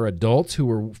users are adults who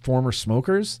were former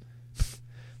smokers?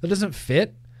 That doesn't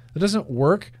fit. That doesn't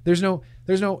work. There's no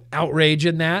outrage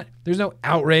in that. There's no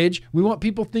outrage. We want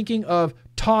people thinking of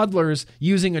toddlers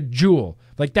using a Juul.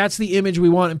 That's the image we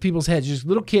want in people's heads. Just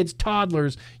little kids,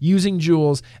 toddlers using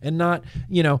Juuls, and not,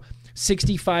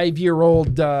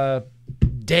 65-year-old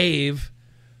Dave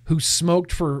who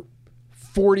smoked for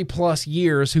 40 plus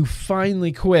years, who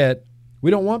finally quit.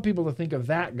 We don't want people to think of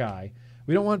that guy.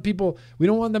 We don't want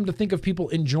them to think of people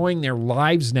enjoying their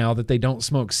lives now that they don't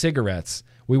smoke cigarettes.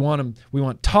 We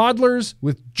want toddlers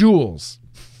with Juuls.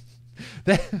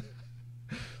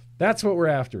 That's what we're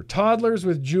after. Toddlers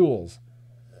with Juuls.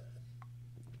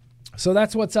 So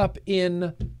that's what's up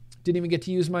in, didn't even get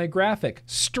to use my graphic,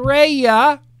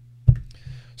 Australia.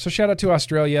 So shout out to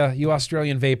Australia, you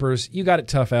Australian vapors. You got it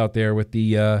tough out there with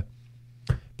the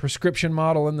prescription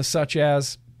model and the such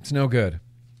as. It's no good.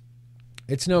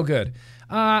 It's no good.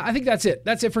 I think that's it.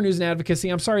 That's it for news and advocacy.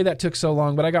 I'm sorry that took so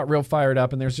long, but I got real fired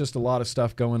up, and there's just a lot of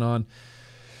stuff going on.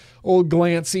 Old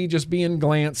Glancy, just being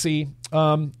Glancy.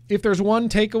 If there's one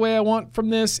takeaway I want from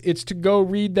this, it's to go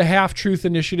read the Half Truth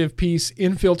Initiative piece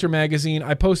in Filter Magazine.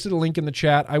 I posted a link in the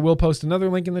chat. I will post another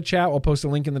link in the chat. I'll post a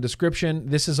link in the description.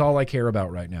 This is all I care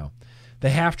about right now. The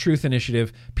Half Truth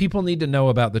Initiative. People need to know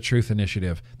about the Truth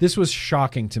Initiative. This was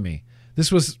shocking to me.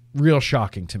 This was real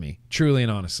shocking to me, truly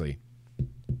and honestly.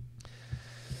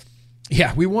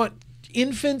 Yeah, we want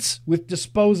infants with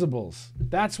disposables.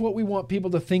 That's what we want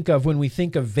people to think of when we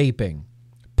think of vaping.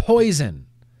 Poison.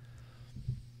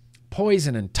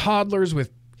 Poison and toddlers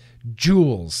with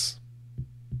Juuls.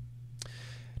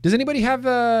 Does anybody have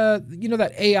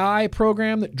that AI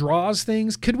program that draws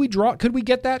things? Could we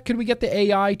get that? Could we get the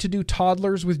AI to do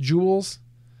toddlers with Juuls?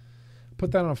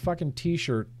 Put that on a fucking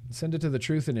t-shirt. Send it to the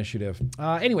Truth Initiative.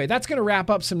 Anyway, that's going to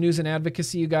wrap up some news and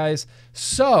advocacy, you guys.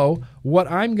 So what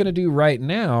I'm going to do right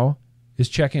now is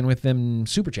check in with them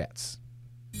super chats.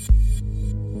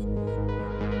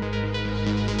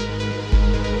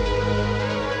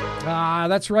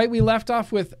 That's right. We left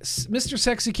off with Mr.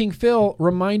 Sexy King Phil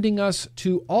reminding us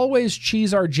to always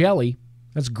cheese our jelly.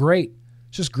 That's great.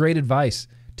 It's just great advice.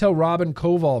 Tell Robin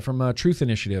Koval from Truth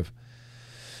Initiative.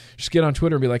 Just get on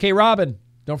Twitter and be like, hey, Robin,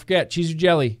 don't forget, cheese your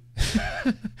jelly.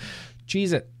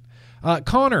 Cheese it.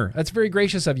 Connor, that's very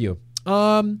gracious of you.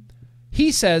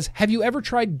 He says, have you ever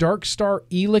tried Dark Star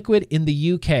e-liquid in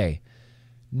the UK?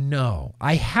 No,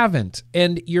 I haven't.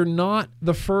 And you're not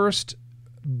the first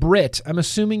Brit. I'm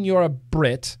assuming you're a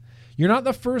Brit. You're not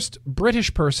the first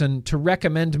British person to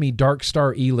recommend me Dark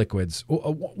Star e-liquids.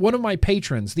 One of my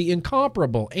patrons, the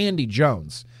incomparable Andy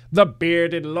Jones, the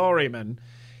bearded lorryman,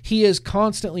 he is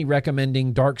constantly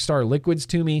recommending Dark Star liquids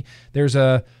to me.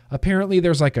 Apparently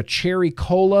there's like a cherry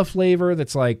cola flavor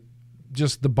that's like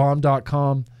just the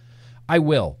bomb.com. I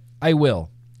will.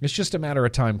 It's just a matter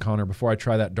of time, Connor, before I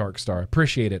try that Dark Star.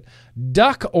 Appreciate it.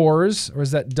 Duck Ors, or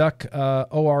is that Duck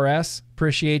ORS?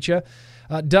 Appreciate you.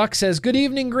 Duck says, good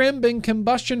evening, Grim. Been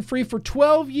combustion free for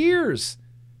 12 years.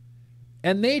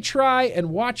 And I try and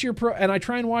watch your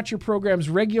programs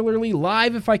regularly,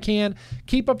 live if I can.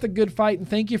 Keep up the good fight, and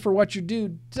thank you for what you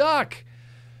do. Duck.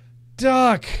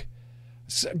 Glad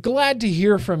to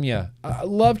hear from you.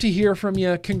 Love to hear from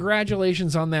you.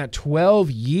 Congratulations on that 12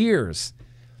 years.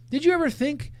 Did you ever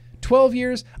think 12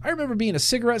 years? I remember being a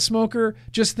cigarette smoker,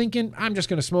 just thinking, I'm just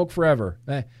going to smoke forever.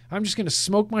 I'm just going to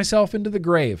smoke myself into the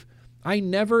grave. I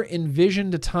never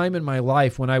envisioned a time in my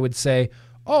life when I would say,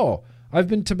 oh, I've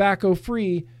been tobacco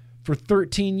free for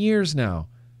 13 years now.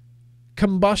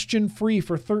 Combustion free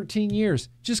for 13 years.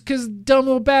 Just because dumb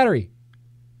little battery.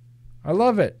 I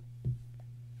love it.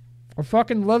 I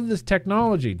fucking love this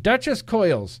technology. Duchess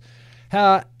Coils.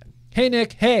 Hey,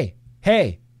 Nick.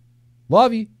 Hey.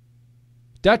 Love you.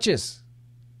 Duchess.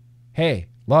 Hey,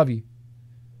 love you.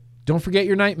 Don't forget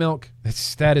your night milk.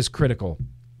 That is critical.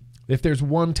 If there's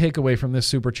one takeaway from this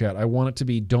super chat, I want it to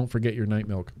be don't forget your night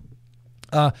milk.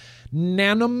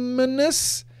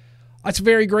 Nanominous. That's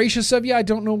very gracious of you. I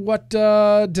don't know what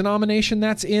denomination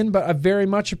that's in, but I very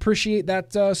much appreciate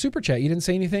that super chat. You didn't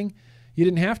say anything. You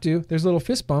didn't have to. There's a little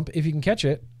fist bump if you can catch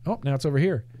it. Oh, now it's over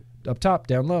here. Up top,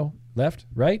 down low, left,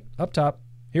 right, up top.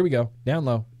 Here we go. Down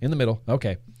low, in the middle.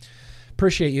 Okay.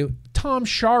 Appreciate you. Tom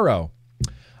Sharo.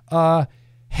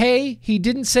 Hey, he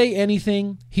didn't say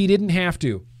anything. He didn't have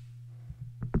to.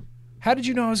 How did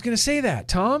you know I was going to say that,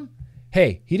 Tom?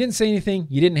 Hey, he didn't say anything.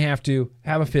 You didn't have to.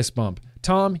 Have a fist bump.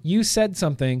 Tom, you said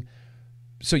something,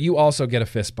 so you also get a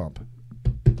fist bump.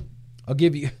 I'll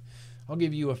give you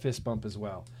a fist bump as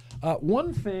well.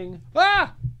 One thing. All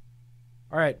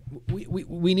right,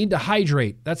 we need to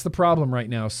hydrate. That's the problem right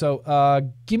now.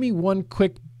 So give me one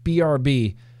quick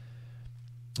BRB.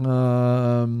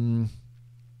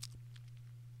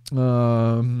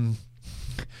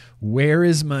 Where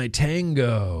is my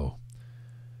tango?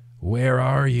 Where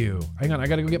are you? Hang on, I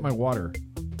gotta go get my water.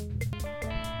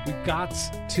 We've got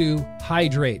to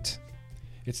hydrate.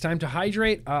 It's time to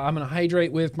hydrate. I'm gonna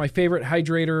hydrate with my favorite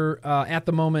hydrator at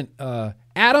the moment,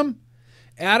 Adam.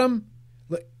 Adam,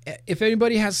 if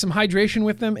anybody has some hydration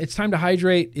with them, it's time to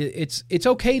hydrate. It's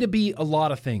okay to be a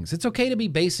lot of things. It's okay to be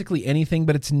basically anything,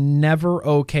 but it's never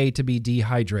okay to be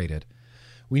dehydrated.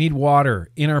 We need water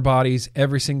in our bodies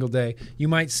every single day. You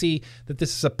might see that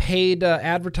this is a paid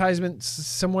advertisement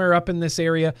somewhere up in this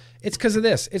area. It's because of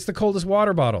this. It's the coldest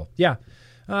water bottle. Yeah.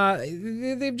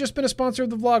 They've just been a sponsor of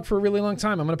the vlog for a really long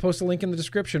time. I'm going to post a link in the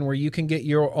description where you can get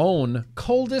your own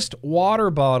coldest water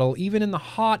bottle, even in the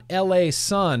hot LA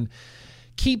sun.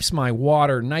 Keeps my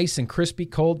water nice and crispy,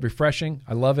 cold, refreshing.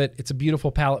 I love it. It's a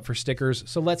beautiful palette for stickers.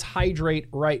 So let's hydrate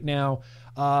right now.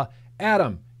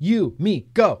 Adam, you, me,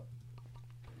 go.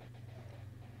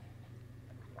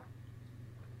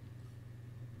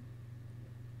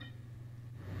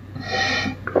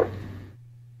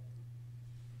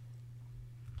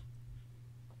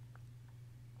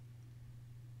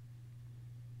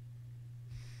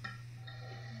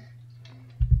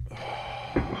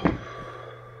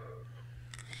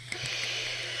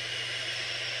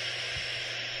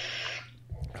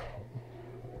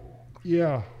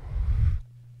 Yeah.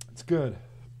 It's good.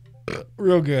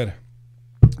 Real good.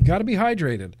 Got to be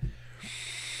hydrated.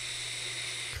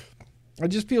 I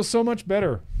just feel so much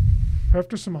better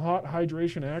after some hot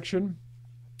hydration action.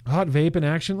 Hot vape in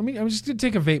action. I'm just going to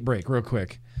take a vape break real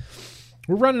quick.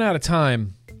 We're running out of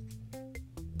time.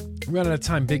 We're running out of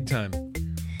time big time.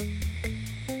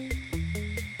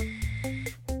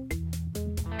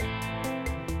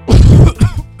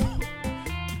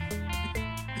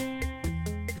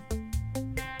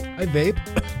 I vape.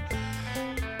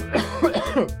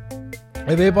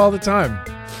 I vape all the time.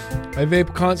 I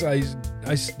vape constantly.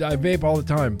 I vape all the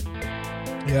time.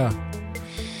 Yeah.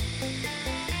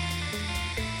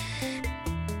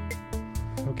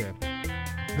 Okay.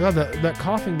 God, that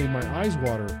coughing made my eyes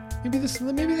water. Maybe this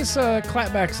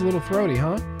clapback's a little throaty,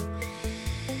 huh?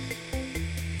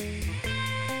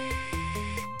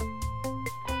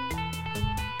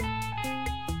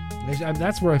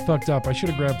 That's where I fucked up. I should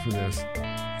have grabbed for this.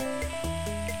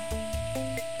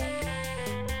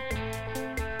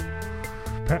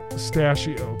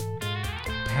 Pistachio.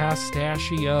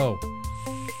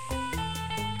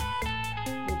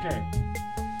 Okay.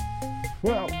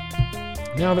 Well,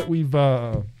 now that we've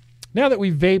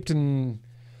vaped and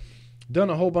done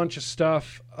a whole bunch of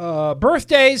stuff,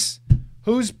 birthdays.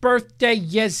 Whose birthday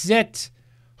is it?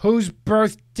 Whose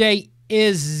birthday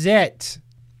is it?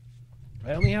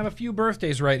 I only have a few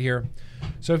birthdays right here.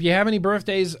 So if you have any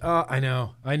birthdays, I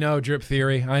know, Drip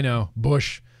Theory. I know.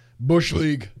 Bush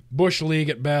League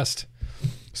at best.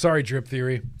 Sorry, Drip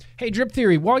Theory. Hey, Drip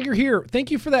Theory, while you're here,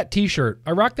 thank you for that t-shirt.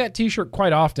 I rock that t-shirt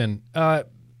quite often.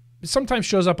 Sometimes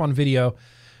shows up on video,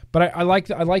 but I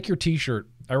like your t-shirt.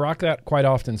 I rock that quite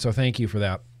often, so thank you for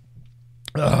that.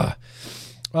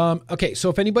 Okay, so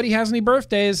if anybody has any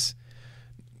birthdays,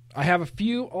 I have a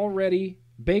few already.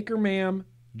 Baker Ma'am,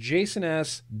 Jason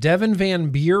S., Devin Van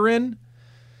Buren.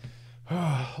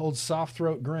 Old soft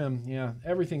throat Grim. Yeah,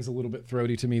 everything's a little bit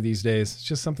throaty to me these days. It's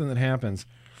just something that happens.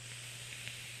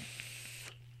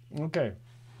 Okay.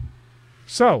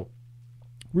 So,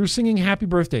 we're singing happy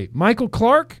birthday. Michael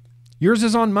Clark, yours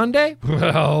is on Monday?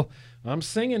 Well, I'm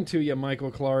singing to you,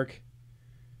 Michael Clark.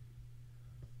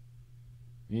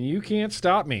 You can't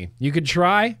stop me. You could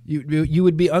try. You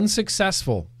would be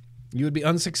unsuccessful. You would be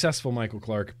unsuccessful, Michael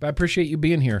Clark. But I appreciate you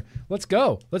being here. Let's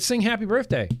go. Let's sing happy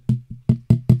birthday.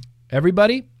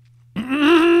 Everybody?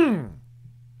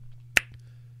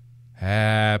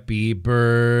 Happy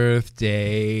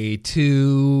birthday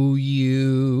to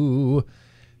you.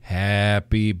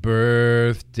 Happy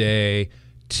birthday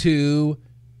to...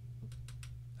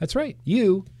 That's right,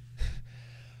 you.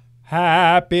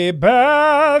 Happy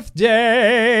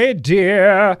birthday,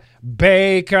 dear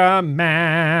Baker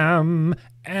Ma'am,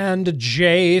 and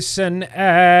Jason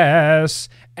S.,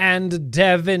 and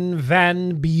Devin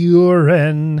Van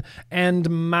Buren,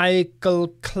 and Michael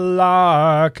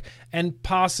Clark, and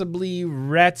possibly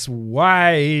Rhett's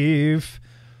wife,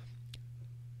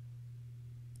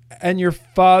 and your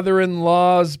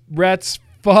Rhett's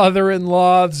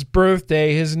father-in-law's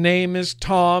birthday. His name is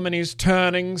Tom, and he's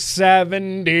turning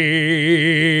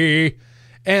 70.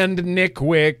 And Nick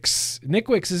Wicks. Nick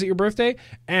Wicks, is it your birthday?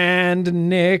 And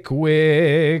Nick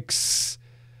Wicks.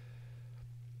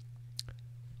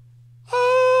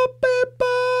 Happy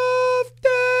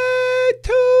birthday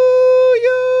to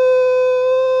you.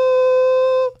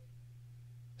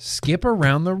 Skip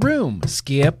around the room.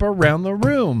 Skip around the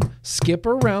room. Skip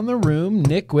around the room.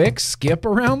 Nick Wicks, skip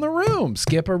around the room.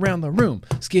 Skip around the room.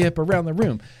 Skip around the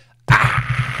room.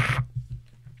 Ah!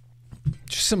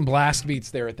 Just some blast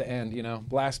beats there at the end, you know.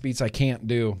 Blast beats I can't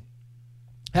do.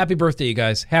 Happy birthday, you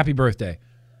guys. Happy birthday.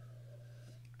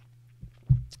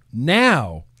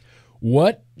 Now,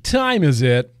 what time is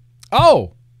it?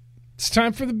 Oh, it's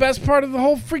time for the best part of the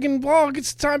whole freaking vlog.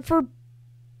 It's time for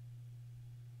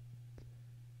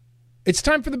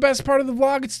the best part of the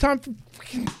vlog. It's time for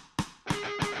freaking...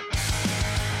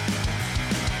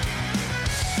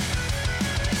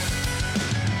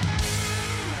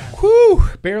 Whew,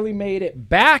 barely made it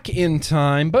back in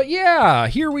time, but yeah,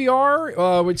 here we are.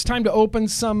 It's time to open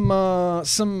some mail,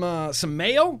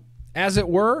 as it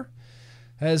were,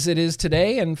 as it is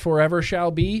today and forever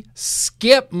shall be.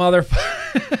 Skip,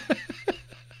 motherfucker.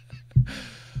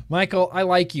 Michael, I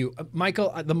like you.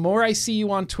 Michael, the more I see you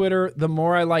on Twitter, the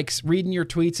more I like reading your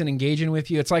tweets and engaging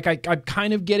with you. It's like I'm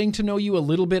kind of getting to know you a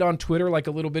little bit on Twitter, like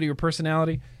a little bit of your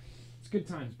personality. It's good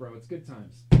times, bro. It's good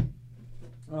times.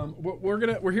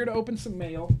 We're here to open some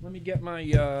mail. Let me get my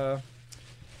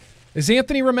is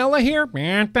Anthony Ramella here?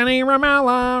 Anthony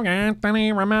Ramella,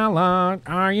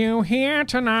 are you here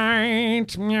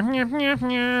tonight?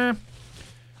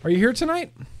 Are you here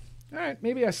tonight? All right,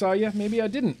 maybe I saw you. Maybe I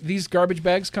didn't. These garbage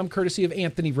bags come courtesy of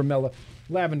Anthony Ramella.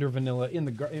 Lavender vanilla in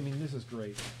the... I mean, this is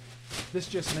great. This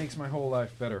just makes my whole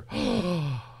life better.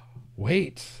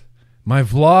 Wait. My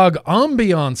vlog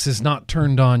ambiance is not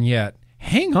turned on yet.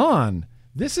 Hang on.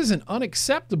 This isn't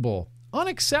unacceptable.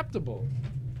 Unacceptable.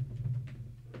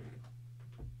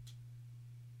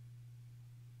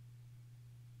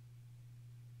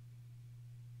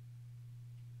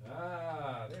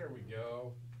 There we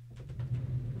go.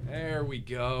 There we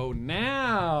go.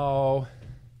 Now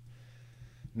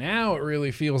it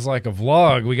really feels like a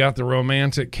vlog. We got the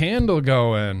romantic candle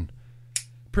going.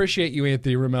 Appreciate you,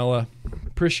 Anthony Ramella.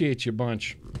 Appreciate you a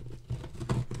bunch.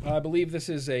 I believe this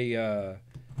is a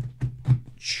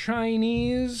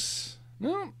Chinese...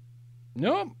 No.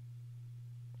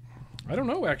 I don't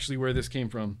know actually where this came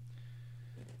from.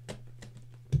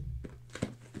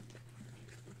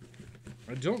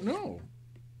 I don't know.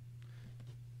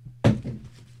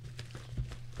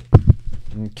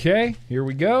 Okay, here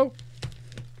we go.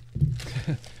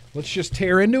 Let's just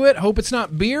tear into it. Hope it's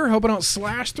not beer. Hope I don't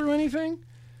slash through anything.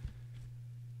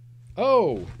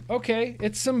 Oh, okay.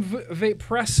 It's some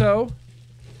Vapresso.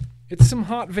 It's some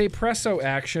hot Vapresso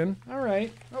action. All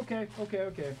right. Okay.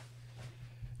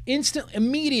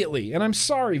 Immediately, and I'm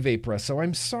sorry, Vapresso.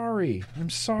 I'm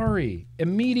sorry.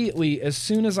 Immediately, as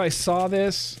soon as I saw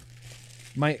this,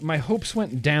 my hopes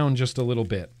went down just a little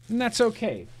bit. And that's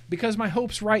okay, because my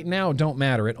hopes right now don't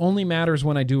matter. It only matters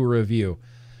when I do a review.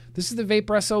 This is the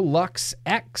Vapresso Luxe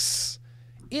X.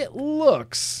 It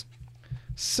looks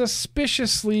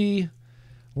suspiciously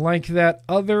like that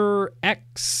other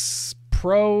X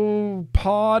Pro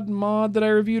Pod mod that I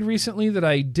reviewed recently that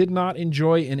I did not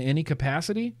enjoy in any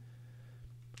capacity.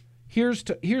 Here's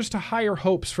to higher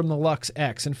hopes from the Luxe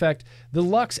X. In fact, the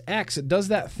Luxe X, it does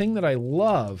that thing that I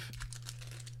love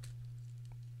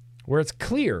where it's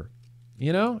clear.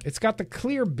 You know, it's got the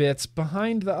clear bits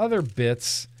behind the other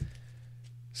bits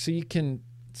so you can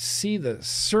see the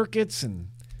circuits, and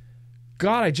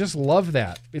God, I just love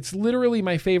that. It's literally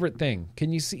my favorite thing.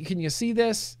 Can you see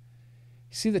this?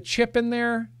 You see the chip in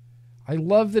there? I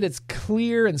love that it's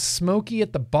clear and smoky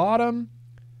at the bottom.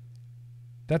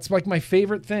 That's like my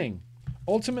favorite thing.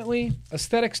 Ultimately,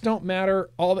 aesthetics don't matter.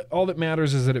 All that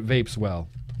matters is that it vapes well.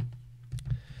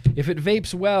 If it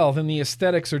vapes well, then the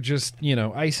aesthetics are just,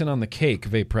 icing on the cake,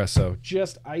 Vapresso.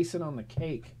 Just icing on the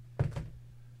cake.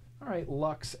 All right,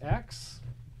 Luxe X.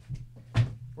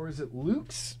 Or is it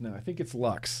Luxe? No, I think it's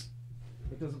Luxe.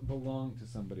 It doesn't belong to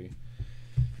somebody.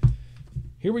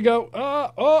 Here we go.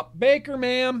 Oh, Baker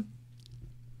ma'am.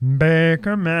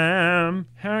 Baker ma'am.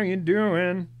 How you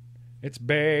doing? It's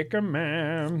Baker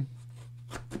ma'am.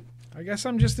 I guess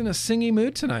I'm just in a singy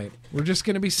mood tonight. We're just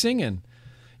going to be singing.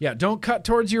 Yeah, don't cut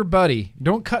towards your buddy.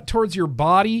 Don't cut towards your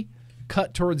body.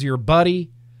 Cut towards your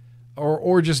buddy.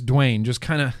 Or just Dwayne. Just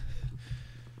kind of...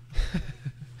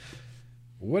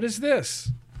 What is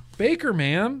this? Baker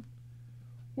ma'am.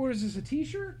 What is this, a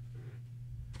t-shirt?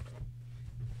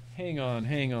 Hang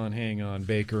on,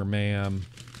 Baker ma'am.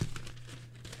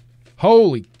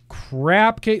 Holy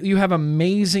crap, Kate, you have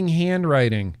amazing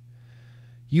handwriting.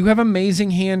 Nick,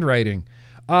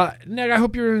 I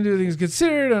hope you're going to do things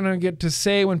considered. I don't get to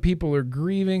say when people are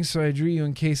grieving, so I drew you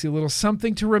and Casey a little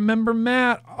something to remember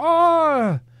Matt.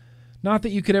 Not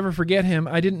that you could ever forget him.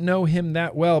 I didn't know him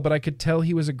that well, but I could tell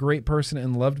he was a great person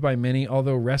and loved by many,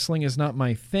 although wrestling is not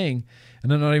my thing,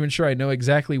 and I'm not even sure I know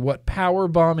exactly what power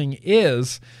bombing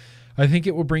is. I think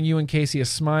it will bring you and Casey a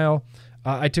smile.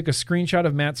 I took a screenshot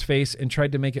of Matt's face and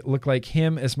tried to make it look like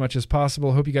him as much as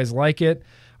possible. Hope you guys like it.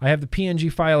 I have the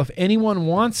PNG file. If anyone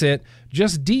wants it,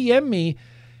 just DM me.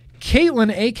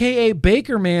 Caitlin, a.k.a.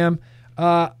 Baker Ma'am.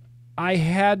 I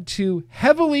had to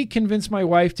heavily convince my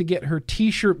wife to get her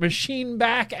t-shirt machine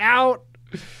back out.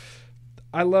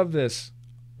 I love this.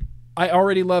 I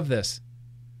already love this.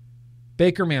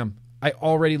 Baker Ma'am, I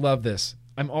already love this.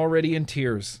 I'm already in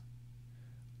tears.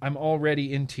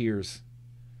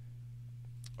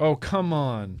 Oh, come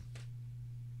on.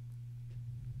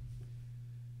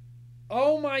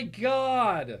 Oh, my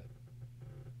God.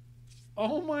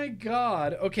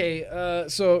 Okay,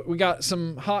 so we got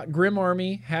some hot Grim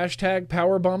Army,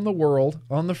 #Powerbomb the World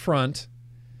on the front.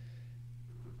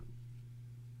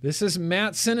 This is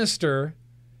Matt Sinister.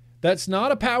 That's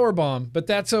not a powerbomb, but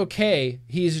that's okay.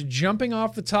 He's jumping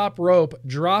off the top rope,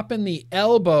 dropping the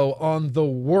elbow on the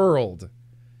world.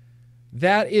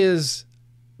 That is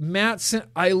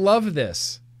I love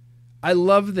this. I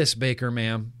love this, Baker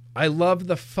Ma'am. I love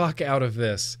the fuck out of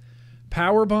this.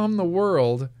 Powerbomb the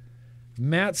world.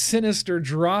 Matt Sinister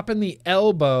dropping the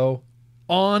elbow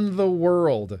on the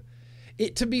world.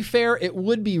 to be fair, it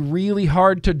would be really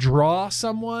hard to draw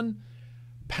someone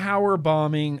power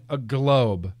bombing a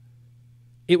globe.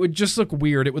 It would just look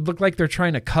weird. It would look like they're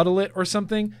trying to cuddle it or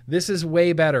something. This is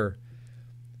way better.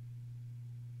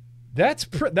 That's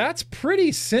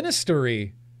pretty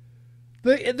sinister-y.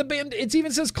 The band, it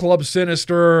even says Club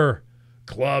Sinister.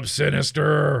 Club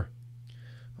Sinister.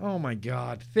 Oh my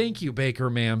God. Thank you, Baker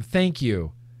ma'am. Thank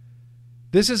you.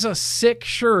 This is a sick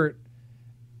shirt.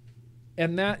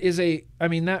 And that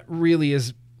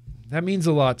means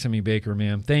a lot to me, Baker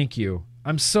ma'am. Thank you.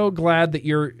 I'm so glad that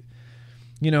you're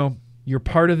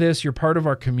part of this. You're part of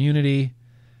our community.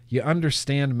 You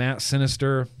understand Matt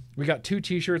Sinister. We got 2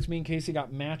 t-shirts. Me and Casey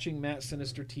got matching Matt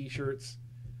Sinister t-shirts.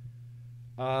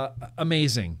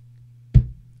 Amazing.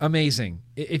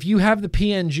 If you have the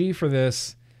PNG for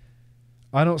this,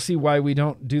 I don't see why we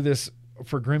don't do this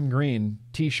for Grim Green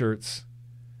t-shirts.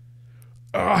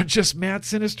 Oh, just Matt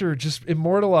Sinister, just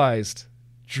immortalized.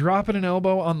 Dropping an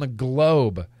elbow on the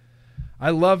globe. I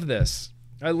love this.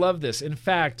 In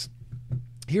fact,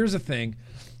 here's the thing.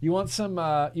 You want some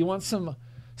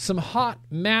hot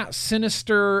Matt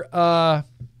Sinister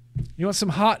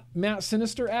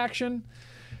action?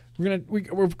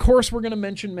 Of course we're gonna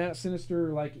mention Matt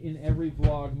Sinister like in every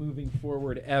vlog moving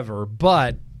forward ever,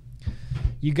 but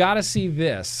you gotta see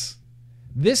this.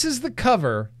 This is the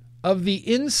cover of the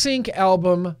NSYNC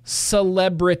album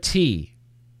Celebrity.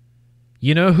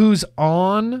 You know who's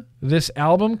on this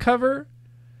album cover?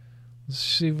 Let's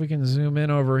see if we can zoom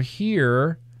in over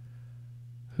here.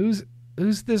 Who's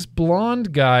this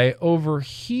blonde guy over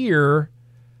here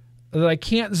that I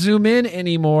can't zoom in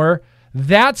anymore?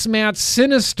 That's Matt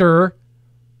Sinister,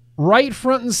 right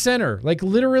front and center, like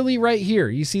literally right here.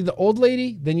 You see the old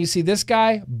lady, then you see this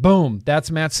guy, boom, that's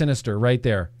Matt Sinister right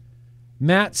there.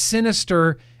 Matt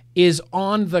Sinister is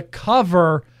on the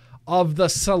cover of the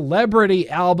Celebrity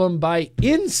album by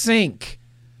NSYNC.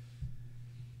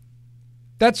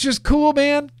 That's just cool,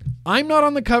 man. I'm not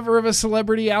on the cover of a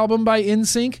Celebrity album by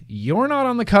NSYNC. You're not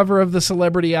on the cover of the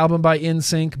Celebrity album by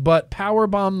NSYNC, but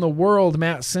Powerbomb the World,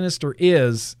 Matt Sinister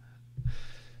is.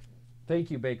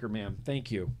 Thank you, Baker ma'am.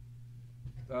 Thank you.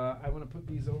 I want to put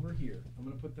these over here. I'm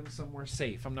going to put them somewhere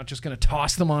safe. I'm not just going to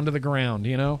toss them onto the ground,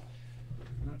 you know?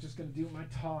 I'm not just going to do my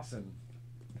tossing.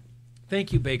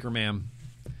 Thank you, Baker ma'am.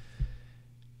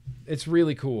 It's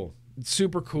really cool. It's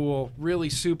super cool. Really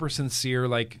super sincere.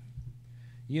 Like,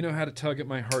 you know how to tug at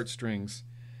my heartstrings.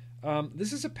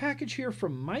 This is a package here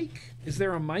from Mike. Is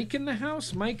there a Mike in the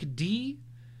house? Mike D?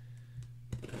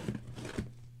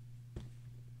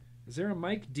 Is there a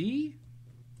Mike D?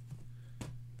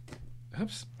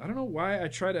 Oops. I don't know why I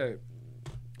try to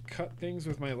cut things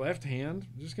with my left hand.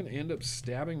 I'm just going to end up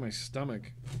stabbing my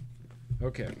stomach.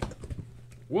 Okay.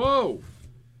 Whoa.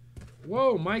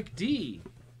 Whoa, Mike D.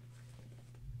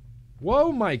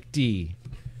 Whoa, Mike D.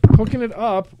 Hooking it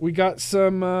up. We got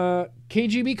some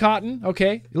KGB cotton.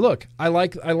 Okay. Look, I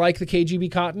like the KGB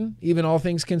cotton. Even all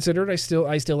things considered, I still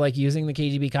like using the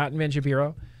KGB cotton, Ben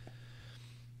Shapiro.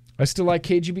 I still like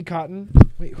KGB cotton.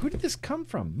 Wait, who did this come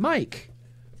from? Mike.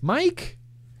 Mike?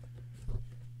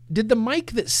 Did the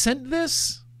Mike that sent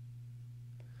this?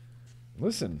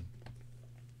 Listen.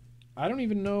 I don't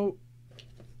even know.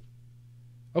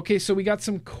 Okay, so we got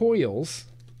some coils.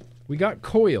 We got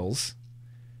coils.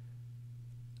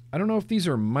 I don't know if these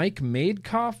are Mike-made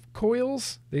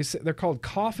coils. They're called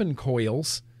coffin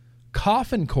coils.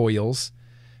 Coffin coils.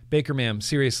 Baker ma'am,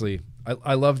 seriously,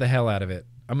 I love the hell out of it.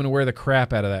 I'm going to wear the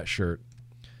crap out of that shirt.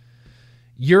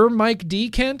 You're Mike D,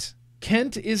 Kent?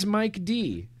 Kent is Mike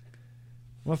D.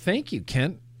 Well, thank you,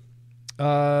 Kent.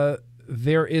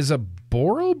 There is a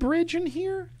Boro bridge in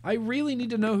here? I really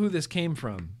need to know who this came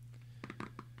from.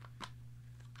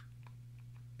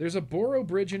 There's a Boro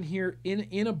bridge in here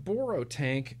in a Boro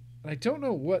tank. I don't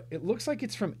know what. It looks like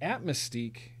it's from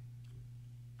Atmostique.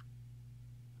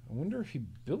 I wonder if he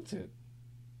built it.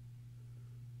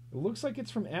 It looks like it's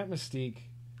from Atmostique.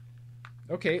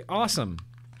 Okay, awesome.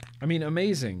 I mean,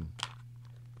 amazing.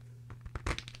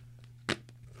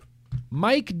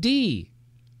 Mike D.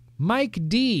 Mike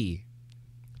D.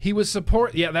 He was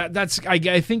support. Yeah, that's.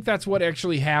 I think that's what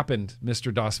actually happened,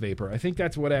 Mr. DOS Vapor. I think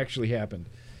that's what actually happened.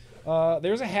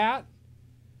 There's a hat.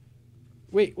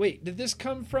 Wait. Did this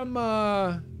come from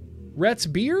Rhett's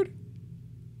beard?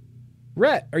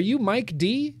 Rhett, are you Mike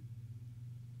D?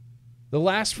 The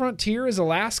last frontier is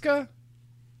Alaska?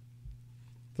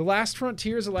 The last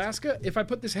frontier is Alaska? If I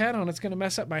put this hat on, it's going to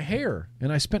mess up my hair.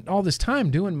 And I spent all this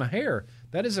time doing my hair.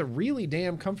 That is a really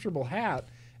damn comfortable hat.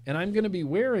 And I'm going to be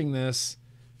wearing this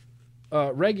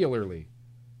regularly.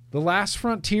 The last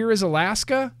frontier is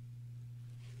Alaska?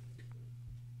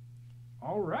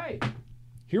 All right.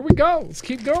 Here we go. Let's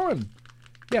keep going.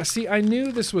 Yeah, see, I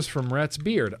knew this was from Rhett's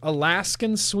Beard.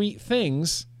 Alaskan Sweet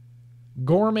Things,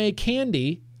 Gourmet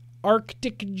Candy,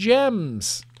 Arctic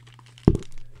Gems.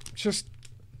 Just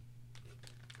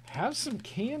have some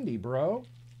candy, bro.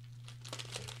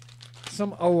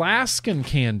 Some Alaskan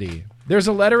candy. There's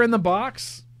a letter in the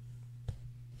box.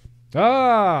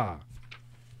 Ah.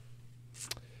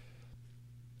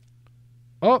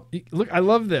 Oh, look, I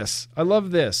love this. I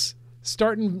love this.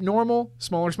 Starting normal,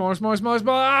 smaller.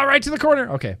 Ah, right to the corner.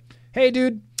 Okay. Hey,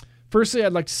 dude. Firstly,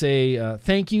 I'd like to say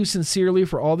thank you sincerely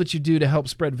for all that you do to help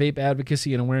spread vape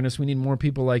advocacy and awareness. We need more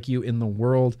people like you in the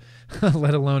world,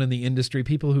 let alone in the industry,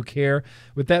 people who care.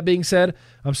 With that being said,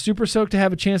 I'm super stoked to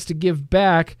have a chance to give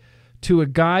back to a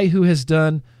guy who has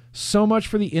done so much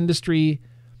for the industry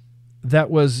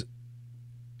that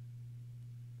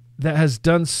has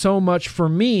done so much for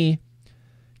me,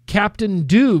 Captain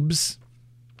Dubes.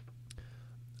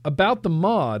 About the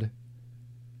mod.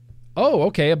 Oh,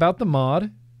 okay, about the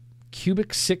mod.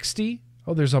 Cubic 60.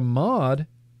 Oh, there's a mod.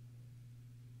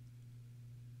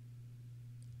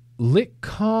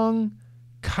 Litkong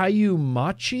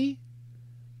Kayumachi?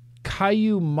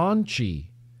 Kayumanchi.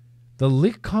 The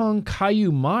Litkong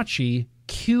Kayumachi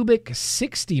Cubic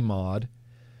 60 mod.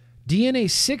 DNA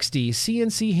 60,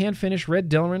 CNC hand finish red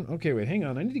Delrin. Okay, wait, hang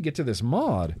on. I need to get to this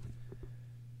mod.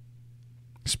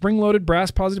 Spring-loaded brass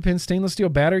positive pin, stainless steel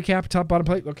battery cap, top bottom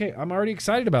plate. Okay, I'm already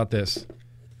excited about this.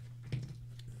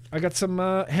 I got some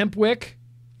hemp wick.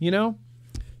 You know,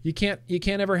 you can't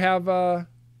ever have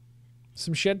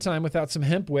some shed time without some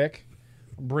hemp wick.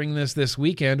 I'll bring this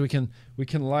weekend. We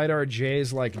can light our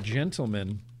J's like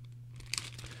gentlemen.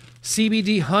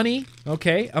 CBD honey.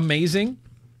 Okay, amazing.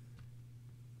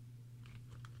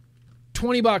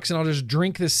 $20 and I'll just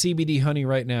drink this CBD honey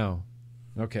right now.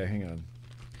 Okay, hang on.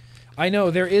 I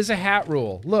know, there is a hat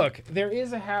rule. Look, there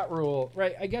is a hat rule,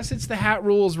 right? I guess it's the hat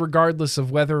rules regardless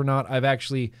of whether or not I've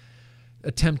actually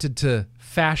attempted to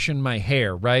fashion my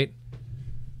hair, right?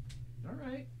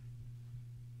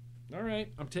 All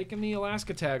right. I'm taking the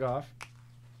Alaska tag off.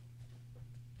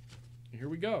 Here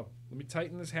we go. Let me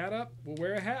tighten this hat up. We'll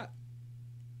wear a hat.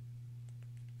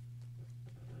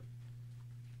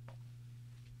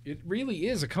 It really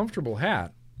is a comfortable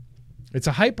hat. It's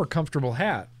a hyper comfortable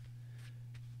hat.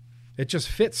 It just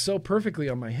fits so perfectly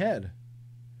on my head.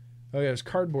 Oh, yeah, there's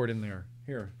cardboard in there.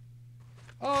 Here.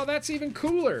 Oh, that's even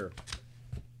cooler.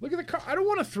 Look at the car. I don't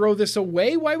want to throw this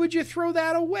away. Why would you throw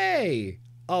that away?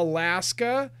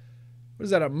 Alaska. What is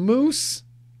that, a moose?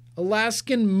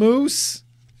 Alaskan moose?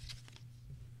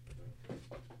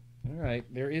 All right,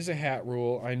 there is a hat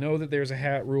rule. I know that there's a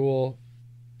hat rule.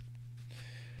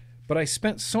 But I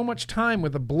spent so much time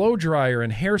with a blow dryer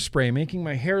and hairspray making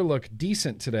my hair look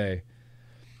decent today.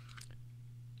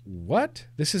 What?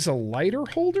 This is a lighter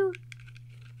holder?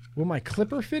 Will my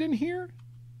clipper fit in here?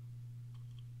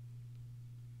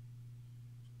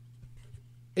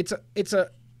 It's a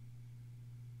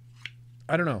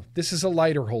I don't know. This is a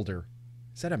lighter holder.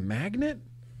 Is that a magnet?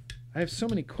 I have so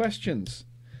many questions.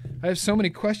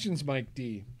 Mike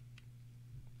D.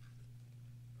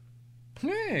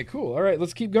 Hey, cool. All right,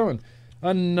 let's keep going.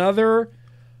 Another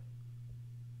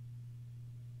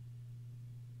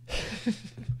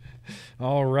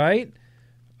all right.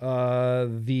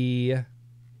 The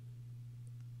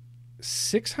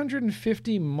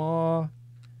 650 mAh.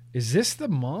 Is this the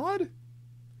mod?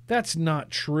 That's not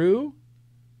true.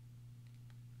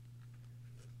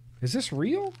 Is this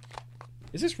real?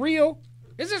 Is this real?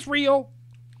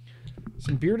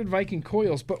 Some bearded Viking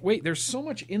coils. But wait, there's so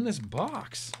much in this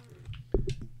box.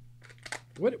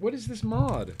 What is this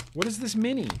mod? What is this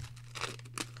mini?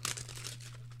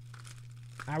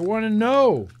 I want to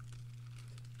know.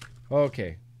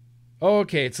 Okay,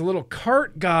 it's a little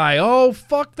cart guy. Oh,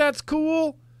 fuck, that's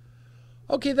cool.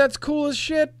 Okay, that's cool as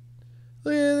shit.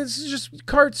 This is just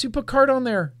carts. You put cart on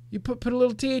there. You put a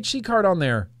little THC cart on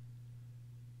there.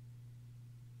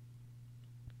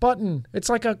 Button. It's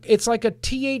like a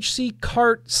THC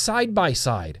cart side by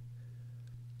side.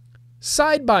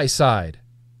 Side by side.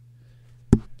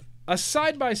 A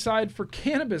side by side for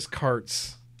cannabis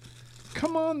carts.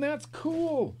 Come on, that's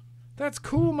cool. That's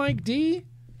cool, Mike D.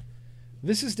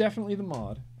 This is definitely the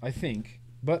mod, I think,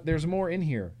 but there's more in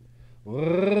here.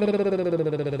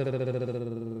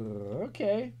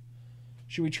 Okay.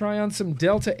 Should we try on some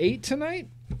Delta 8 tonight?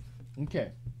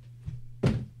 Okay.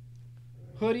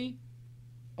 Hoodie.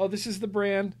 Oh, this is the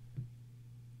brand.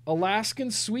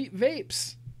 Alaskan Sweet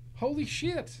Vapes. Holy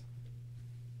shit.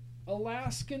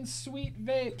 Alaskan Sweet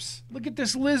Vapes. Look at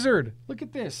this lizard. Look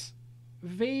at this.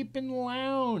 Vape and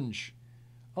Lounge.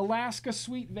 Alaska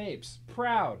Sweet Vapes.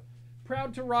 Proud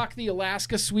Proud to rock the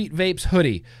Alaska Sweet Vapes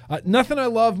hoodie. Nothing I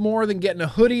love more than getting a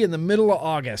hoodie in the middle of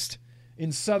August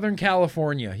in Southern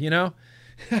California, you know?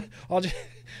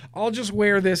 I'll just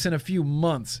wear this in a few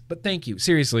months. But thank you.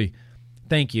 Seriously,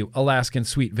 thank you, Alaskan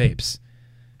Sweet Vapes.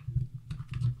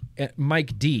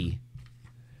 Mike D,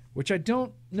 which I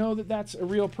don't know that that's a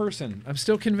real person. I'm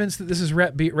still convinced that this is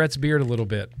Rhett's beard a little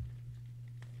bit.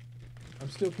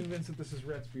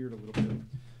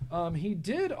 He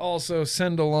did also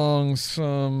send along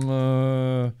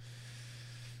some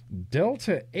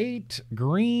Delta 8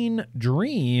 Green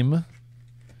Dream.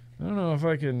 I don't know if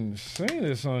I can say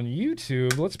this on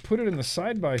YouTube. Let's put it in the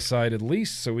side-by-side at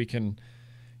least so we can,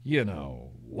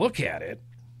 look at it.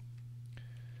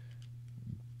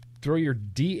 Throw your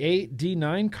D8,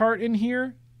 D9 cart in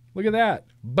here. Look at that.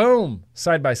 Boom.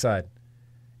 Side-by-side.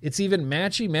 It's even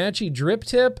matchy drip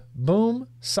tip. Boom.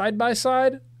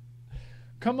 Side-by-side.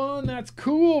 Come on, that's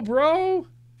cool, bro.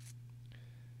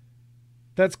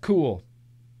 That's cool.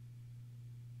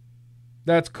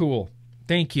 That's cool.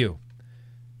 Thank you.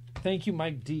 Thank you,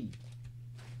 Mike D.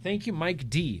 Thank you, Mike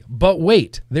D. But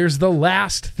wait, there's the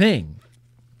last thing.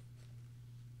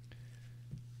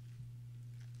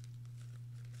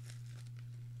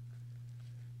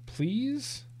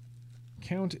 Please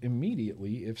count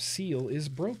immediately if seal is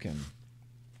broken.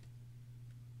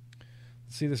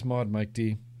 Let's see this mod, Mike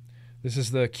D. This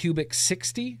is the Cubic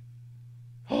 60.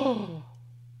 Oh,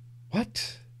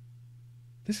 what?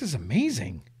 This is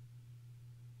amazing.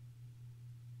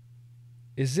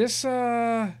 Is this,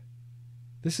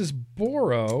 this is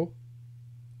Boro.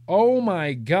 Oh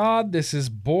my God, this is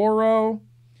Boro.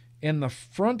 And the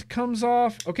front comes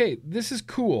off. Okay, this is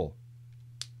cool.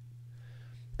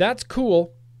 That's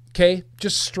cool. Okay,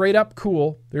 just straight up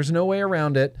cool. There's no way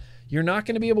around it. You're not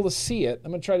going to be able to see it. I'm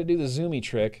going to try to do the zoomy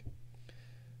trick.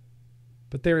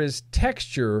 But there is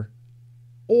texture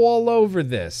all over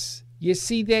this. You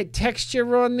see that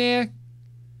texture on there?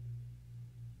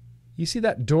 You see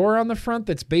that door on the front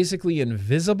that's basically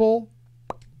invisible?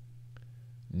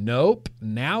 Nope.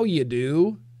 Now you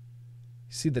do.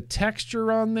 See the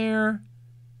texture on there?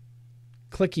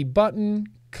 Clicky button,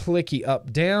 clicky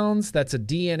up downs. That's a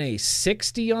DNA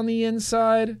 60 on the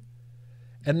inside.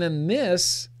 And then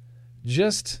this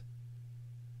just,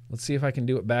 let's see if I can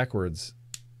do it backwards.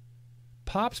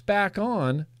 Pops back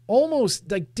on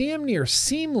almost like damn near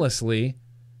seamlessly.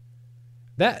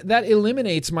 That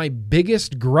eliminates my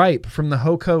biggest gripe from the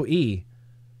Hoco E.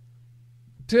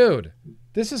 Dude,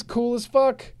 this is cool as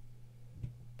fuck.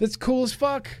 That's cool as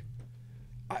fuck.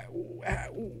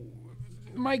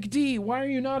 Mike D, why are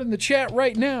you not in the chat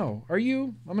right now? Are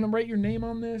you? I'm going to write your name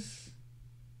on this.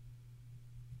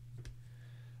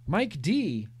 Mike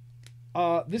D,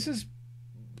 this is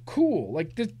cool.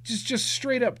 Like, this is just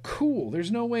straight up cool.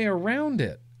 There's no way around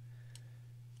it.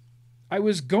 I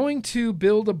was going to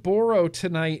build a Boro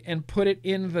tonight and put it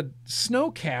in the snow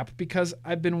cap because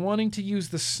I've been wanting to use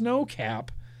the snow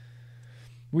cap.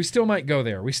 We still might go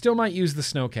there. We still might use the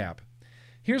snow cap.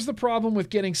 Here's the problem with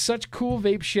getting such cool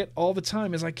vape shit all the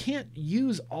time is I can't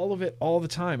use all of it all the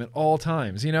time at all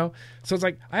times, you know? So it's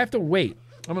like I have to wait.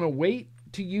 I'm going to wait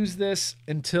to use this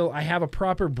until I have a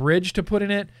proper bridge to put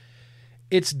in it.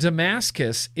 It's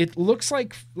Damascus. It looks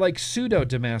like pseudo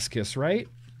Damascus, right?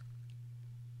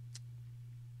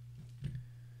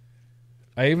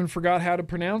 I even forgot how to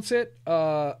pronounce it.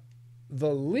 The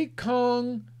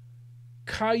Likong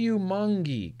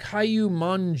Kayumanji.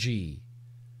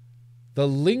 The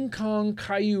Linkong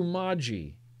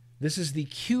Kayumaji. This is the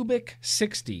Cubic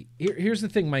 60. Here's the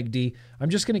thing, Mike D. I'm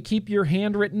just going to keep your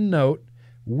handwritten note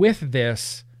with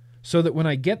this so that when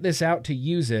I get this out to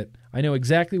use it, I know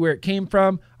exactly where it came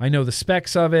from. I know the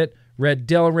specs of it. Red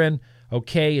Delrin.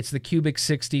 Okay, it's the Cubic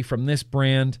 60 from this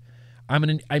brand.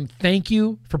 I'm thank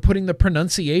you for putting the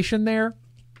pronunciation there.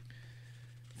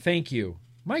 Thank you.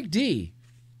 Mike D.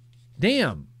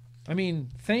 Damn. I mean,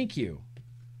 thank you.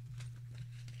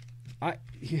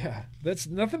 Yeah, that's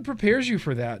nothing prepares you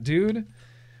for that, dude.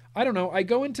 I don't know. I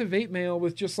go into Vape Mail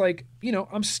with just like,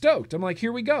 I'm stoked. I'm like,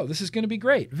 here we go. This is going to be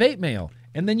great. Vape Mail.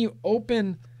 And then you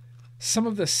open some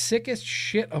of the sickest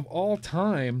shit of all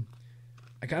time.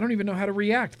 Like, I don't even know how to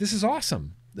react. This is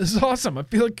awesome. This is awesome. I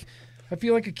feel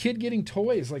like a kid getting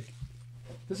toys. Like,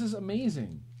 this is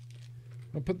amazing.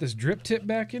 I'll put this drip tip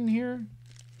back in here.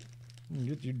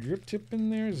 Get your drip tip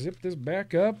in there. Zip this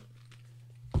back up.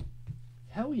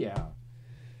 Hell yeah.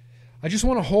 I just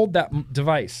want to hold that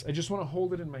device. I just want to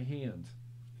hold it in my hand.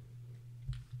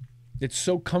 It's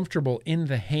so comfortable in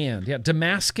the hand. Yeah,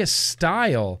 Damascus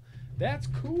style. That's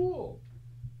cool.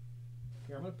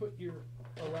 Here, I'm going to put your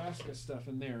Alaska stuff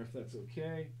in there if that's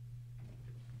okay.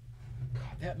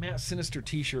 God, that Matt Sinister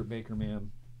t-shirt, Baker,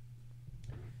 man.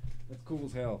 That's cool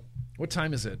as hell. What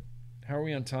time is it? How are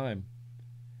we on time?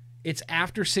 It's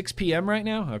after 6 p.m. right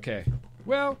now? Okay.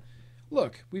 Well,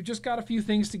 look, we've just got a few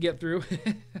things to get through.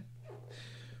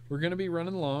 We're going to be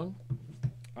running long.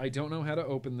 I don't know how to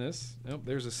open this. Oh,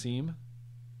 there's a seam.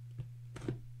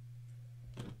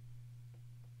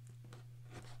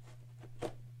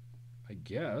 I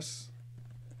guess.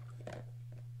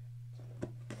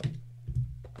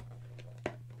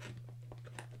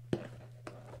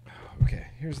 Okay,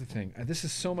 here's the thing. This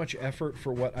is so much effort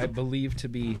for what I believe to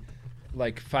be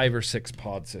like 5 or 6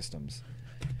 pod systems.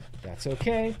 That's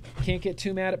okay. Can't get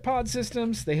too mad at pod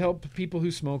systems. They help people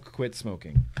who smoke quit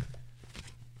smoking.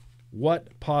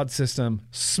 What pod system?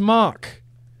 Smock.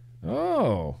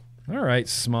 Oh, all right,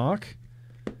 Smock.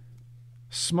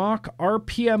 Smock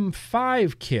RPM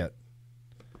 5 kit.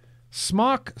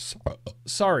 Smock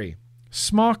RPM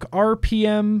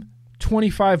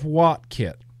 25 watt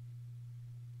kit.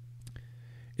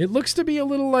 It looks to be a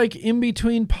little like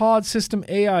in-between pod system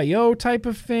AIO type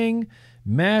of thing.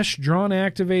 Mesh, drawn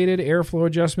activated, airflow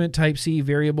adjustment, Type-C,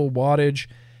 variable wattage,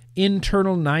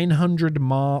 internal 900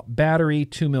 mAh battery,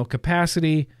 2 mil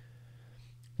capacity.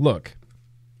 Look,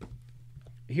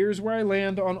 here's where I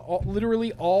land on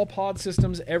literally all pod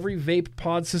systems, every vape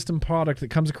pod system product that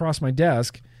comes across my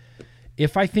desk.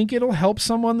 If I think it'll help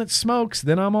someone that smokes,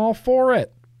 then I'm all for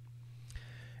it.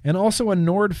 And also a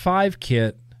Nord 5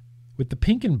 kit with the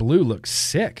pink and blue looks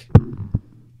sick.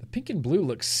 The pink and blue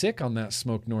looks sick on that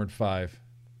Smoke Nord 5.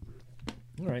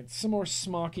 All right, some more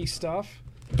smocky stuff.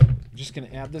 I'm just going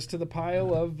to add this to the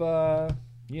pile of,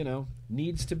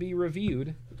 needs to be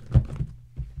reviewed.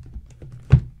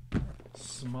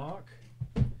 Smock.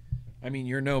 I mean,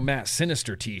 you're no Matt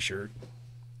Sinister t-shirt,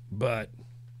 but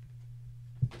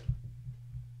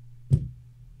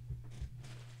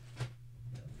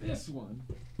this one,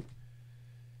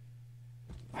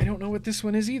 I don't know what this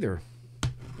one is either.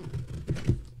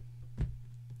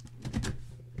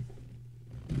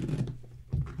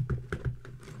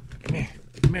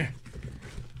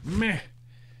 Meh.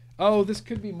 Oh, this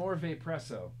could be more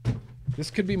Vapresso.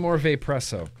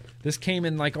 This came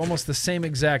in like almost the same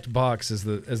exact box as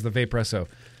the Vapresso.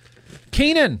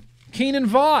 Keenan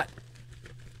Vaught.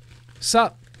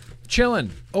 Sup? Chillin'.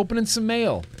 Opening some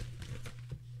mail.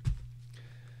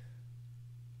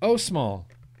 Oh, small.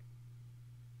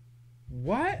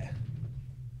 What?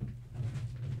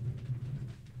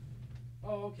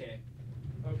 Oh, okay.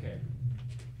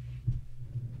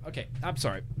 Okay, I'm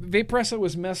sorry. Vapresso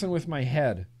was messing with my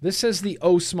head. This says the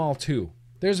O Small 2.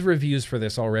 There's reviews for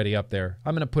this already up there.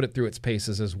 I'm going to put it through its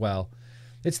paces as well.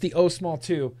 It's the O Small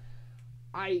 2.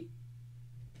 I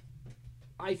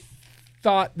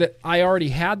thought that I already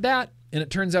had that, and it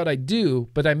turns out I do,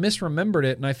 but I misremembered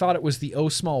it, and I thought it was the O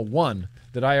Small 1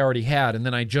 that I already had, and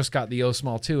then I just got the O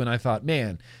Small 2, and I thought,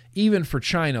 man, even for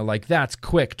China, like, that's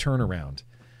quick turnaround.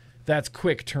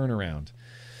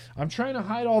 I'm trying to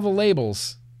hide all the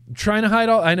labels.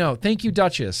 I know. Thank you,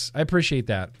 Duchess. I appreciate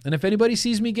that. And if anybody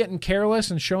sees me getting careless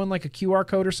and showing like a QR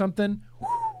code or something,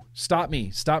 stop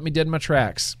me dead in my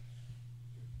tracks.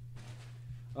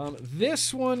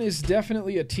 This one is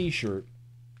definitely a t-shirt,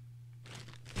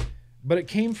 but it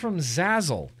came from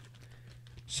Zazzle.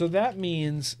 So that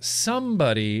means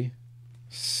somebody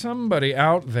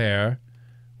out there,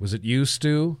 was it you,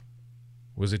 Stu?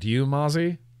 Was it you,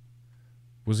 Mozzie?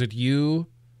 Was it you,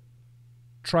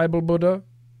 Tribal Buddha?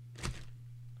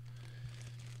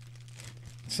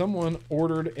 Someone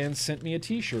ordered and sent me a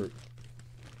t-shirt.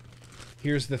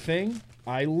 Here's the thing.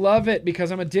 I love it because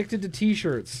I'm addicted to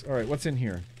t-shirts. All right, what's in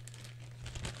here?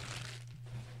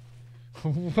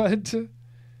 What?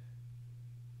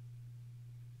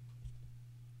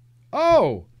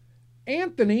 Oh,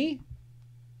 Anthony.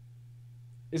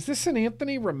 Is this an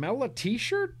Anthony Ramella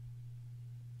t-shirt?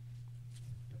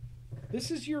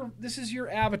 This is your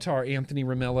avatar, Anthony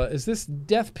Ramella. Is this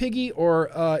Death Piggy or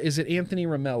is it Anthony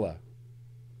Ramella?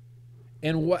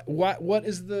 And what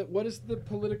is the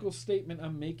political statement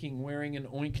I'm making wearing an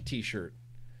Oink t-shirt?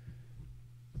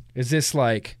 Is this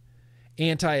like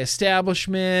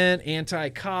anti-establishment,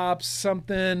 anti-cops,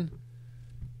 something?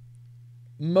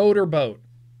 Motorboat.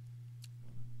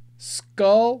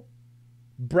 Skull.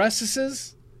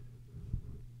 Breastises.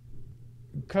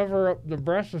 Cover up the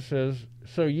breastises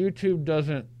so YouTube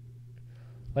doesn't,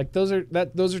 like, those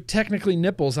are technically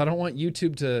nipples. I don't want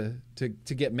YouTube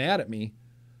to get mad at me.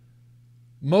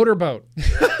 Motorboat.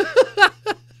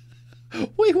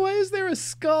 Wait, why is there a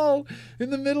skull in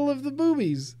the middle of the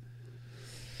boobies?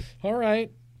 All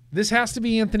right. This has to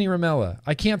be Anthony Ramella.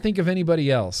 I can't think of anybody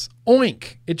else.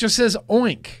 Oink. It just says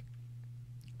oink.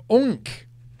 Oink.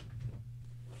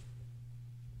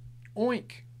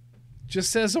 Oink. Just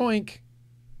says oink.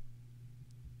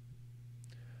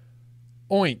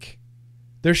 Oink.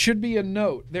 There should be a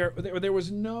note. There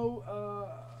was no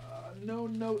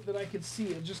note that I could see.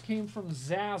 It just came from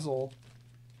Zazzle,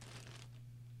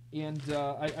 and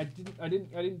I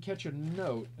didn't catch a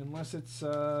note unless it's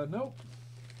nope.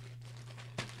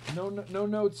 No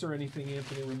notes or anything,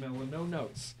 Anthony Ramella. No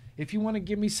notes. If you want to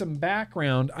give me some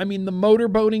background, I mean the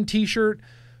motorboating T-shirt,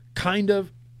 kind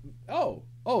of.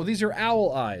 Oh, these are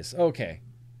owl eyes. Okay.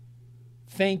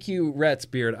 Thank you, Rhett's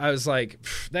Beard. I was like,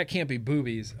 that can't be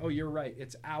boobies. Oh, you're right.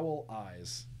 It's owl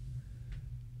eyes.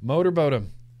 Motorboat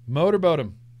 'em. Motorboat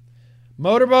 'em.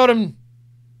 Motorboat 'em.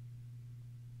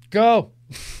 Go.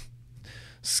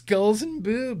 Skulls and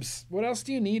boobs. What else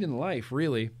do you need in life,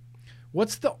 really?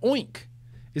 What's the oink?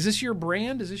 Is this your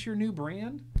brand? Is this your new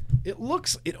brand?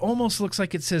 It almost looks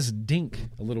like it says dink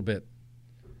a little bit.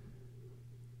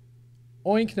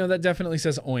 Oink. No, that definitely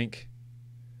says oink.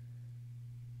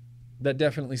 That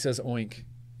definitely says oink.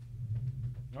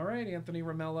 All right, Anthony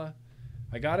Ramella.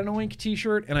 I got an oink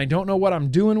t-shirt, and I don't know what I'm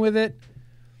doing with it.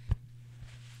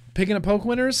 Picking a poke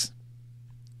winners?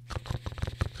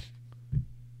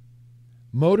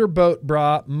 Motorboat,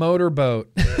 brah.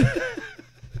 Motorboat.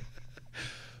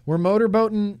 We're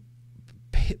motorboating.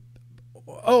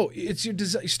 Oh, it's your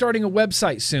starting a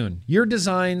website soon. Your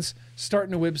designs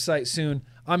starting a website soon.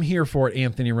 I'm here for it,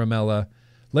 Anthony Ramella.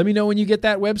 Let me know when you get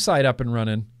that website up and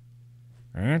running.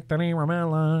 Anthony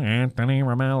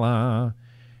Ramella.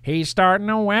 He's starting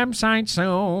a website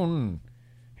soon.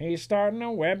 He's starting a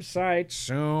website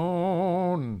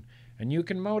soon. And you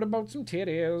can motorboat some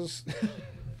titties.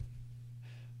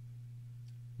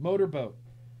 Motorboat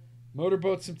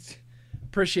some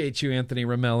appreciate you, Anthony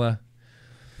Ramella.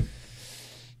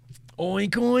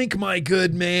 Oink, oink, my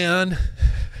good man.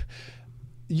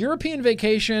 European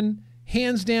Vacation,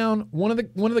 hands down, one of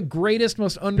the greatest,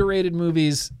 most underrated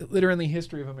movies literally in the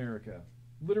history of America.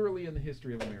 Literally in the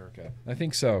history of America. I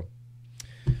think so.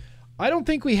 I don't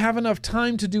think we have enough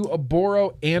time to do a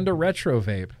Boro and a retro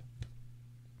vape.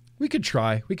 We could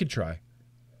try.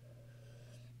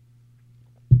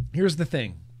 Here's the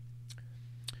thing.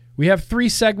 We have 3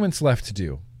 segments left to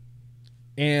do,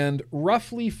 and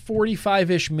roughly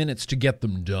 45-ish minutes to get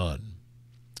them done.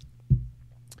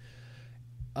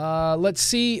 Let's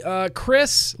see.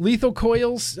 Chris, Lethal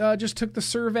Coils, just took the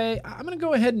survey. I'm going to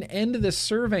go ahead and end this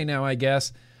survey now, I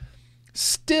guess.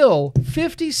 Still,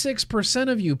 56%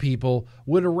 of you people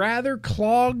would rather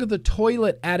clog the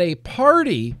toilet at a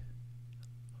party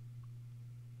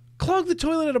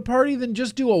than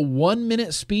just do a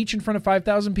 1-minute speech in front of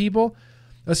 5,000 people.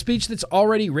 A speech that's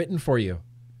already written for you.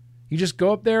 You just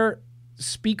go up there,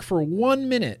 speak for 1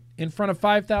 minute in front of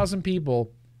 5,000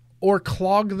 people, or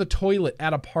clog the toilet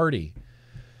at a party.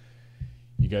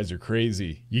 You guys are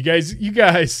crazy. You guys are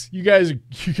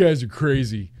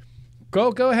crazy.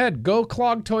 Go ahead. Go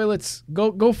clog toilets.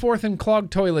 Go forth and clog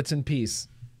toilets in peace.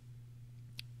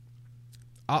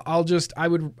 I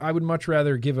would much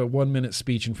rather give a 1-minute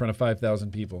speech in front of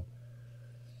 5,000 people.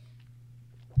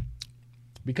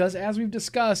 Because as we've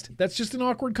discussed, that's just an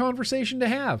awkward conversation to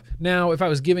have. Now, if I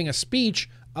was giving a speech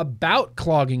about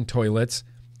clogging toilets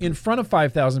in front of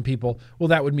 5,000 people, well,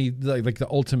 that would be like the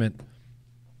ultimate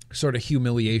sort of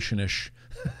humiliation-ish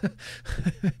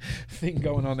thing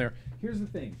going on there. Here's the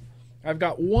thing. I've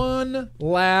got one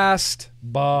last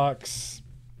box,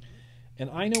 and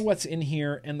I know what's in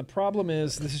here, and the problem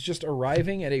is this is just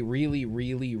arriving at a really,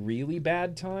 really, really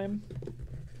bad time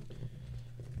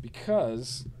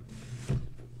because...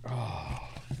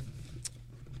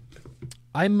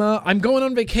 I'm going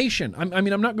on vacation.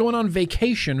 I'm not going on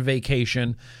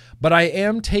vacation, but I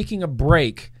am taking a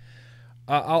break.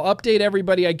 I'll update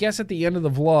everybody, I guess, at the end of the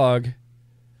vlog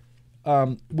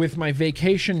with my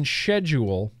vacation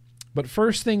schedule. But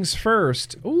first things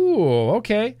first. Ooh,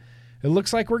 okay. It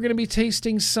looks like we're going to be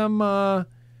tasting some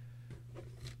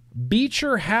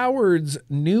Beecher Howard's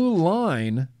new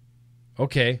line.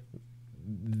 Okay.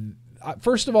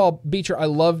 First of all, Beecher, I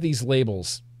love these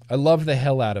labels. I love the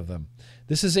hell out of them.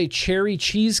 This is a cherry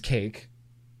cheesecake.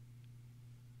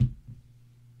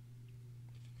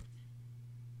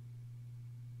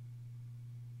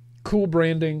 Cool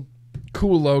branding,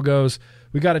 cool logos.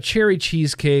 We got a cherry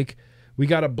cheesecake. We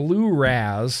got a blue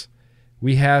raz.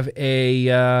 We have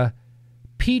a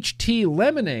peach tea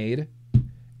lemonade.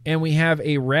 And we have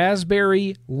a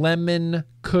raspberry lemon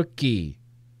cookie.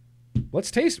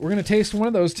 Let's taste. We're going to taste one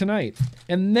of those tonight.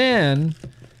 And then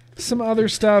some other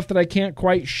stuff that I can't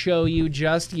quite show you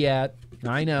just yet.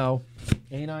 I know.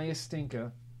 Ain't I a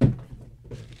stinker?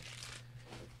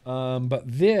 But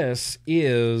this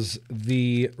is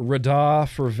the Radar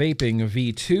for Vaping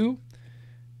V2.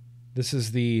 This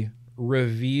is the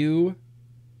review.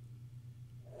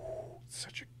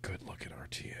 Such a good looking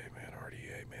RTA, man.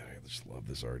 RDA, man. I just love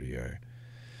this RDA.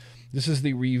 This is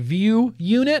the review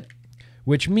unit,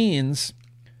 which means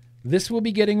this will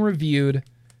be getting reviewed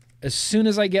as soon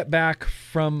as I get back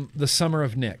from the Summer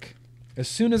of Nick. As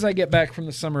soon as I get back from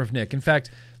the Summer of Nick. In fact,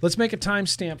 let's make a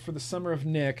timestamp for the Summer of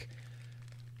Nick.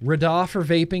 Radar for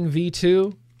Vaping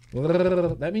V2.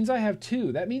 That means I have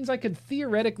two. That means I could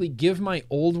theoretically give my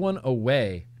old one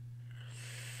away.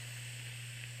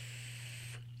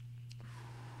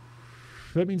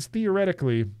 That means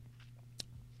theoretically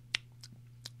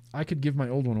I could give my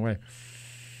old one away.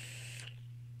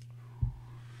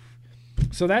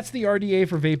 So that's the RDA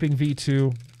for Vaping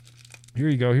V2. Here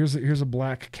you go. Here's a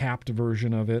black capped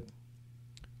version of it.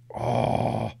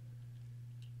 Oh,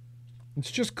 it's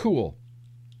just cool.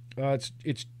 It's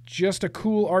just a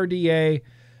cool RDA.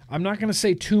 I'm not going to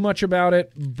say too much about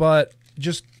it, but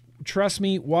just trust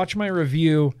me. Watch my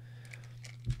review.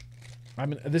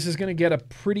 This is going to get a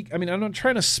pretty... I'm not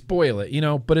trying to spoil it,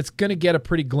 but it's going to get a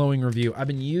pretty glowing review. I've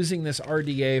been using this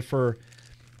RDA for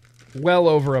well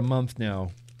over a month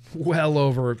now. Well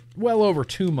over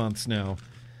 2 months now.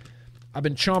 I've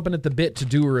been chomping at the bit to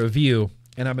do a review,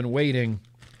 and I've been waiting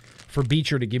for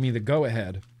Beecher to give me the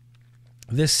go-ahead.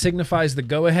 This signifies the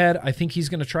go-ahead. I think he's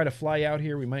going to try to fly out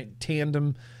here. We might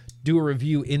do a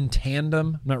review in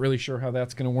tandem. I'm not really sure how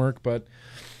that's going to work, but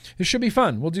it should be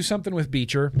fun. We'll do something with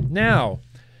Beecher. Now,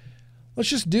 let's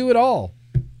just do it all.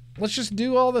 Let's just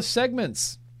do all the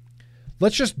segments.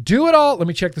 Let's just do it all. Let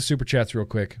me check the super chats real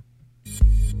quick.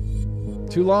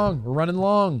 Too long. We're running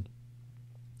long.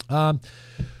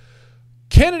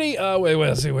 Kennedy. Wait.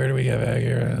 Let's see. Where do we get back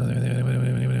here?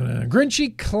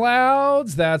 Grinchy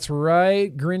Clouds. That's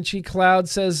right. Grinchy Cloud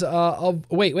says,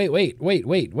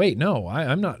 wait. No,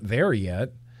 I'm not there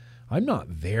yet.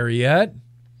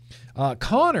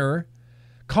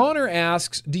 Connor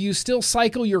asks, do you still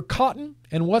cycle your cotton?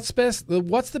 And what's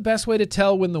the best way to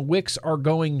tell when the wicks are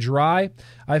going dry?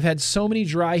 I've had so many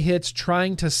dry hits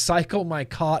trying to cycle my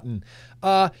cotton.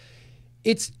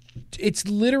 It's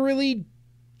literally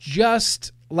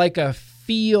just like a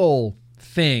feel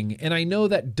thing. And I know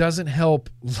that doesn't help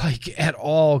like at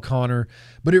all, Connor,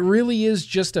 but it really is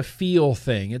just a feel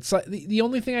thing. It's like the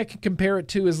only thing I can compare it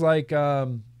to is like,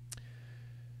 the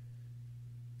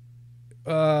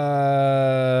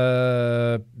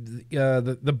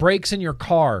brakes in your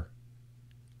car,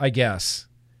 I guess.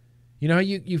 You know how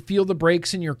you feel the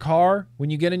brakes in your car? When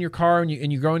you get in your car and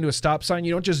you go into a stop sign,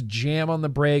 you don't just jam on the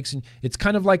brakes. And it's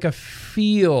kind of like a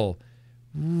feel.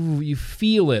 Ooh, you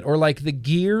feel it. Or like the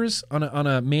gears on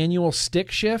a manual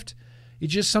stick shift.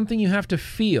 It's just something you have to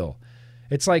feel.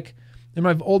 It's like in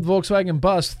my old Volkswagen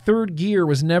bus, third gear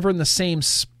was never in the same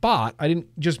spot. I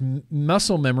didn't just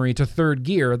muscle memory to third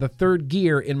gear. The third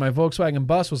gear in my Volkswagen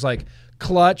bus was like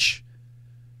clutch.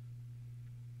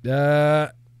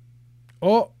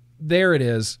 There it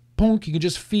is. Punk, you can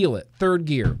just feel it. Third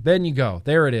gear. Then you go.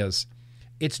 There it is.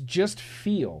 It's just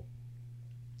feel.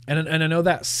 And I know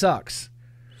that sucks.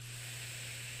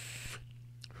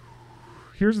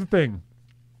 Here's the thing.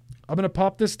 I'm going to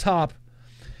pop this top.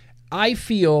 I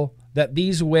feel that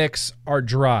these wicks are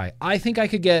dry. I think I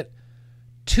could get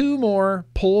 2 more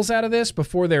pulls out of this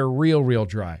before they're real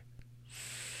dry.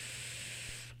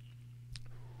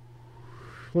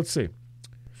 Let's see.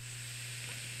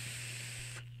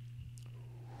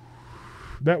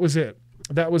 That was it.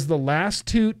 That was the last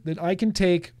toot that I can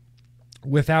take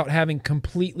without having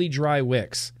completely dry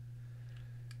wicks.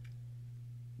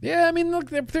 Yeah, I mean, look,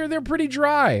 they're pretty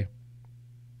dry.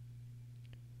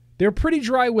 They're pretty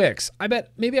dry wicks. I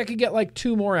bet maybe I could get like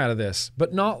 2 more out of this,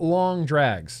 but not long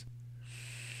drags.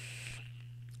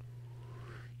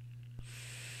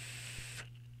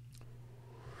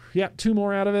 Yeah, 2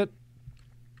 more out of it.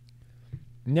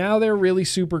 Now they're really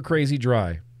super crazy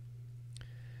dry.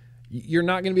 You're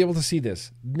not going to be able to see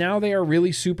this. Now they are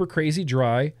really super crazy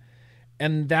dry,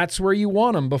 and that's where you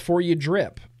want them before you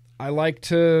drip. I like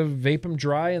to vape them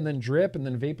dry and then drip, and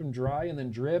then vape them dry and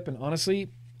then drip, and honestly,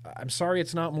 I'm sorry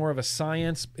it's not more of a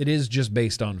science. It is just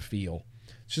based on feel.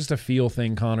 It's just a feel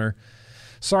thing, Connor.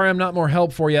 Sorry I'm not more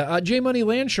help for you. J Money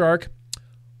Landshark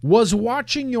was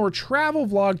watching your travel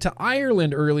vlog to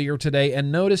Ireland earlier today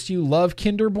and noticed you love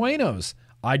Kinder Buenos.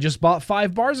 I just bought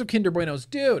 5 bars of Kinder Buenos.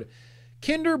 Dude,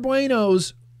 Kinder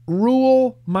Buenos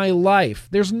rule my life.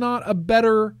 There's not a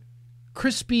better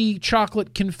crispy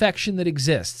chocolate confection that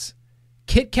exists.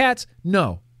 Kit Kats?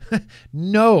 No.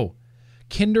 No.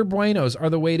 Kinder Buenos are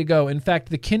the way to go. In fact,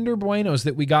 the Kinder Buenos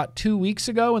that we got 2 weeks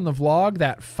ago in the vlog,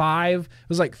 that 5, it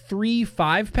was like 3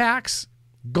 5-packs,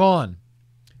 gone.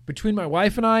 Between my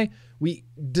wife and I, We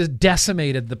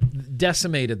decimated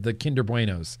the Kinder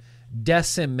Buenos.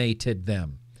 Decimated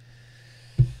them.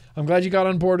 I'm glad you got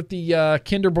on board with the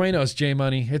Kinder Buenos, J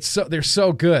Money. They're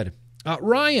so good.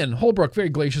 Ryan Holbrook, very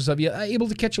gracious of you. Able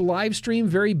to catch a live stream,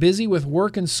 very busy with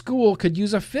work and school. Could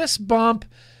use a fist bump.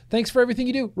 Thanks for everything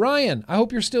you do. Ryan, I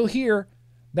hope you're still here.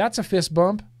 That's a fist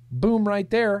bump. Boom, right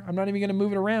there. I'm not even going to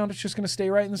move it around. It's just going to stay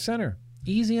right in the center.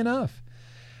 Easy enough.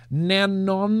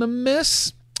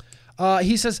 Nanonymous,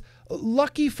 he says,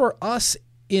 lucky for us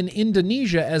in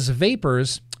Indonesia as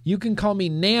vapors, you can call me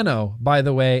Nano, by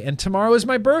the way, and tomorrow is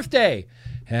my birthday.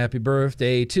 Happy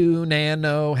birthday to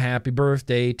Nano. Happy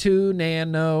birthday to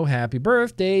Nano. Happy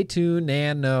birthday to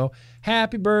Nano.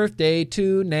 Happy birthday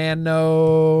to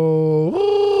Nano.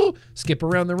 Ooh. Skip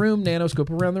around the room, Nano. Skip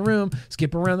around the room.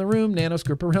 Skip around the room, Nano.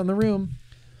 Skip around the room.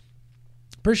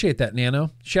 Appreciate that,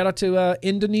 Nano. Shout out to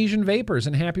Indonesian Vapors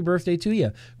and happy birthday to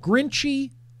you.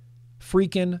 Grinchy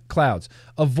freaking clouds.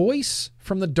 A voice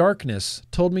from the darkness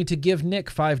told me to give Nick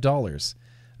 $5.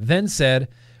 Then said,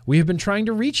 we have been trying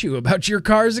to reach you about your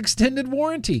car's extended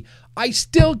warranty. I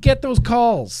still get those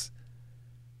calls.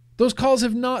 Those calls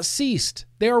have not ceased.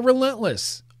 They are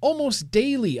relentless. Almost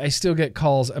daily, I still get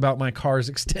calls about my car's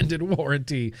extended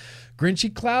warranty.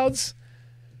 Grinchy clouds,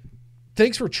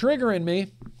 thanks for triggering me.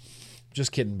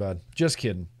 Just kidding, bud. Just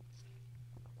kidding.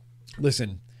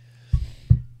 Listen,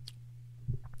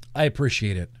 I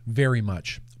appreciate it very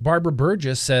much. Barbara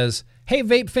Burgess says, hey,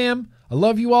 Vape Fam, I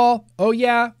love you all. Oh,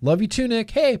 yeah. Love you too,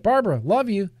 Nick. Hey, Barbara, love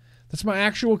you. That's my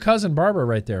actual cousin, Barbara,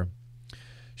 right there.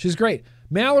 She's great.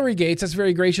 Mallory Gates, that's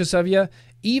very gracious of you.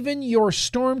 Even your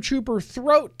Stormtrooper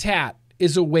throat tat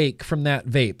is awake from that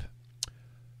vape.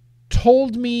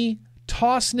 Told me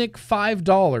toss Nick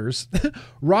 $5.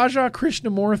 Raja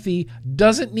Krishnamurthy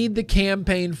doesn't need the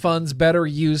campaign funds better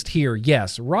used here.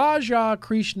 Yes, Raja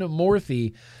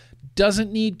Krishnamurthy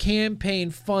doesn't need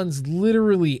campaign funds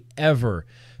literally ever.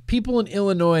 People in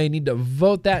Illinois need to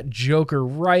vote that joker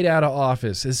right out of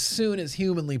office as soon as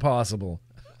humanly possible.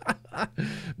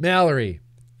 Mallory,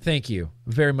 thank you.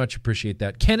 Very much appreciate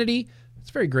that. Kennedy,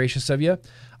 it's very gracious of you.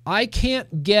 I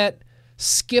can't get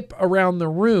skip around the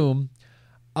room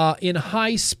in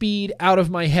high speed out of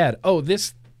my head. Oh,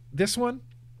 this one?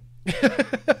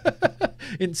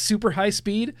 In super high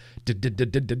speed?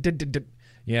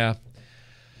 Yeah.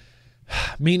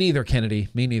 Me neither, Kennedy.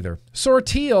 Me neither.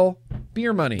 Sorteal,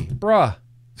 beer money. Bruh.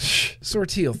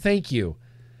 Sorteal, thank you.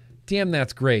 Damn,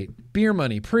 that's great. Beer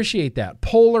money. Appreciate that.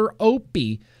 Polar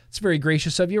Opie. It's very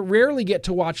gracious of you. Rarely get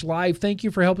to watch live. Thank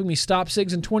you for helping me stop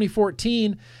SIGs in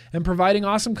 2014 and providing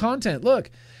awesome content.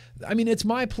 Look, I mean, it's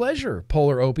my pleasure,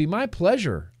 Polar Opie. My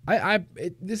pleasure.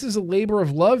 This is a labor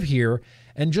of love here.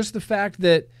 And just the fact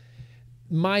that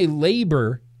my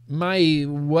labor, my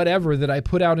whatever that I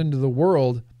put out into the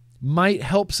world might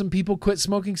help some people quit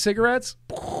smoking cigarettes.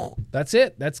 That's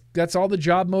it. That's all the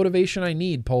job motivation I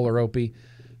need, Polar Opie.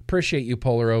 Appreciate you,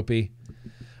 Polar Opie.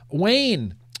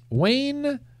 Wayne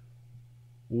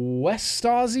West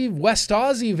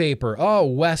Aussie Vapor. Oh,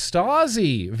 West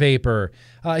Aussie Vapor.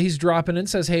 He's dropping in,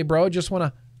 says, hey, bro, just want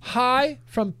to hi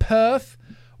from Perth,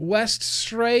 West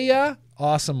Australia.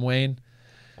 Awesome, Wayne.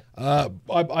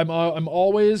 I'm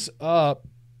always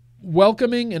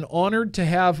welcoming and honored to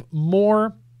have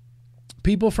more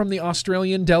people from the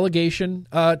Australian delegation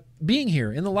being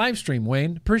here in the live stream,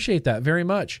 Wayne. Appreciate that very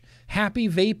much. Happy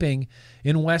vaping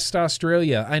in West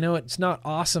Australia. I know it's not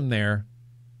awesome there,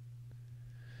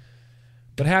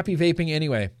 but happy vaping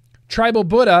anyway. Tribal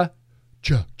Buddha.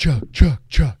 Chuck.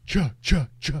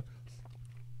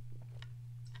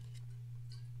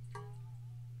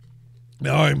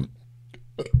 Now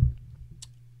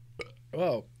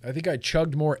I think I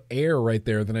chugged more air right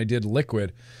there than I did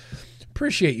liquid.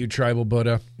 Appreciate you, Tribal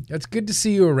Buddha. It's good to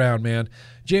see you around, man.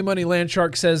 J Money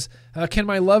Landshark says, can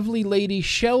my lovely lady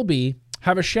Shelby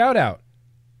have a shout out?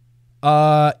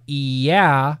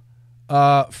 Yeah.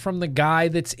 From the guy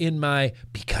that's in my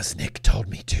Because Nick Told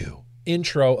Me To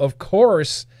intro. Of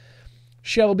course,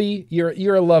 Shelby,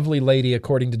 you're a lovely lady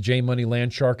according to J Money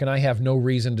Landshark, and I have no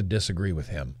reason to disagree with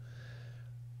him.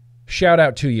 Shout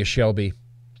out to you, Shelby.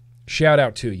 Shout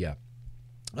out to you.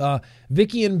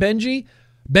 Vicky and Benji.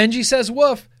 Benji says,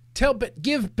 woof,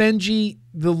 give Benji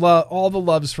all the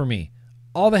loves for me.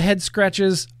 All the head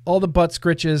scratches, all the butt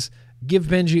scritches. Give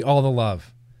Benji all the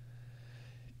love.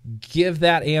 Give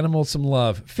that animal some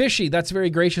love. Fishy, that's very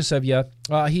gracious of you.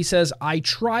 He says, I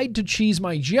tried to cheese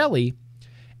my jelly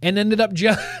and ended up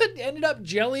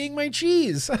jellying my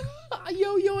cheese.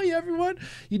 Yo, everyone.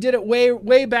 You did it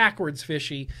way backwards,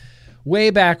 Fishy. Way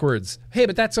backwards. Hey,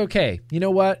 but that's okay. You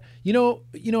know what? You know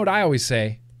what I always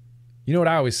say?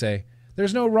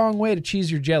 There's no wrong way to cheese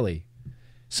your jelly.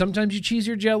 Sometimes you cheese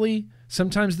your jelly.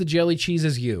 Sometimes the jelly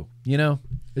cheeses you. You know,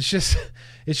 it's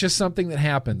just something that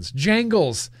happens.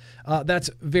 Jangles, that's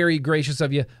very gracious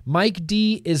of you. Mike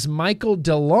D is Michael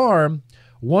Delarme,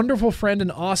 wonderful friend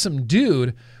and awesome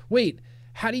dude. Wait,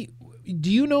 do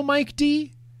you know Mike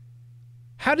D?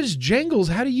 How do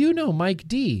you know Mike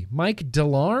D? Mike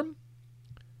Delarme?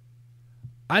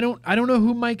 I don't know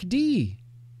who Mike D.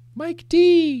 Mike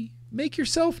D, make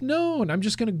yourself known. I'm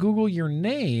just going to Google your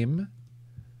name.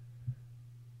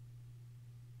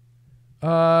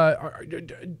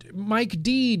 Mike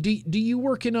D, do you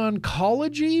work in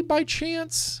oncology by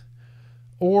chance?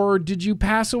 Or did you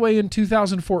pass away in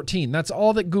 2014? That's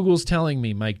all that Google's telling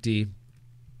me, Mike D.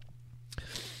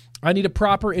 I need a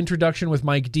proper introduction with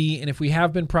Mike D, and if we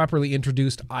have been properly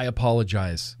introduced, I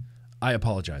apologize.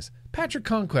 Patrick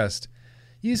Conquest,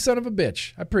 you son of a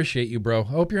bitch. I appreciate you, bro. I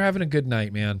hope you're having a good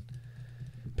night, man.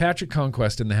 Patrick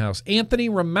Conquest in the house. Anthony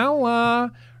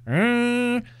Ramella.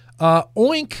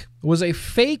 Oink was a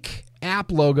fake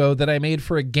app logo that I made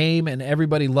for a game and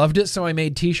everybody loved it, so I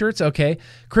made t-shirts. Okay.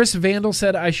 Chris Vandal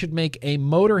said I should make a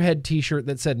Motorhead t-shirt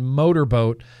that said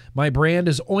Motorboat. My brand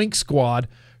is Oink Squad.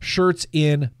 Shirts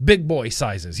in big boy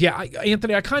sizes. Yeah,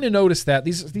 Anthony, I kind of noticed that.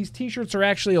 These t-shirts are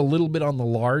actually a little bit on the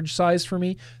large size for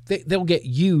me. They'll get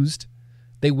used.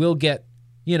 They will get,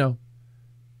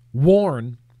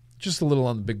 worn. Just a little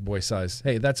on the big boy size.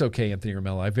 Hey, that's okay, Anthony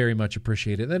Ramella. I very much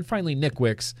appreciate it. And then finally, Nick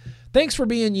Wicks. Thanks for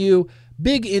being you.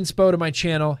 Big inspo to my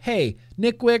channel. Hey,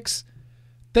 Nick Wicks,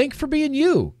 thanks for being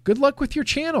you. Good luck with your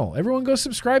channel. Everyone go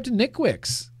subscribe to Nick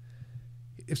Wicks.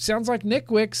 It sounds like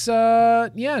Nick Wicks,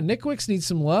 Nick Wicks needs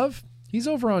some love. He's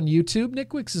over on YouTube.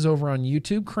 Nick Wicks is over on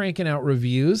YouTube cranking out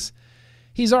reviews.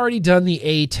 He's already done the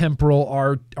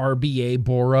atemporal RBA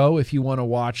Boro, if you want to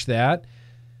watch that.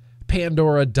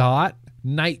 Pandora Dot.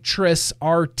 Nitrous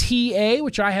RTA,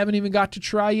 which I haven't even got to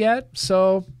try yet.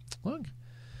 So, look,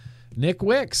 Nick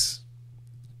Wicks,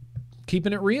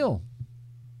 keeping it real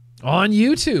on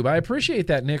YouTube. I appreciate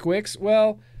that, Nick Wicks.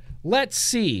 Well, let's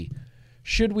see.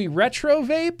 Should we retro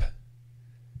vape?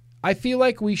 I feel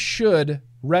like we should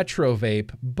retro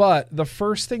vape, but the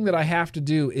first thing that I have to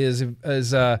do is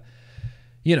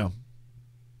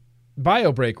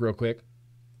bio break real quick.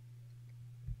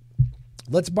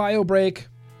 Let's bio break.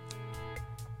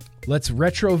 Let's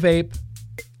retro vape.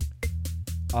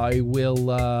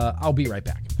 I'll be right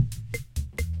back.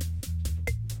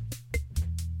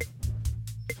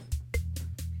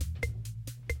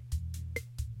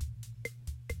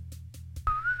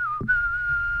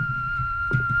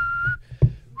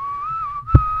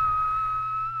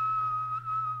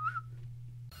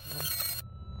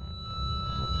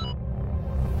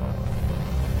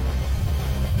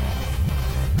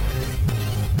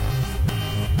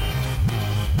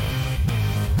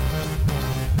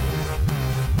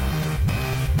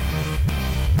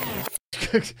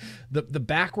 The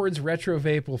backwards retro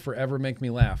vape will forever make me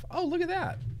laugh. Oh, look at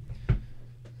that.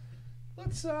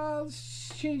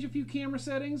 Let's change a few camera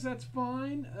settings. That's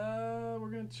fine. We're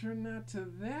going to turn that to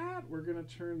that. We're going to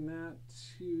turn that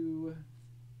to...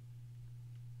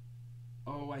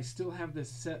 Oh, I still have this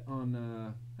set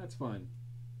on... That's fine.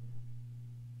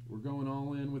 We're going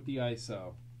all in with the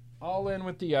ISO. All in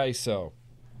with the ISO.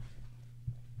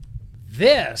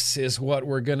 This is what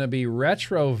we're going to be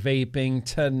retro vaping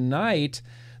tonight.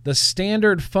 The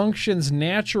Standard Functions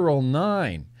Natural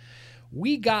 9.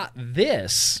 We got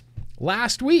this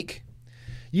last week.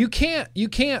 You can't,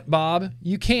 Bob.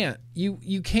 You can't.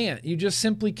 You can't. You just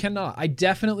simply cannot. I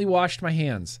definitely washed my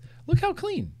hands. Look how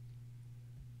clean.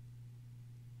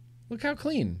 Look how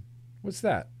clean. What's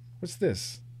that? What's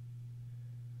this?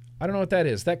 I don't know what that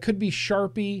is. That could be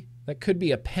Sharpie. That could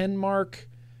be a pen mark.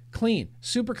 Clean.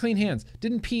 Super clean hands.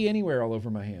 Didn't pee anywhere all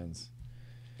over my hands.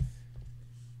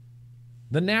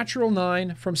 The Natural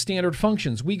 9 from Standard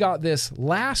Functions. We got this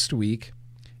last week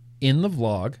in the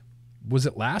vlog. Was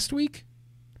it last week?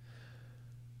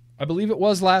 I believe it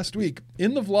was last week.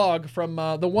 In the vlog from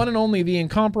the one and only, the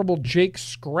incomparable Jake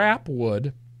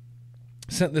Scrapwood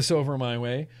sent this over my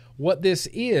way. What this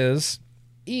is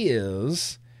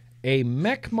a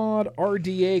MechMod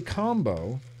RDA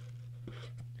combo.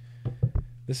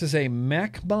 This is a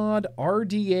MechMod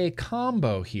RDA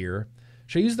combo here.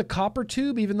 Should I use the copper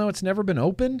tube even though it's never been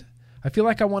opened? I feel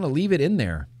like I want to leave it in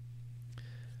there.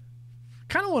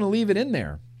 Kind of want to leave it in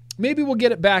there. Maybe we'll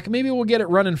get it back. Maybe we'll get it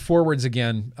running forwards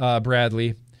again,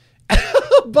 Bradley.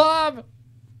 Bob!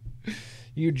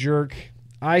 You jerk.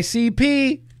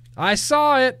 ICP. I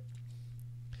saw it.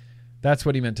 That's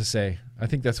what he meant to say. I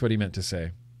think that's what he meant to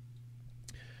say.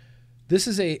 This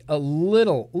is a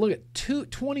little, look at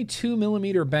 22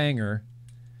 millimeter banger.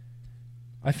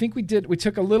 I think we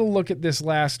took a little look at this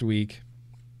last week.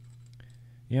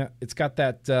 Yeah, it's got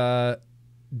that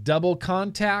double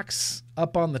contacts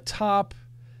up on the top.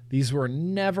 These were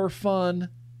never fun.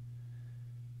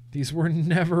 These were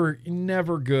never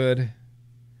good.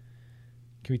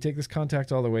 Can we take this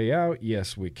contact all the way out?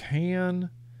 Yes, we can.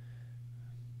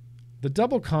 The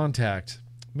double contact,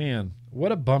 man,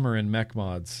 what a bummer in mech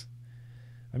mods.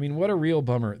 I mean, what a real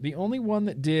bummer. The only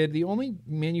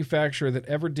manufacturer that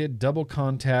ever did double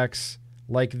contacts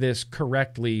like this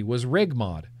correctly was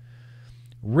Rigmod.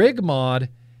 Rigmod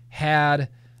had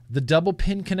the double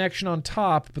pin connection on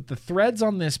top, but the threads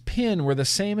on this pin were the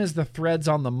same as the threads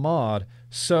on the mod.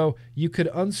 So you could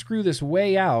unscrew this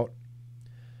way out,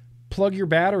 plug your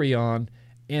battery on,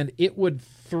 and it would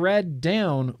thread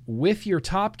down with your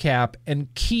top cap and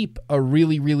keep a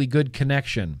really, really good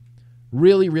connection.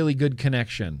 Really, really good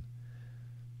connection.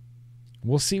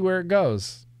 We'll see where it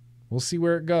goes. We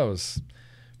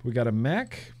got a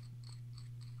mech.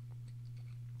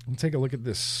 Let's take a look at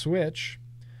this switch.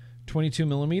 22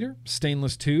 millimeter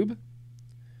stainless tube.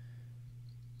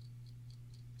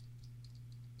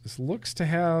 This looks to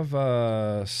have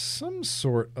some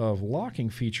sort of locking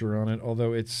feature on it,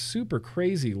 although it's super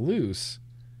crazy loose.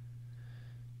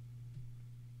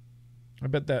 I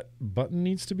bet that button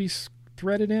needs to be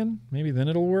threaded in. Maybe then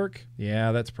it'll work.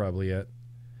 Yeah, that's probably it.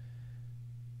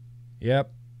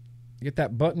 Yep. Get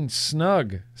that button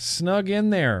snug in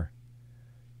there.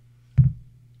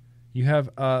 You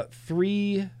have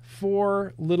 3-4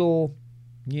 little,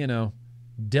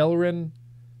 Delrin,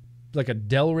 like a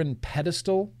Delrin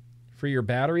pedestal for your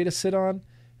battery to sit on,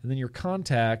 and then your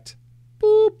contact,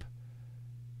 boop,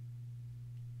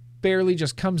 barely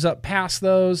just comes up past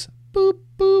those, boop,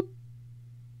 boop,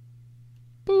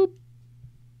 boop.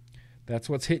 That's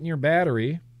what's hitting your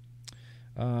battery.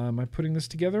 Am I putting this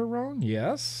together wrong?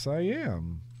 Yes, I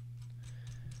am.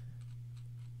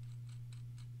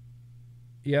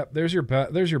 Yep, there's your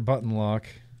button lock.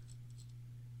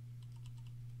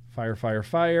 Fire, fire,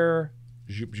 fire.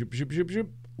 Zoop, zoop, zoop, zoop, zoop.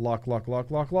 Lock, lock,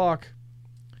 lock, lock, lock.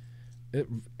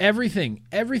 Everything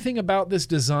about this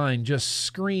design just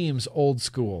screams old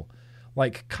school.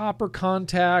 Like copper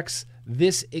contacts.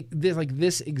 This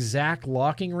exact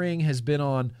locking ring has been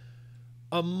on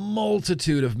a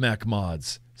multitude of mech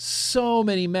mods. So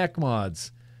many mech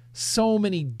mods. So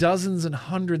many dozens and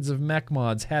hundreds of mech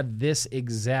mods had this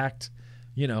exact,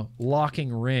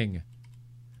 locking ring.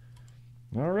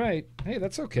 All right. Hey,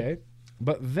 that's okay.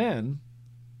 But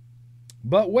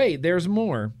wait, there's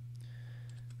more.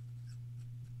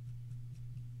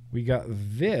 We got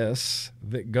this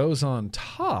that goes on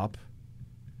top.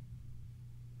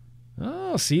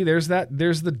 Oh, see, there's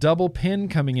the double pin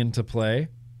coming into play.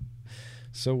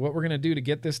 So what we're going to do to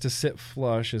get this to sit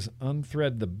flush is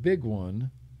unthread the big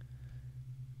one.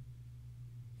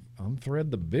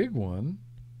 Unthread the big one.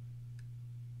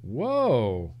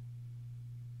 Whoa.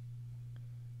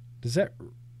 Does that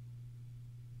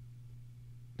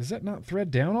not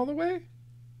thread down all the way?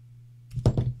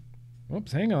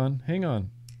 Oops, hang on.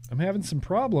 I'm having some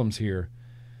problems here.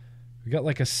 We got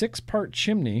like a 6-part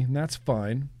chimney, and that's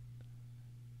fine.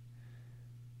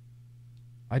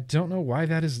 I don't know why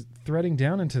that is threading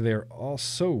down into there all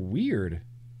so weird.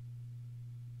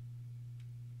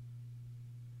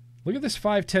 Look at this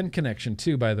 510 connection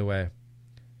too, by the way.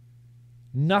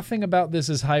 Nothing about this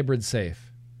is hybrid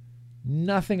safe.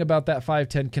 Nothing about that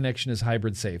 510 connection is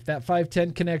hybrid safe. That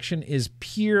 510 connection is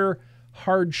pure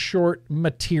hard short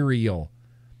material.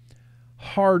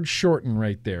 Hard shorten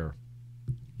right there.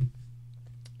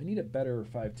 I need a better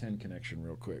 510 connection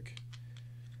real quick.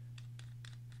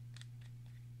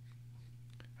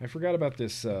 I forgot about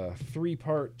this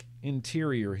 3-part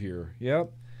interior here.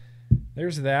 Yep.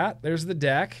 There's that. There's the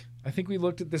deck. I think we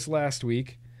looked at this last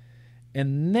week.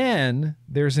 And then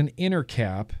there's an inner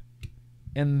cap.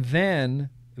 And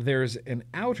then there's an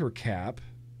outer cap.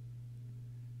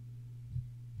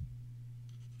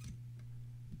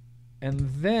 And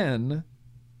then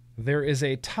there is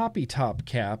a toppy top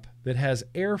cap that has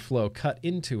airflow cut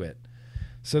into it.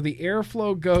 So the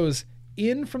airflow goes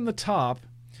in from the top.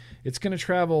 It's going to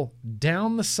travel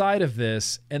down the side of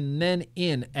this and then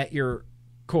in at your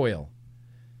coil.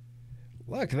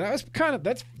 Look, that's kind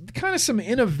of some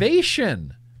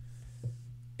innovation.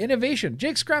 Innovation.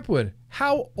 Jake Scrapwood,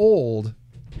 how old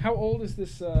is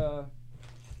this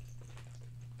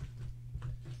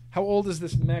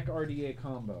mech RDA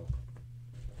combo?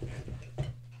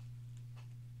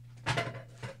 I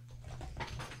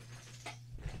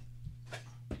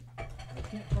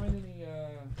can't find any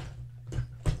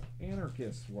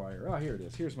anarchist wire. Oh, here it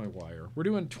is. Here's my wire. We're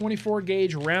doing 24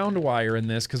 gauge round wire in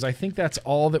this because I think that's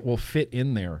all that will fit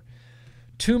in there.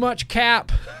 Too much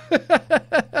cap.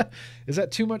 Is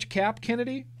that too much cap,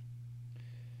 Kennedy?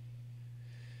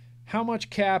 How much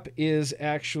cap is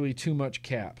actually too much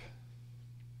cap?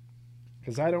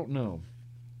 Because I don't know.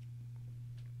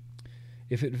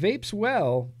 If it vapes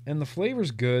well and the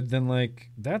flavor's good, then, like,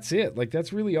 that's it. Like,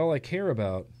 that's really all I care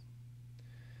about.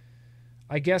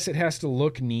 I guess it has to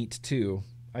look neat, too.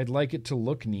 I'd like it to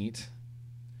look neat.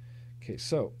 Okay,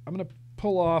 so I'm going to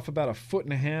pull off about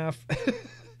 1.5 feet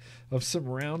of some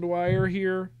round wire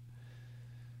here.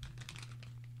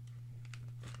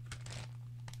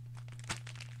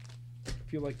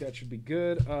 Feel like that should be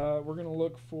good. We're going to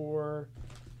look for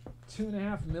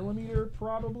 2.5 millimeter,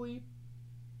 probably.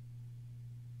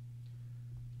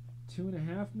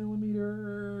 2.5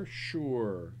 millimeter,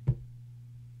 sure.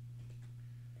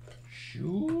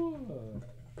 Sure.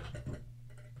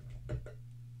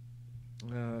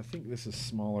 I think this is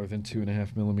smaller than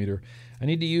 2.5 millimeter. I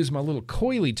need to use my little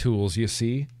coily tools, you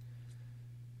see.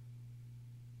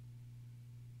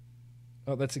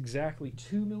 Oh, that's exactly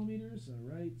 2 millimeters.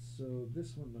 All right, so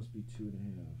this one must be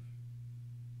 2.5.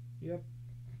 Yep.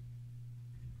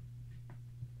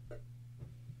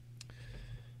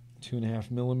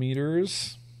 2.5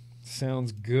 millimeters.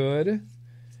 Sounds good.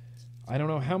 I don't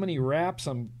know how many wraps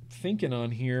I'm thinking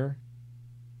on here.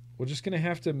 We're just going to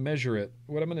have to measure it.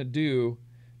 What I'm going to do,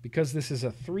 because this is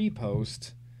a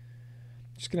 3-post,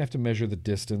 just going to have to measure the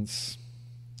distance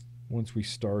once we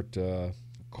start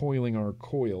coiling our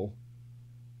coil.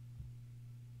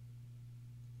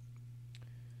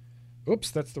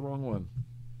 Oops, that's the wrong one.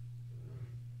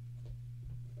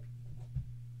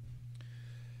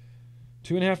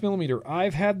 Two 2.5 millimeter.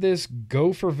 I've had this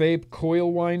Gopher Vape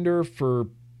coil winder for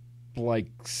like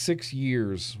 6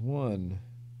 years. 1,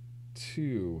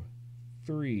 2,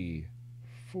 3,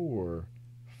 4,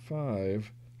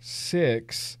 5,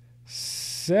 6,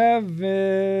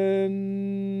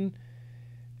 7,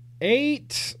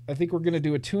 8. I think we're going to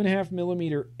do a 2.5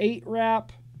 millimeter 8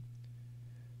 wrap.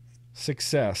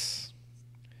 Success.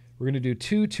 We're going to do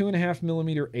 2.5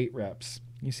 millimeter 8 wraps.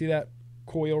 You see that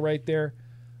coil right there?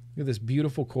 Look at this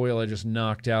beautiful coil I just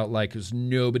knocked out like it was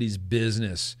nobody's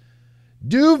business.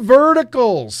 Do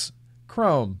verticals.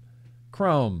 Chrome,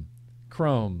 chrome,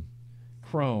 chrome,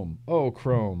 chrome. Oh,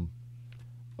 chrome.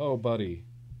 Oh, buddy.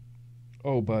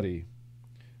 Oh, buddy.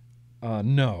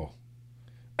 No.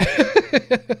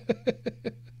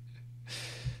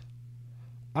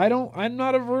 I'm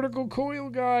not a vertical coil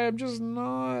guy. I'm just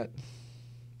not.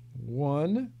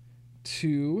 1,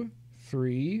 2,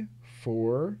 3,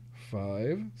 4,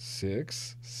 5,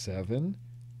 6, 7,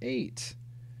 8.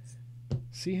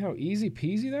 See how easy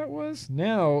peasy that was?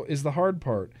 Now is the hard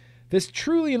part. This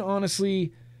truly and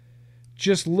honestly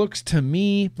just looks to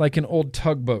me like an old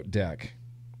tugboat deck.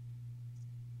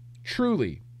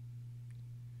 Truly.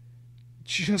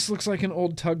 Just looks like an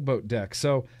old tugboat deck.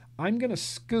 So I'm going to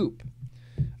scoop.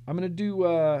 I'm going to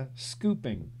do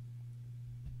scooping.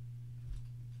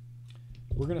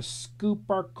 We're going to scoop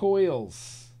our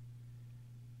coils.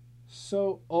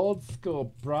 So old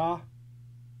school, brah.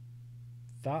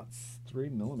 That's 3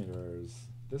 millimeters.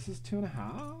 This is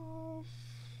 2.5.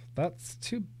 That's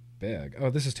too big. Oh,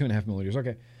 this is 2.5 millimeters.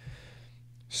 Okay.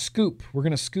 Scoop. We're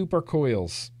going to scoop our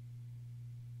coils.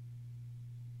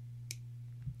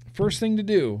 First thing to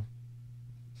do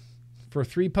for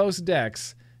 3-post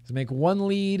decks is make one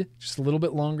lead just a little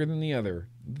bit longer than the other.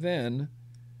 Then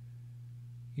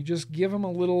you just give them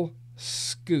a little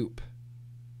scoop.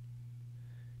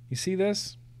 You see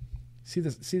this? See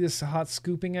this hot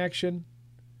scooping action?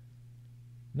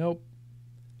 Nope.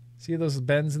 See those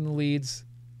bends in the leads?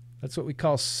 That's what we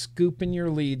call scooping your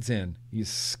leads in. You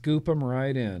scoop them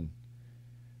right in.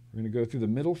 We're going to go through the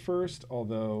middle first,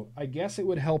 although I guess it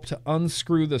would help to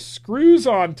unscrew the screws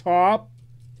on top.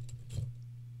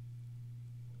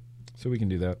 So we can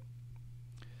do that.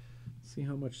 See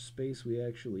how much space we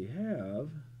actually have.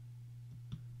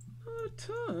 Not a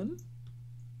ton.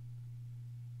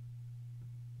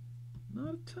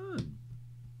 Not a ton.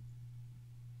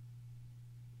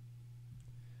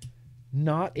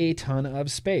 Not a ton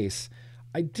of space.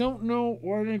 I don't know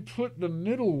why they put the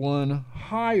middle one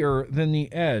higher than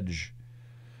the edge.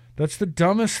 That's the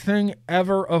dumbest thing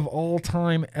ever of all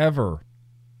time ever.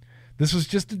 This was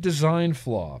just a design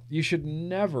flaw. You should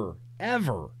never,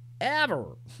 ever,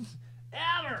 ever,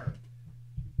 ever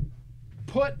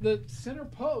put the center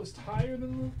post higher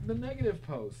than the negative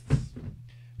posts.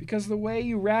 Because the way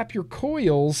you wrap your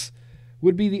coils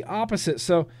would be the opposite.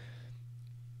 So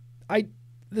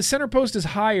the center post is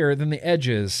higher than the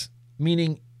edges,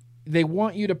 meaning they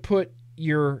want you to put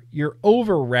your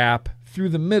over wrap through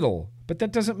the middle. But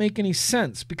that doesn't make any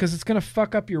sense because it's going to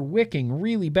fuck up your wicking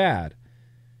really bad.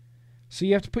 So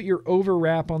you have to put your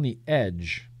overwrap on the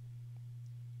edge.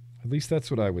 At least that's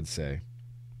what I would say.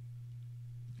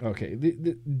 Okay,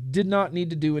 did not need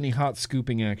to do any hot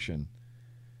scooping action.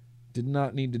 Did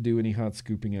not need to do any hot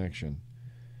scooping action.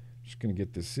 Just going to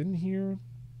get this in here.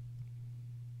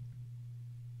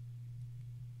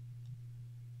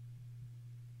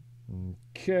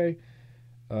 Okay.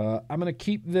 I'm going to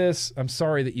keep this. I'm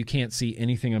sorry that you can't see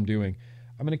anything I'm doing.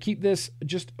 I'm going to keep this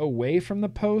just away from the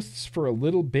posts for a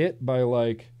little bit by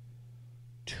like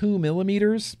 2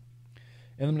 millimeters.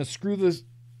 And I'm going to screw this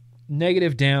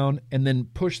negative down and then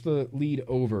push the lead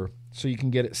over so you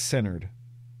can get it centered.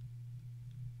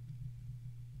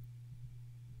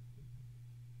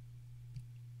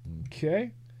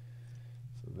 Okay.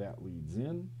 So that leads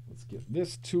in. Let's get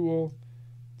this tool.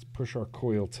 Let's push our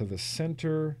coil to the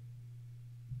center.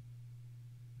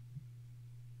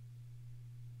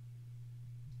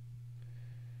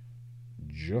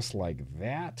 Just like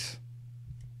that.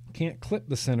 Can't clip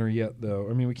the center yet, though.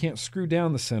 I mean, we can't screw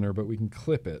down the center, but we can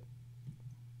clip it.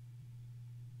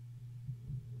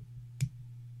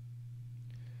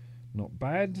 Not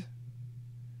bad.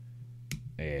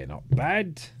 Not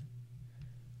bad.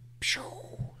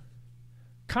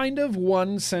 Kind of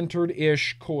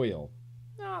one-centered-ish coil.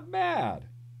 Not bad.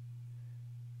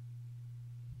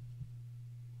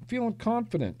 Feeling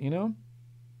confident, you know?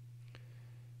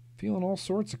 Feeling all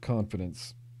sorts of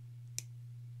confidence.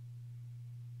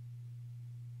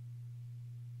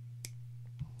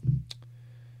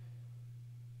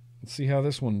 Let's see how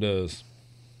this one does.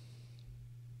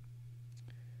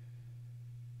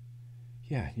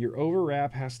 Yeah, your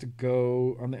overwrap has to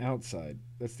go on the outside.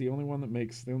 That's the only way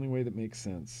that makes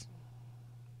sense.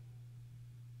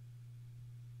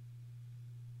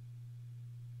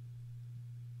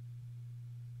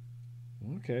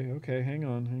 Okay, hang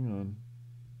on.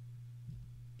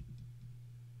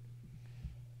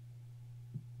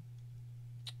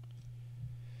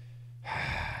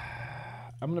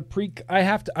 I'm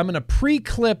gonna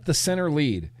pre-clip the center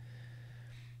lead.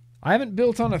 I haven't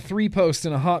built on a 3-post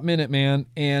in a hot minute, man,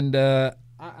 and I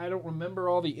don't remember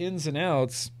all the ins and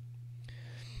outs,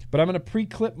 but I'm gonna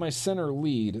pre-clip my center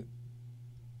lead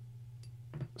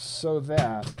so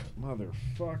that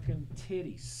motherfucking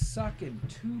titty sucking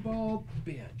 2-ball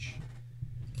bitch.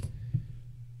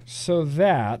 So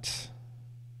that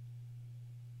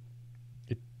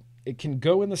it can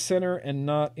go in the center and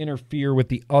not interfere with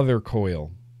the other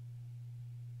coil.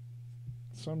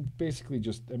 So I'm basically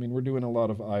we're doing a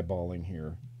lot of eyeballing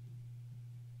here.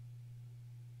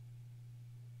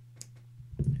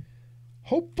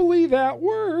 Hopefully that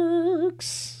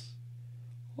works.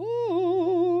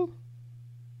 Oh.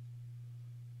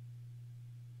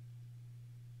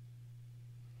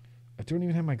 I don't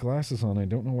even have my glasses on. I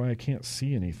don't know why I can't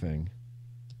see anything.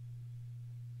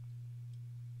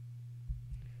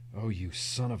 Oh, you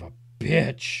son of a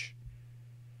bitch.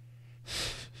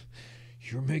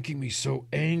 You're making me so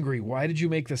angry. Why did you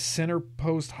make the center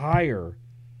post higher?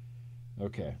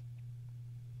 Okay.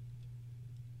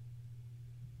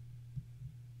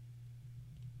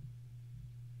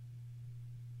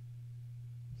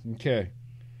 Okay.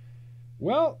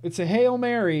 Well, it's a Hail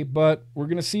Mary, but we're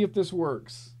going to see if this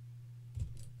works.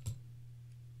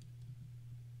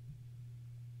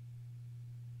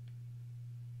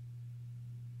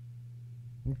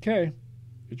 Okay.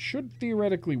 It should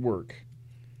theoretically work.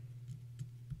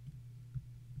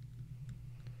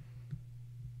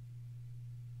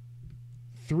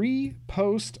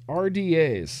 Three-post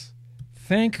RDAs.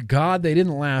 Thank God they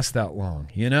didn't last that long,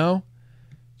 you know?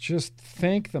 Just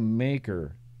thank the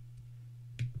maker.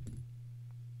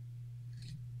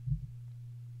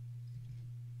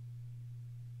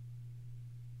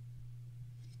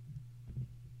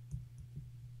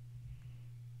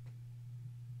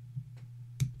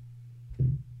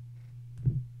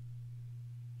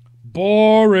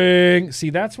 Boring.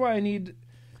 See, that's why I need...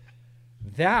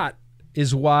 That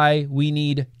is why we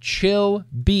need chill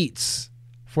beats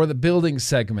for the building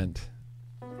segment.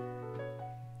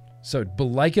 So, but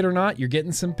like it or not, you're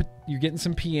getting some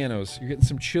pianos. You're getting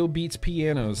some chill beats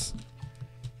pianos.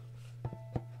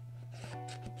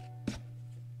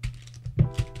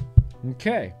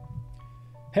 Okay.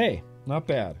 Hey, not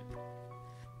bad.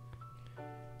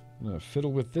 I'm going to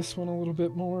fiddle with this one a little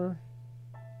bit more.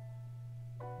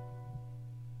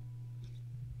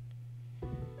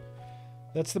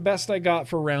 That's the best I got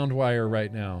for round wire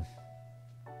right now.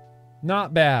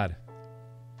 Not bad.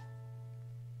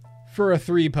 For a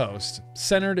 3-post.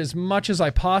 Centered as much as I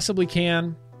possibly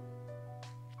can.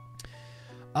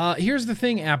 Here's the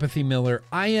thing, Apathy Miller.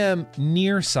 I am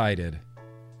nearsighted.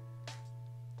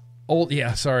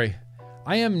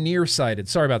 I am nearsighted.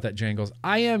 Sorry about that, Jangles.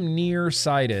 I am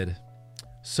nearsighted.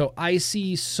 So I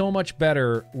see so much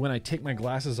better when I take my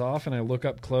glasses off and I look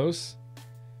up close.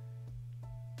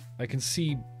 I can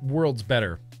see worlds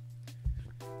better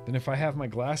than if I have my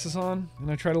glasses on and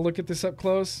I try to look at this up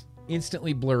close.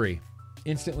 Instantly blurry.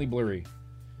 Instantly blurry.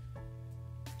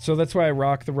 So that's why I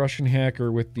rock the Russian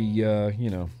Hacker with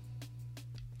the,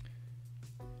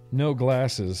 no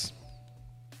glasses.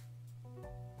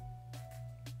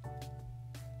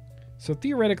 So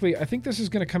theoretically, I think this is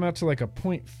going to come out to like a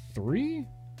 0.3?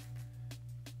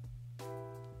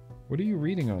 What are you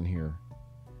reading on here?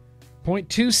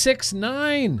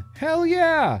 0.269! Hell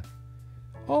yeah!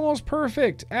 Almost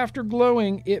perfect. After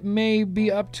glowing, it may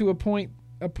be up to a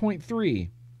 0.3.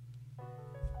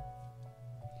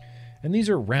 And these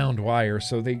are round wire,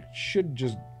 so they should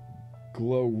just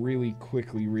glow really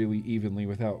quickly, really evenly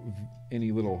without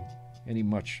any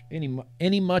much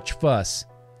fuss.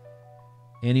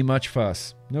 Any much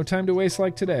fuss. No time to waste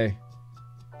like today.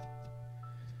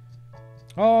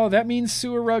 Oh, that means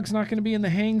Sewer Rug's not going to be in the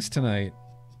hangs tonight.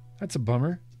 That's a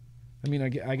bummer. I mean,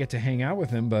 I get to hang out with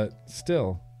him, but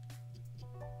still.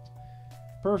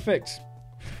 Perfect.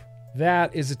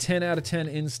 That is a 10 out of 10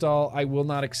 install. I will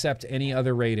not accept any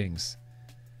other ratings.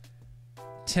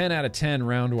 10 out of 10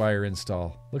 round wire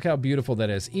install. Look how beautiful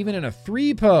that is. Even in a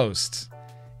 3-post.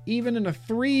 Even in a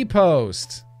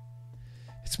 3-post.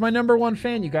 It's my number one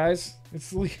fan, you guys.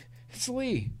 It's Lee. It's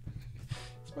Lee.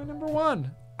 It's my number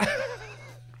one.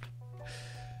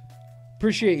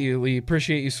 Appreciate you, Lee.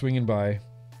 Appreciate you swinging by.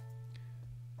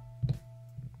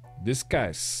 This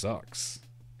guy sucks.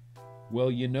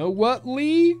 Well, you know what,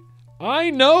 Lee? I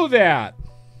know that.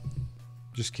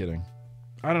 Just kidding.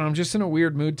 I don't know. I'm just in a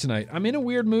weird mood tonight. I'm in a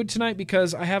weird mood tonight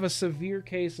because I have a severe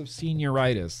case of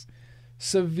senioritis.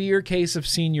 Severe case of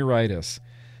senioritis.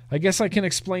 I guess I can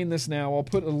explain this now. I'll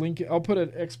put a link. I'll put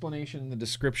an explanation in the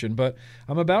description. But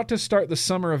I'm about to start the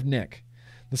Summer of Nick.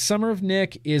 The Summer of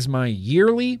Nick is my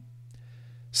yearly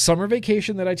summer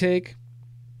vacation that I take.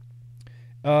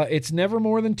 It's never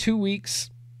more than 2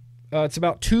 weeks. It's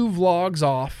about 2 vlogs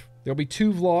off. There'll be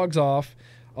 2 vlogs off.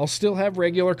 I'll still have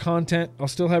regular content. I'll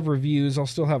still have reviews. I'll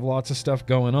still have lots of stuff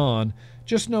going on.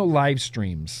 Just no live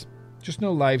streams. Just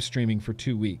no live streaming for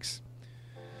 2 weeks.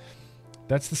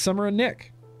 That's the Summer of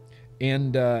Nick.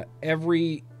 And I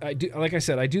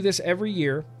do this every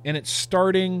year, and it's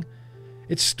starting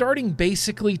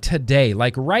basically today.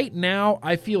 Like right now,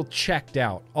 I feel checked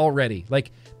out already.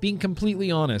 Like being completely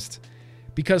honest,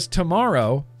 because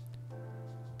tomorrow,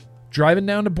 driving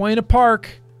down to Buena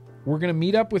Park, we're gonna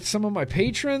meet up with some of my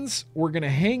patrons. We're gonna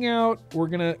hang out. We're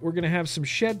gonna have some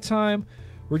shed time.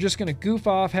 We're just gonna goof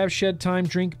off, have shed time,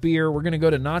 drink beer. We're gonna go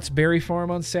to Knott's Berry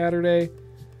Farm on Saturday.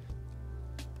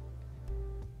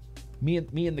 Me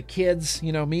and the kids,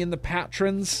 me and the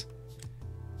patrons.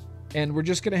 And we're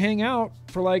just going to hang out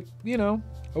for a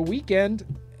weekend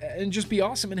and just be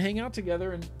awesome and hang out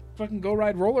together and fucking go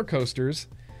ride roller coasters.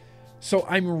 So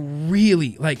I'm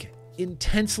really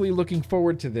intensely looking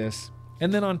forward to this.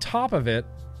 And then on top of it,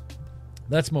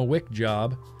 that's my WIC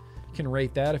job. You can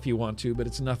rate that if you want to, but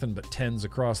it's nothing but 10s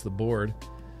across the board.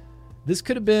 This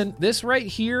could have been, this right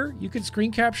here, you could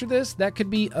screen capture this. That could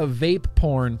be a vape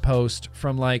porn post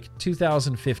from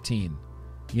 2015,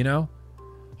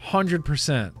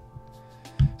 100%.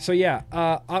 So yeah,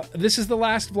 this is the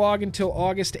last vlog until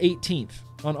August 18th.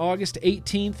 On August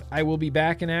 18th, I will be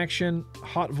back in action,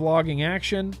 hot vlogging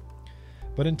action.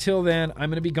 But until then,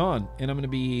 I'm going to be gone, and I'm going to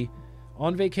be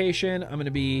on vacation. I'm going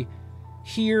to be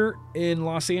here in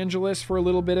Los Angeles for a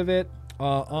little bit of it.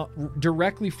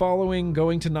 Directly following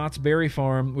going to Knott's Berry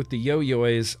Farm with the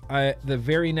yo-yoys, the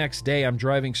very next day I'm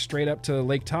driving straight up to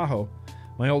Lake Tahoe,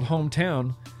 my old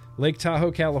hometown, Lake Tahoe,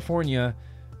 California,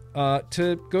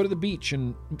 to go to the beach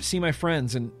and see my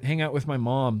friends and hang out with my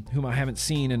mom, whom I haven't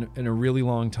seen in a really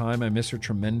long time. I miss her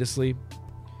tremendously.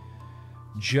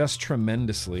 Just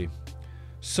tremendously.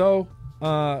 So,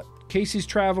 Casey's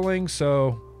traveling,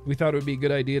 so we thought it would be a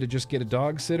good idea to just get a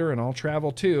dog sitter, and I'll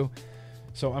travel too.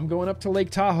 So I'm going up to Lake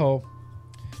Tahoe.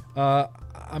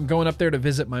 I'm going up there to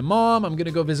visit my mom. I'm going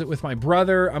to go visit with my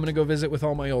brother. I'm going to go visit with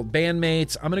all my old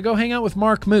bandmates. I'm going to go hang out with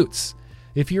Mark Moots.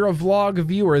 If you're a vlog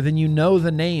viewer, then you know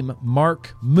the name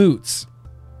Mark Moots.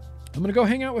 I'm going to go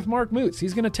hang out with Mark Moots.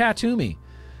 He's going to tattoo me.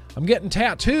 I'm getting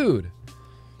tattooed.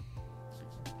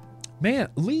 Man,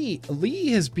 Lee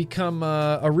has become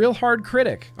a real hard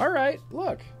critic. All right,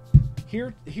 look.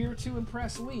 Here to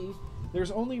impress Lee.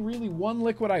 There's only really one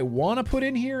liquid I want to put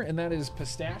in here, and that is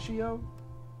pistachio.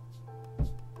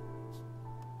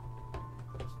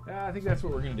 I think that's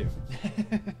what we're going to do.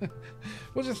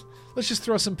 Let's just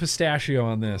throw some pistachio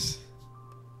on this.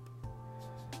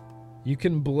 You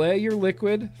can blay your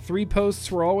liquid. 3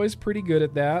 posts were always pretty good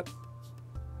at that.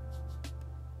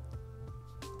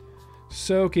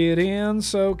 Soak it in,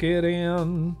 soak it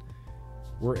in.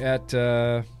 We're at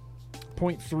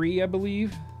 0.3, I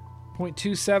believe.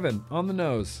 0.27 on the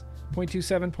nose.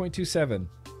 0.27, 0.27.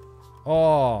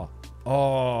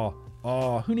 Oh.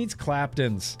 Who needs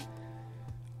Claptons?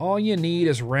 All you need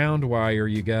is round wire,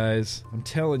 you guys. I'm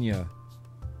telling you.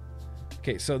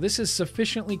 Okay, so this is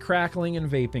sufficiently crackling and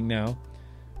vaping now.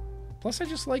 Plus, I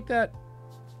just like that.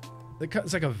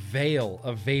 It's like a veil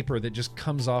of vapor that just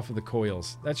comes off of the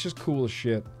coils. That's just cool as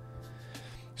shit.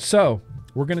 So,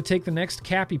 we're going to take the next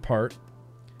cappy part,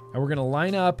 and we're going to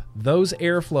line up those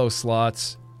airflow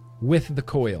slots with the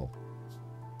coil.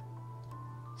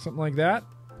 Something like that.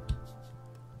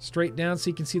 Straight down so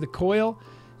you can see the coil.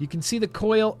 You can see the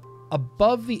coil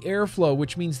above the airflow,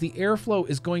 which means the airflow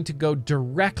is going to go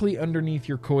directly underneath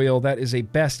your coil. That is a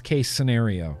best case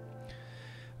scenario.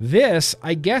 This,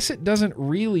 I guess it doesn't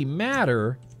really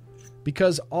matter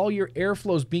because all your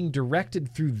airflow is being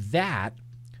directed through that.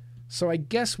 So I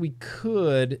guess we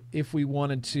could, if we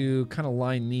wanted to, kind of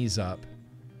line these up.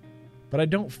 But I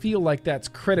don't feel like that's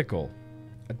critical.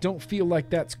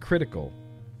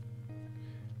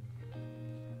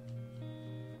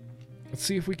 Let's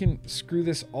see if we can screw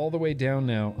this all the way down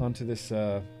now onto this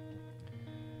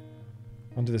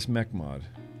mech mod.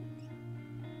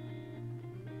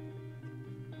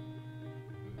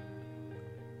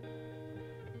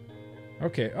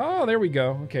 Okay. Oh, there we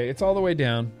go. Okay, it's all the way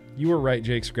down. You were right,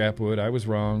 Jake Scrapwood. I was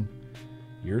wrong.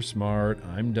 You're smart.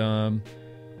 I'm dumb.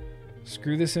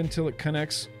 Screw this until it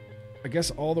connects. I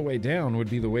guess all the way down would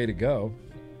be the way to go.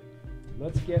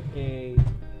 Let's get a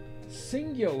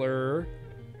singular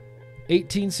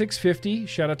 18650.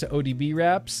 Shout out to ODB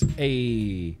Wraps.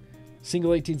 A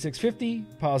single 18650.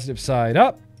 Positive side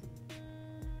up.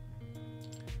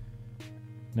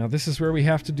 Now this is where we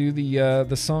have to do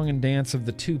the song and dance of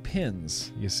the 2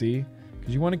 pins, you see?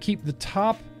 Because you want to keep the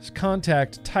top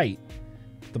contact tight.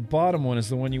 The bottom one is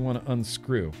the one you want to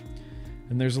unscrew.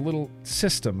 And there's a little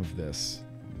system of this.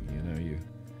 You know,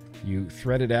 you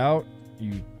thread it out,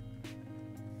 you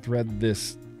thread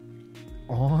this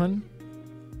on.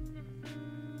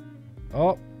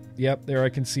 Oh, yep, there I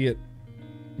can see it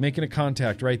making a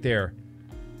contact right there.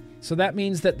 So that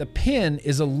means that the pin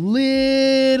is a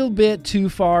little bit too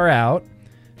far out.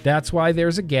 That's why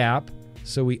there's a gap.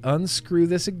 So we unscrew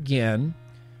this again.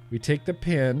 We take the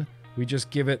pin. We just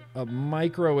give it a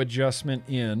micro adjustment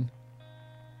in.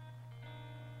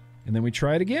 And then we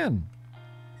try it again.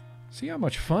 See how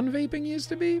much fun vaping used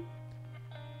to be?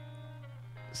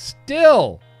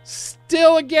 Still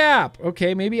a gap.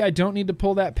 Okay, maybe I don't need to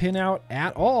pull that pin out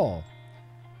at all.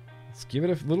 Let's give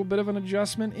it a little bit of an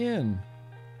adjustment in.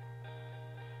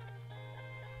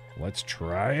 Let's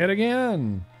try it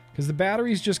again. Because the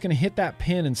battery's just going to hit that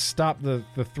pin and stop the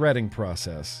threading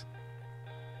process.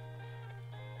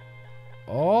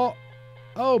 Oh,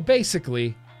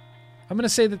 basically. I'm going to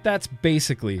say that that's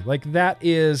basically. Like that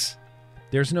is,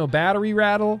 there's no battery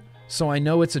rattle, so I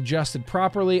know it's adjusted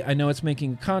properly. I know it's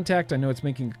making contact.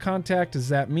 Does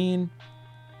that mean?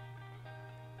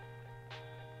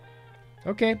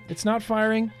 Okay, it's not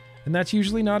firing, and that's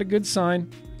usually not a good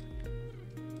sign.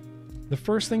 The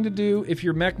first thing to do if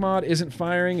your mech mod isn't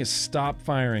firing is stop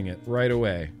firing it right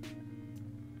away.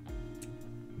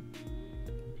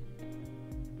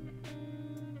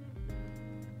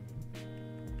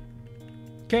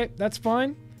 Okay, that's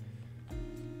fine.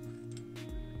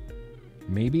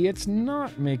 Maybe it's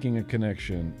not making a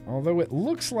connection, although it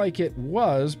looks like it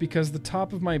was because the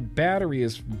top of my battery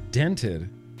is dented.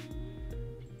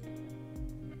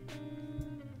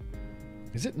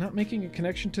 Is it not making a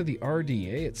connection to the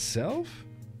RDA itself?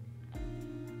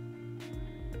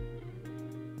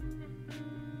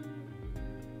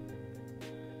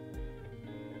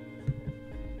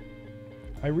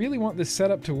 I really want this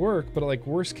setup to work, but like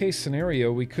worst case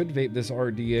scenario, we could vape this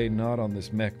RDA not on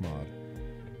this mech mod.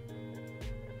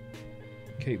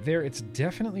 Okay, there, it's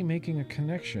definitely making a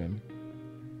connection.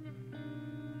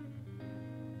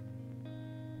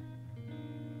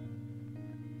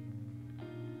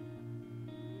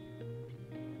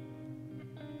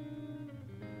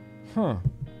 Huh.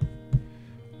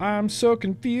 I'm so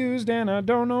confused and I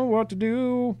don't know what to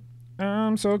do.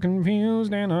 I'm so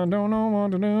confused and I don't know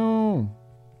what to do.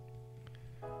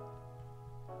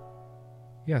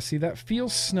 Yeah, see, that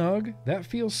feels snug. That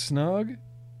feels snug.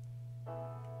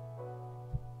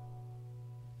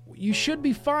 You should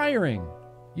be firing.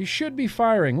 You should be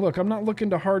firing. Look, I'm not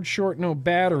looking to hard short no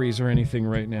batteries or anything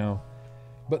right now.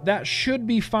 But that should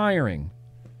be firing.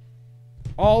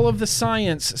 All of the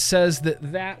science says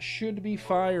that that should be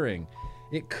firing.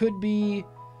 It could be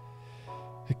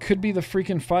the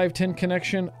freaking 510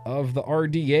 connection of the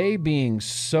RDA being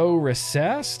so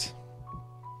recessed.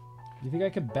 You think I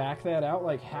could back that out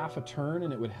like half a turn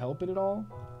and it would help it at all?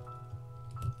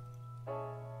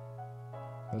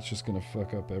 That's just gonna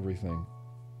fuck up everything.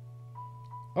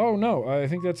 Oh no, I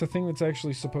think that's a thing that's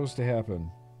actually supposed to happen.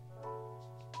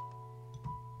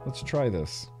 Let's try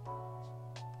this.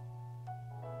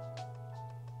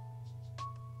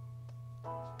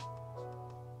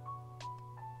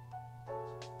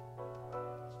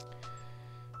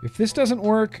 If this doesn't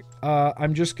work,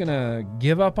 I'm just gonna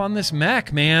give up on this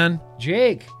mech, man.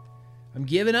 Jake, I'm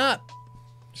giving up.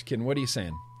 Just kidding. What are you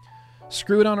saying?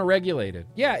 Screw it on a regulated.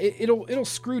 Yeah, it'll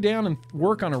screw down and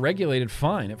work on a regulated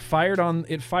fine. It fired on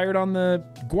the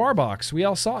Guar box. We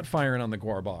all saw it firing on the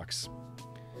Guar box.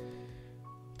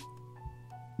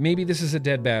 Maybe this is a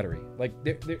dead battery. Like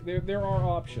there are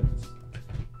options.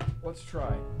 Let's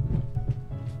try.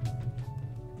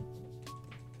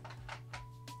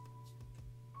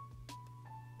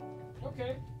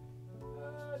 Okay.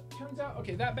 Turns out,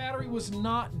 okay, that battery was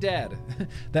not dead.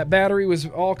 That battery was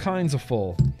all kinds of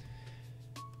full.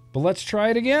 But let's try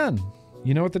it again.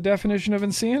 You know what the definition of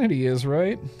insanity is,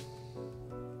 right?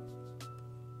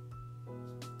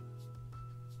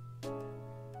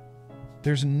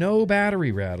 There's no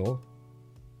battery rattle.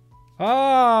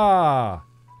 Ah!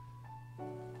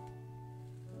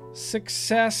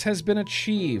 Success has been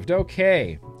achieved.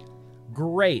 Okay.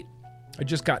 Great. I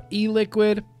just got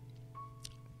e-liquid.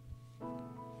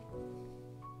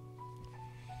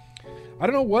 I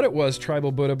don't know what it was,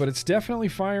 Tribal Buddha, but it's definitely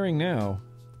firing now.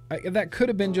 That could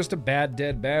have been just a bad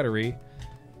dead battery.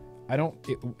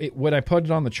 When I put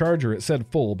it on the charger, it said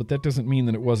full, but that doesn't mean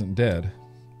that it wasn't dead.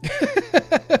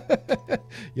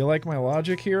 You like my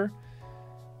logic here?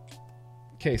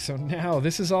 Okay, so now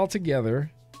this is all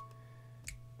together.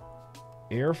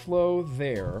 Airflow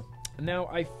there. Now,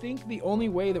 I think the only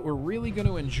way that we're really going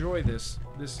to enjoy this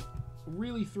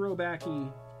really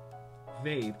throwbacky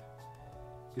vape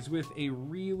is with a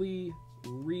really,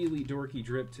 really dorky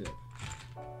drip tip.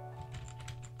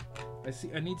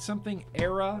 I need something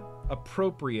era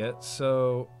appropriate,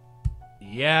 so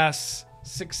yes,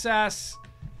 success.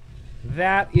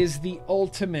 That is the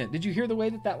ultimate. Did you hear the way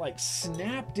that like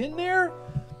snapped in there?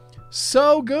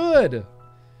 So good.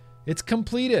 It's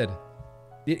completed.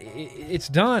 It's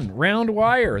done. Round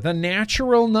wire. The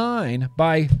Natural 9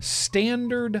 by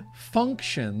Standard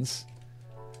Functions.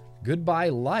 Goodbye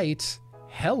light.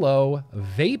 Hello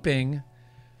vaping.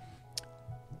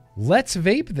 Let's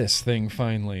vape this thing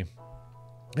finally.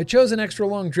 I chose an extra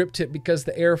long drip tip because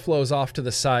the air flows off to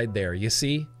the side there. You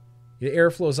see? The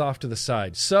air flows off to the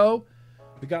side. So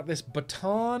we got this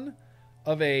baton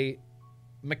of a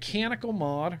mechanical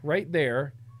mod right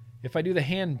there. If I do the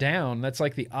hand down, that's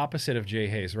like the opposite of Jay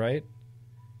Hayes, right?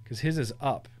 Because his is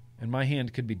up and my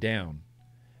hand could be down.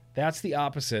 That's the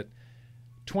opposite.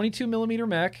 22 millimeter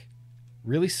mech.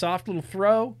 Really soft little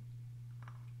throw.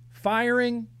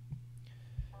 Firing.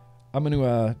 I'm going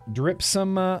to drip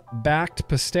some backed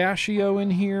pistachio in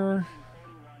here.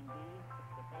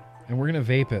 And we're going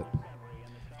to vape it.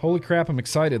 Holy crap, I'm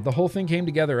excited. The whole thing came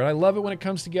together. And I love it when it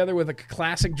comes together with a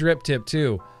classic drip tip,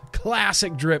 too.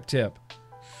 Classic drip tip.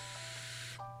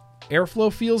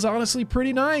 Airflow feels honestly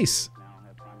pretty nice.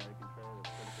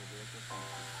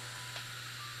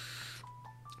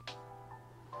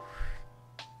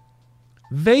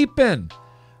 Vaping.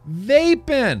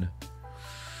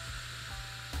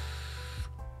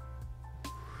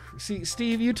 See,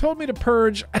 Steve, you told me to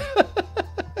purge.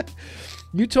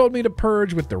 You told me to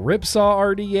purge with the Ripsaw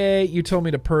RDA. You told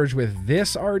me to purge with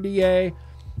this RDA.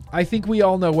 I think we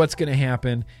all know what's going to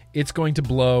happen. It's going to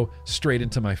blow straight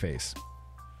into my face.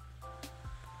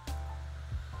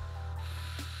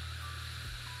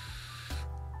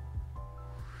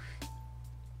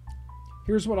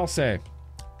 Here's what I'll say.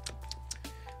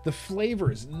 The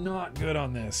flavor is not good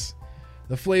on this.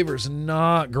 The flavor is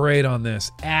not great on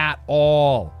this at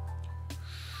all.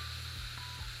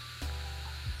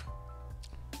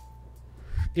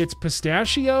 It's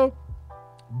pistachio,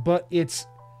 but it's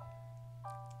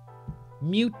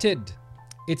muted.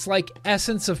 It's like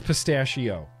essence of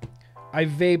pistachio. I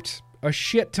vaped a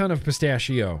shit ton of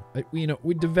pistachio.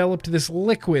 We developed this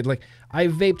liquid. Like, I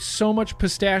vaped so much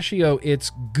pistachio,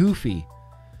 it's goofy.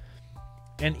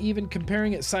 And even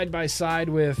comparing it side by side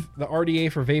with the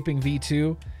RDA for vaping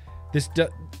V2,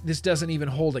 this doesn't even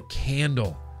hold a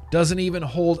candle. Doesn't even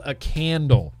hold a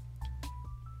candle.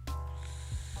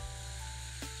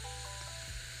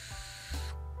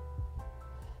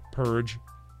 Purge.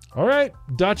 All right,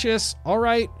 Duchess. All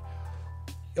right.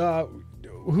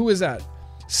 Who is that?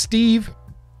 Steve.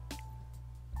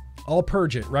 I'll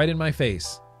purge it right in my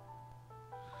face.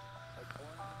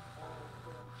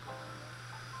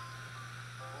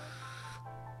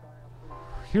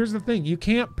 Here's the thing. You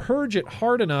can't purge it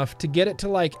hard enough to get it to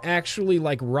like actually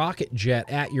like rocket jet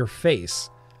at your face.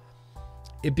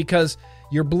 Because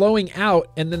you're blowing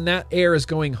out and then that air is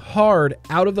going hard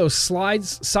out of those side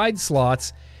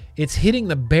slots. It's hitting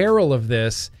the barrel of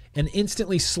this and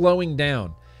instantly slowing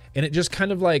down. And it just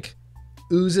kind of like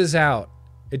oozes out.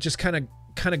 It just kind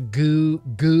of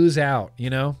goos out, you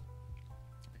know?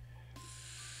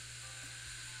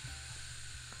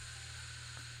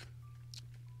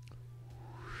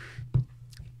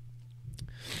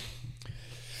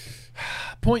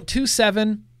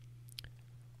 .27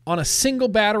 on a single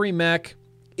battery mech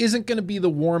isn't going to be the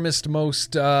warmest,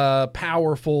 most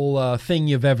powerful thing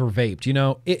you've ever vaped. You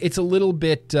know, it's a little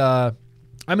bit... I'm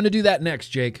going to do that next,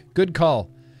 Jake. Good call.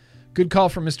 Good call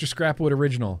from Mr. Scrapwood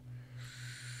Original.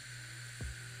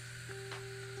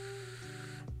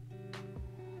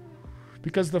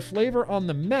 Because the flavor on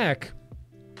the mech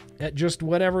at just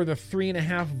whatever the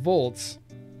 3.5 volts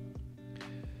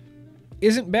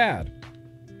isn't bad.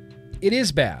 It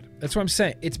is bad. That's what I'm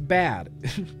saying. It's bad.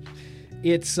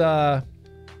 It's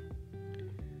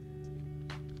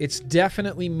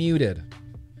definitely muted.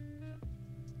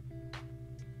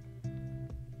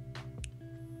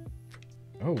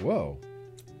 Oh, whoa.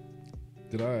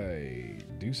 Did I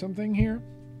do something here?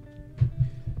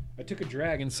 I took a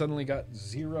drag and suddenly got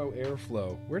zero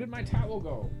airflow. Where did my towel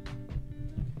go?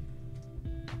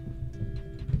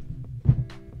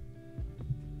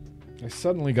 I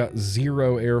suddenly got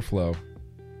zero airflow.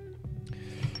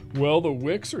 Well, the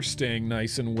wicks are staying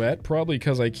nice and wet, probably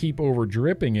because I keep over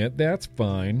dripping it. That's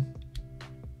fine.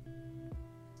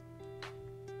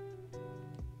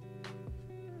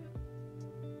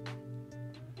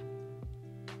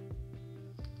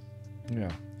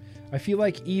 Yeah. I feel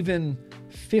like even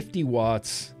 50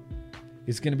 watts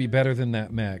is going to be better than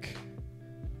that mech.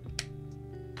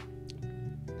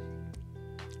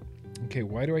 Okay,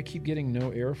 why do I keep getting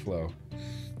no airflow?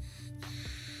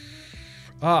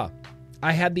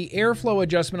 I had the airflow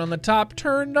adjustment on the top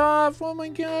turned off. Oh my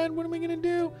God, what am I going to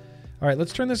do? All right,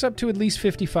 let's turn this up to at least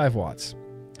 55 watts.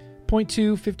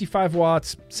 0.2, 55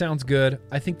 watts, sounds good.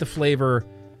 I think the flavor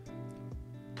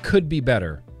could be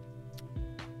better.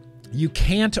 You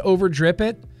can't over drip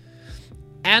it,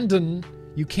 and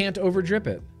you can't over drip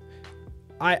it.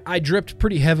 I dripped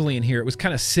pretty heavily in here. It was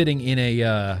kind of sitting in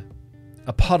a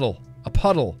puddle.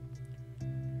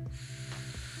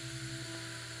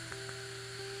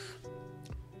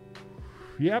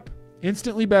 Yep,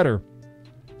 instantly better.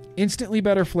 Instantly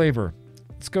better flavor.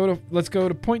 Let's go to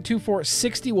 0.24,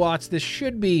 60 watts. This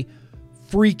should be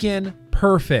freaking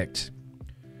perfect.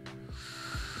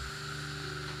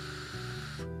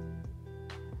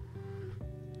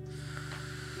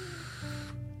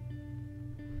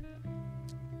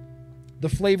 The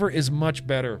flavor is much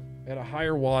better at a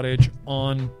higher wattage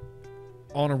on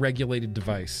a regulated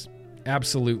device.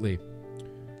 Absolutely.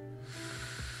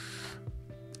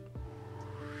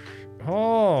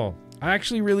 Oh, I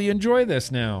actually really enjoy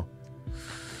this now.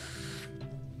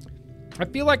 I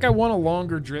feel like I want a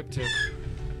longer drip tip.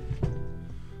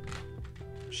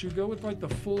 Should we go with like the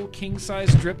full king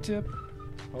size drip tip?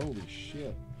 Holy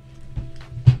shit.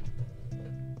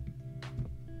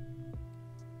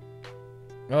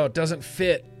 Oh, it doesn't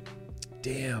fit.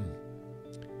 Damn.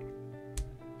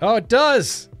 Oh, it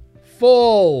does.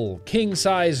 Full king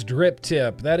size drip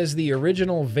tip. That is the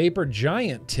original Vapor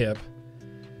Giant tip.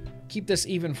 Keep this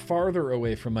even farther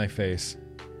away from my face.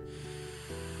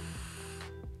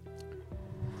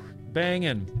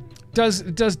 Banging. Does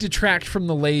detract from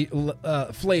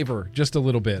the flavor just a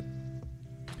little bit.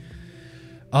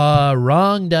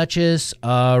 Wrong, Duchess.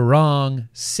 Wrong.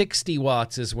 60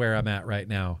 watts is where I'm at right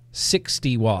now.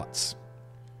 60 watts.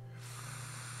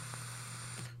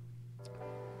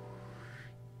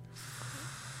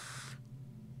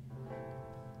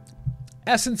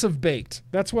 Essence of baked.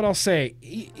 That's what I'll say.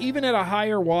 Even at a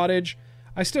higher wattage,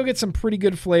 I still get some pretty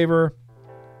good flavor.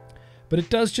 But it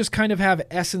does just kind of have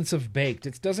essence of baked.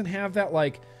 It doesn't have that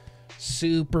like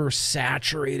super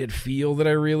saturated feel that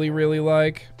I really, really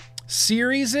like.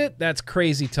 Series it? That's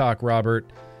crazy talk, Robert.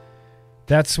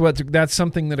 That's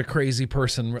something that a crazy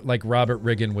person like Robert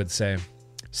Riggin would say.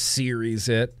 Series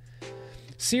it.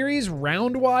 Series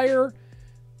round wire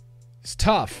is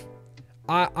tough.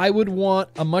 I would want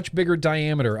a much bigger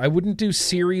diameter. I wouldn't do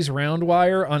series round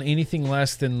wire on anything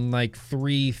less than like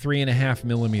 3.5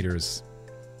 millimeters.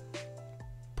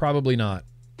 Probably not.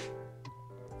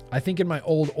 I think in my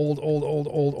old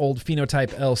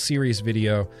Phenotype L series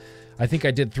video, I think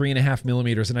I did 3.5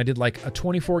 millimeters, and I did like a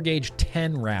 24 gauge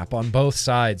 10 wrap on both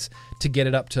sides to get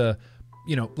it up to,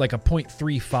 you know, like a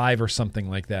 0.35 or something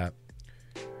like that.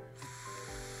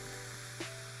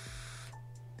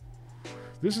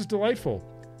 This is delightful,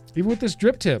 even with this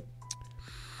drip tip.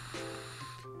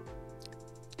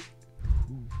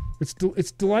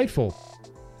 It's delightful.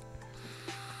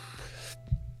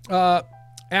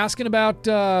 Asking about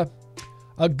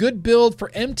a good build for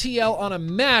MTL on a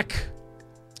Mac.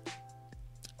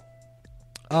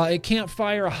 It can't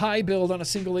fire a high build on a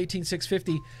single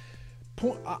 18650.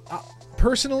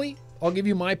 Personally, I'll give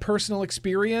you my personal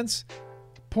experience.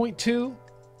 0.2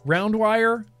 round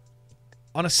wire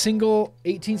on a single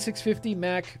 18650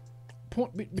 Mac,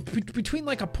 between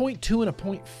like a 0.2 and a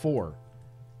 0.4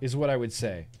 is what I would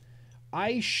say.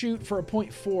 I shoot for a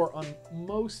 0.4 on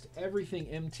most everything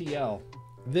MTL.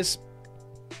 This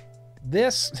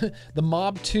the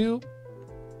Mob 2,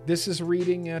 this is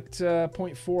reading at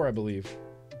 0.4, I believe.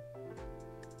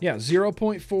 Yeah,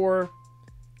 0.4,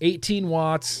 18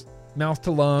 watts, mouth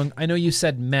to lung. I know you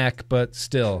said mech, but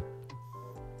still.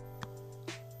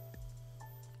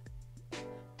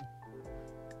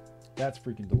 That's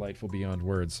freaking delightful beyond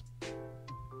words.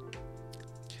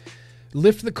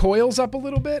 Lift the coils up a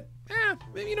little bit.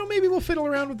 Maybe we'll fiddle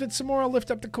around with it some more. I'll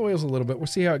lift up the coils a little bit. We'll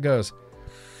see how it goes.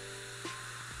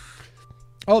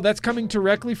 Oh, that's coming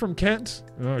directly from Kent?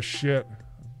 Oh, shit.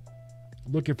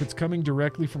 Look, if it's coming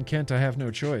directly from Kent, I have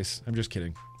no choice. I'm just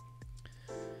kidding.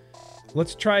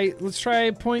 Let's try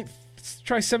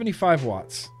 75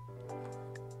 watts.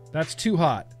 That's too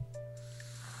hot.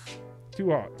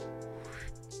 Too hot.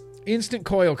 Instant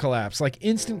coil collapse, like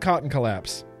instant cotton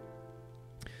collapse.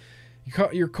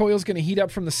 Your coil's going to heat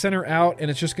up from the center out, and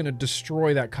it's just going to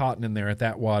destroy that cotton in there at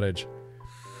that wattage.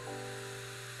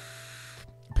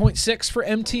 0.6 for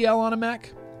MTL on a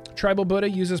Mac. Tribal Buddha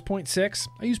uses 0.6.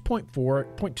 I use 0.4,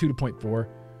 0.2 to 0.4.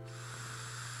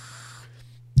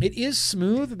 It is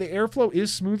smooth. The airflow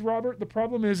is smooth, Robert. The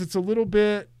problem is it's a little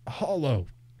bit hollow.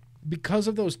 Because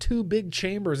of those two big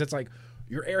chambers, it's like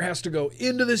your air has to go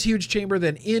into this huge chamber,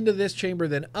 then into this chamber,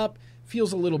 then up.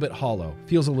 Feels a little bit hollow.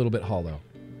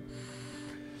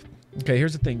 Okay,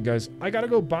 here's the thing, guys. I got to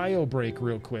go bio break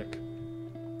real quick.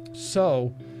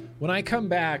 So, when I come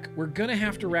back, we're going to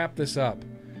have to wrap this up.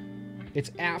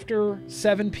 It's after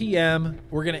 7 p.m.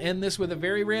 We're going to end this with a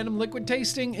very random liquid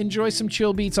tasting. Enjoy some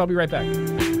chill beats. I'll be right back.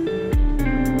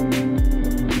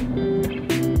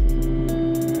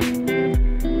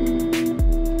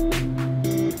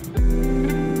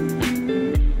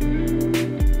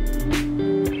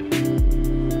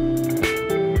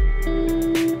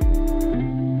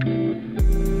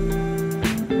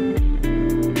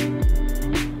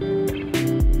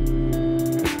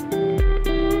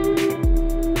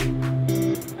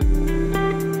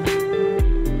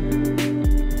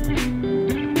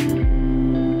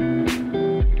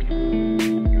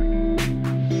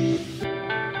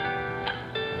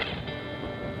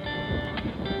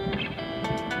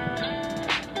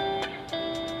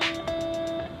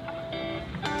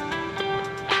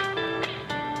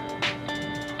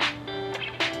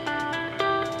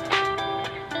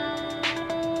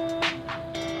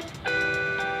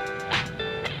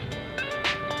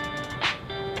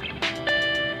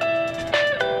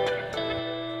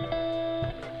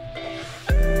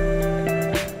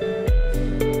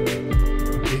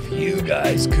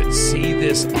 Could see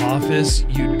this office,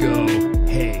 you'd go,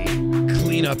 hey,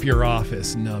 clean up your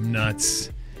office,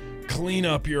 numbnuts. Clean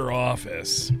up your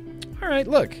office. All right,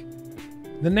 look.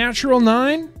 The Natural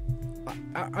 9,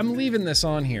 I'm leaving this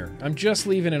on here. I'm just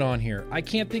leaving it on here. I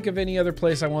can't think of any other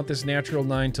place I want this Natural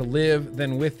 9 to live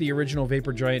than with the original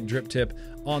Vapor Giant drip tip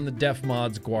on the Def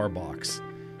Mods Guar box.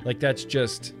 Like, that's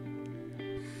just...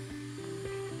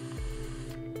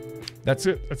 That's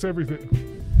it. That's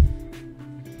everything.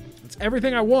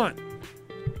 Everything I want.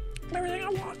 Everything I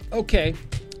want. Okay.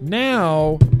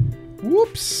 Now,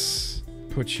 whoops.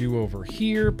 Put you over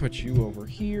here. Put you over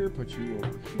here. Put you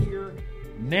over here.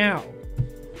 Now,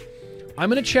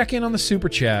 I'm going to check in on the Super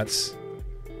Chats.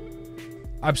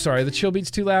 I'm sorry, the chill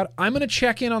beat's too loud. I'm going to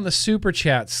check in on the Super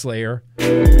Chat, Slayer.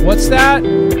 What's that?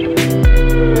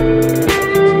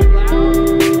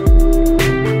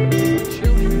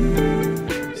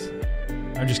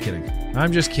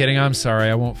 I'm just kidding. I'm sorry.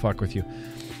 I won't fuck with you.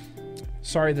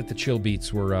 Sorry that the chill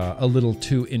beats were a little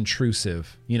too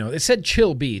intrusive. You know, it said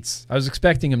chill beats. I was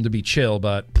expecting them to be chill,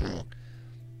 but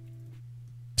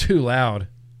too loud,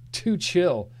 too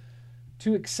chill,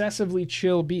 too excessively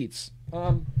chill beats.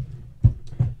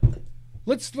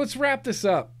 Let's wrap this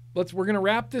up. we're gonna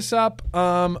wrap this up.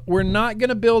 We're not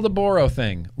gonna build a Boro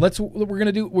thing. We're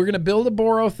gonna build a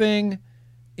Boro thing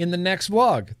in the next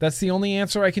vlog. That's the only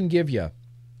answer I can give you.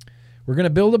 We're gonna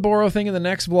build a Boro thing in the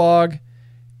next vlog,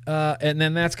 and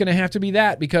then that's gonna have to be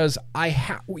that, because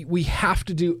we have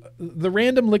to do the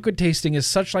random liquid tasting is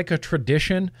such like a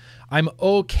tradition. I'm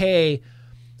okay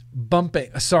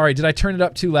bumping. Sorry, did I turn it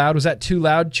up too loud? Was that too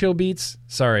loud, Chill Beats?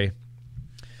 Sorry.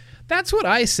 That's what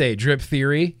I say, Drip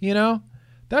Theory, you know?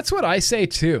 That's what I say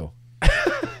too.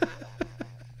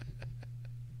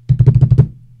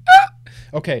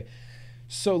 Okay.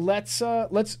 So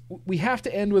we have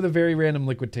to end with a very random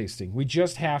liquid tasting. We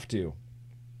just have to.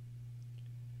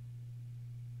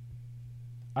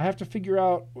 I have to figure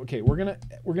out, okay, we're going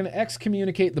to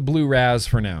excommunicate the Blue Raz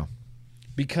for now,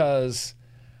 because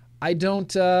I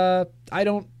don't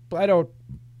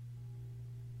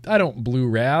Blue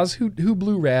Raz. Who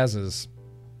Blue Razes?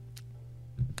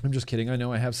 I'm just kidding. I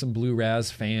know I have some Blue Raz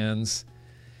fans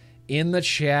in the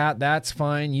chat. That's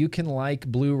fine. You can like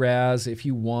Blue Raz if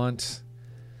you want.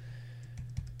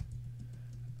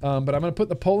 But I'm going to put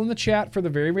the poll in the chat for the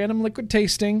very random liquid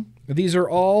tasting. These are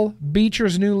all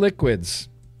Beecher's new liquids.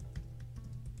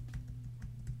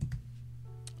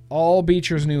 All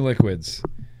Beecher's new liquids.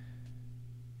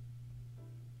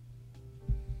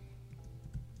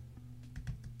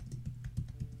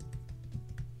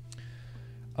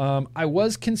 I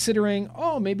was considering,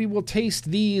 maybe we'll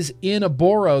taste these in a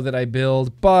Boro that I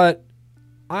build, but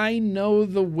I know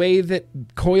the way that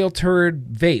Coil Turd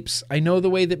vapes. I know the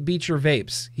way that Beecher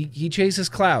vapes. He chases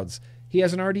clouds. He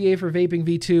has an RDA for vaping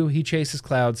V2. He chases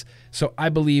clouds. So I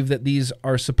believe that these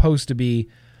are supposed to be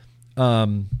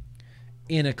in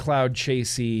a cloud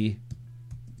chasey.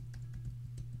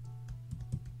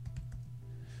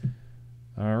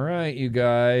 All right, you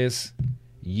guys.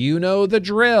 You know the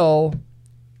drill.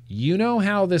 You know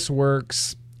how this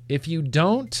works. If you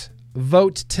don't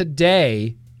vote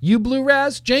today, you Blue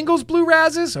Raz? Jangles Blue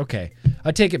Razes? Okay,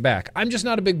 I take it back. I'm just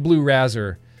not a big Blue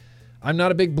Razzer. I'm not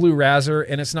a big Blue Razzer,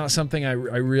 and it's not something I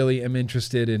really am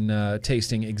interested in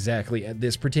tasting exactly at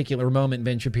this particular moment,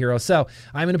 Ben Shapiro. So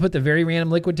I'm going to put the very random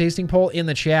liquid tasting poll in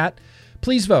the chat.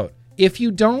 Please vote. If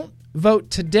you don't vote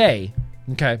today,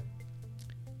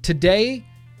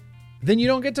 then you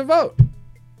don't get to vote.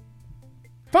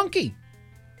 Funky.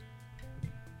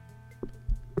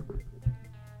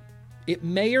 It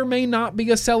may or may not be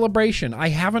a celebration. I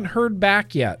haven't heard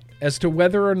back yet as to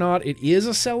whether or not it is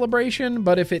a celebration,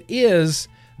 but if it is,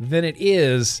 then it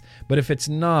is. But if it's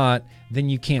not, then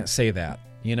you can't say that,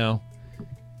 you know?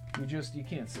 You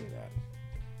can't say that.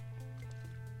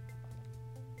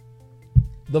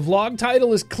 The vlog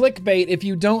title is clickbait if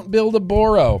you don't build a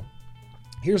Boro.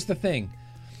 Here's the thing.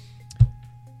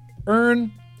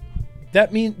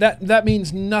 That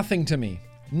means nothing to me.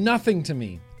 Nothing to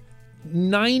me.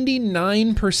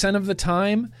 99% of the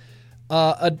time,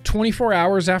 24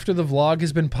 hours after the vlog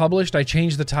has been published, I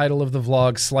change the title of the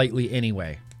vlog slightly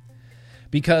anyway.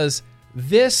 Because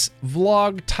this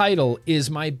vlog title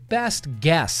is my best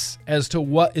guess as to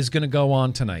what is going to go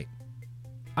on tonight.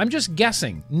 I'm just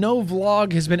guessing. No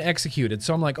vlog has been executed.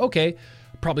 So I'm like, okay,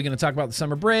 probably going to talk about the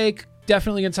summer break.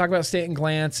 Definitely going to talk about State and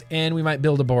Glance. And we might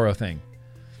build a Boro thing.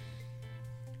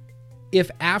 If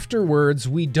afterwards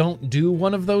we don't do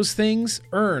one of those things,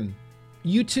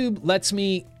 YouTube lets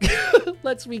me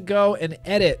go and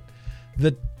edit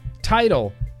the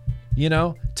title,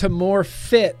 to more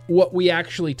fit what we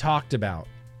actually talked about,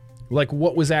 like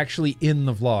what was actually in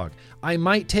the vlog. I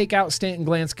might take out Stanton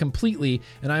Glance completely,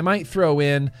 and I might throw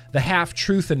in the Half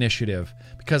Truth Initiative,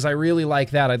 because I really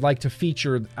like that. I'd like to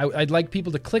feature, I'd like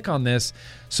people to click on this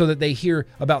so that they hear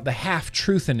about the Half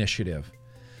Truth Initiative.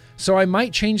 So I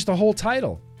might change the whole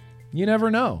title. You never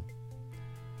know.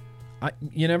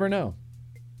 You never know.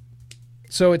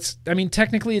 So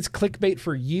technically it's clickbait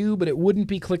for you, but it wouldn't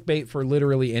be clickbait for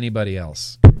literally anybody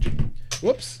else.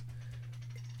 Whoops.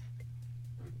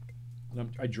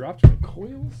 I dropped my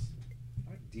coils.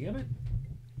 God damn it.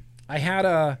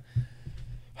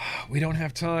 We don't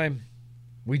have time.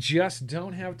 We just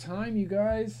don't have time, you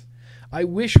guys. I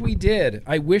wish we did.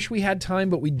 I wish we had time,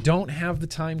 but we don't have the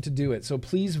time to do it. So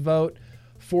please vote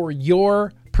for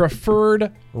your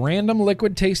preferred random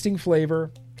liquid tasting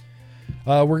flavor.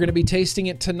 We're going to be tasting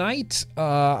it tonight.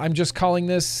 I'm just calling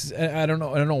this, I don't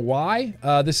know why.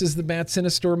 This is the Matt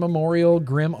Sinister Memorial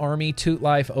Grim Army Toot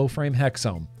Life O-Frame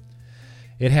Hexome.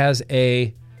 It has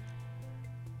a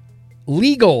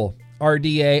legal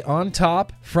RDA on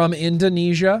top from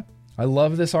Indonesia. I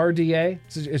love this RDA.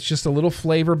 It's just a little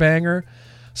flavor banger.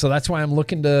 So that's why I'm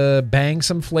looking to bang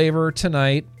some flavor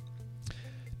tonight.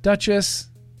 Duchess,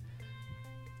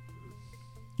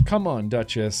 Come on,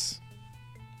 Duchess.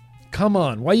 Come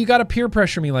on. Why you gotta peer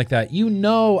pressure me like that? You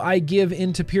know I give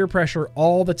into peer pressure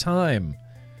all the time.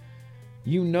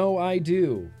 You know I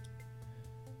do.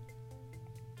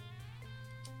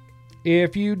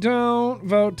 If you don't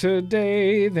vote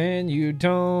today, then you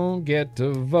don't get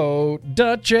to vote.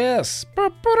 Duchess.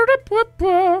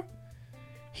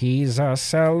 He's a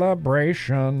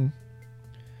celebration.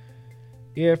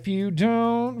 If you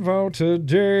don't vote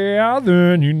today,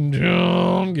 then you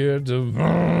don't get to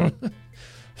vote.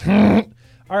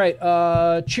 All right,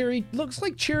 cherry looks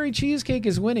like cherry cheesecake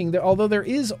is winning, although there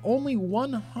is only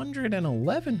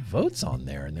 111 votes on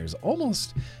there, and there's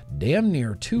almost damn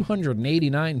near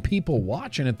 289 people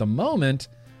watching at the moment.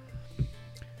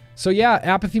 So yeah,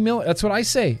 Apathy Miller, that's what I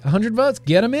say. 100 votes,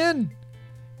 get them in.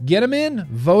 Get them in.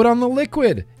 Vote on the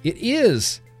liquid. It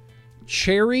is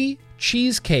cherry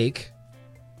cheesecake.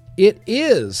 It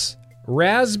is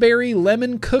raspberry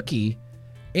lemon cookie,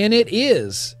 and it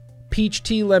is peach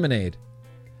tea lemonade.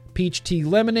 Peach tea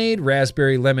lemonade,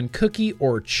 raspberry lemon cookie,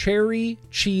 or cherry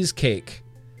cheesecake.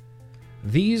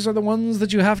 These are the ones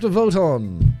that you have to vote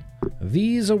on.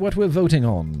 These are what we're voting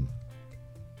on.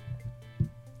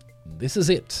 This is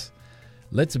it.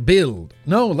 Let's build.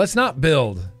 No, let's not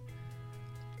build.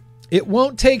 It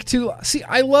won't take too long. See,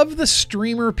 I love the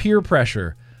streamer peer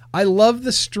pressure. I love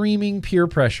the streaming peer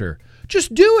pressure.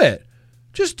 Just do it.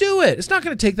 Just do it. It's not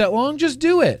going to take that long. Just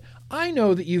do it. I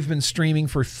know that you've been streaming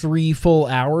for 3 full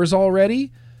hours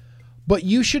already, but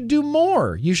you should do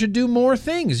more. You should do more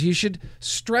things. You should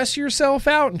stress yourself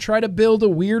out and try to build a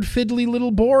weird fiddly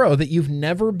little Boro that you've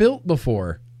never built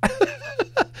before.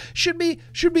 Should be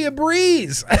a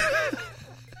breeze.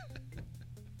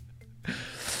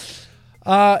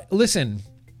 Listen,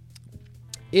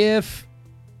 if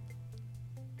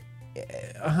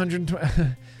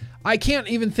 120, I can't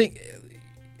even think.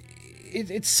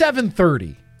 It's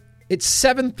 7:30. It's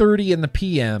 7:30 in the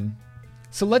PM.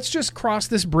 So let's just cross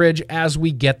this bridge as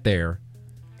we get there.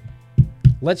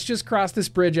 Let's just cross this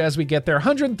bridge as we get there.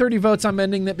 130 votes. I'm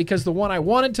ending that because the one I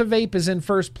wanted to vape is in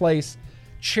first place.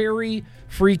 Cherry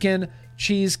freaking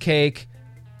cheesecake.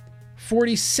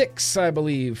 46, I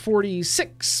believe.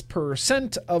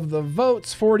 46% of the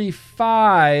votes.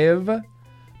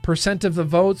 45% of the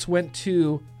votes went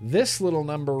to this little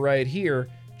number right here.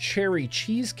 Cherry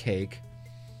cheesecake.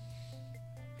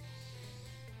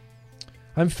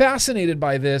 I'm fascinated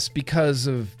by this because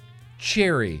of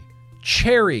cherry.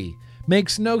 Cherry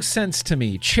makes no sense to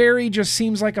me. Cherry just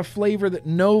seems like a flavor that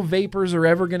no vapors are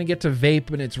ever going to get to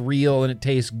vape, and it's real and it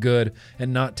tastes good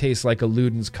and not taste like a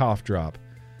Luden's cough drop.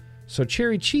 So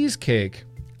cherry cheesecake.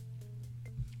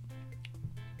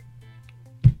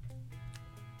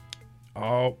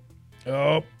 Oh,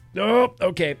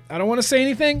 okay. I don't want to say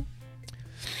anything.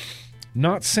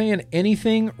 Not saying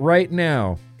anything right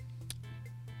now.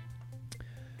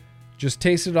 Just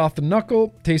taste it off the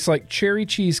knuckle. Tastes like cherry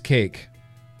cheesecake.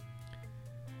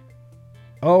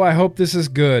 Oh, I hope this is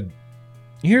good.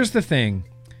 Here's the thing.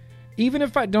 Even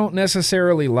if I don't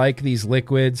necessarily like these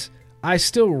liquids, I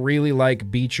still really like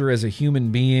Beecher as a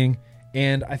human being.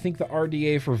 And I think the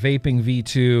RDA for Vaping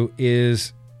V2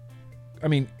 is,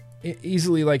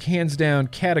 easily, like, hands down,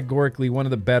 categorically one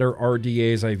of the better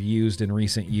RDAs I've used in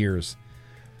recent years.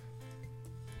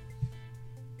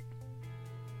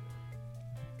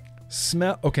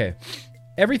 Smell, okay.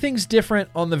 Everything's different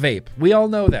on the vape. We all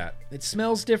know that. It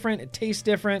smells different. It tastes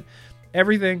different.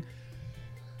 Everything.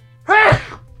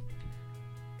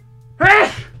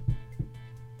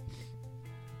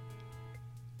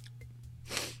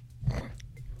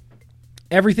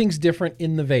 Everything's different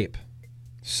in the vape.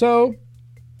 So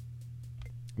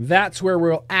that's where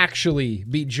we'll actually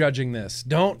be judging this.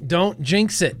 Don't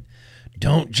jinx it.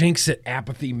 Don't jinx it,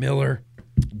 Apathy Miller.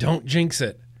 Don't jinx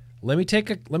it. Let me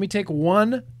take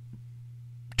one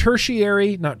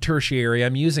tertiary, not tertiary,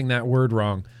 I'm using that word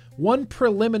wrong. One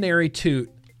preliminary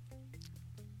toot.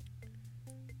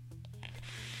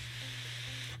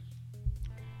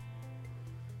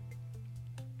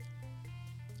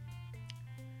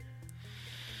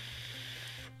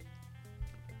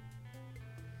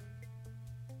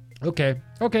 Okay.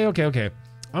 I'm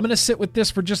going to sit with this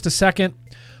for just a second.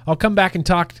 I'll come back and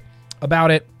talk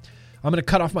about it. I'm going to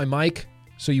cut off my mic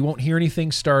so you won't hear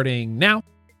anything starting now.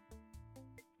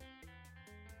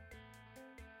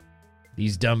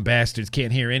 These dumb bastards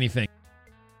can't hear anything.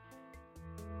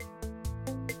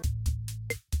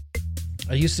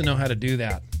 I used to know how to do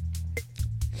that.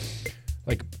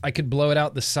 Like, I could blow it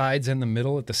out the sides and the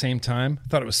middle at the same time. I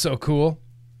thought it was so cool.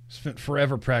 Spent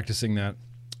forever practicing that.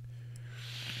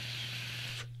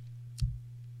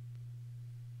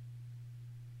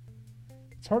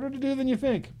 It's harder to do than you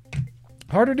think.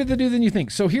 Harder to do than you think.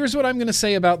 So here's what I'm going to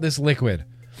say about this liquid.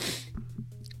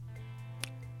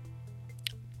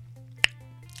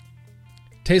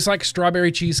 Tastes like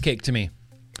strawberry cheesecake to me.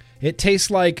 It tastes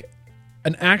like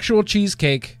an actual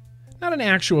cheesecake. Not an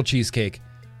actual cheesecake.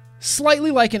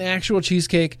 Slightly like an actual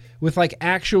cheesecake with like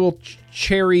actual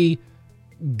cherry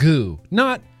goo.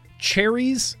 Not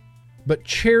cherries, but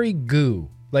cherry goo.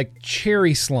 Like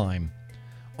cherry slime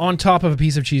on top of a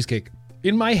piece of cheesecake.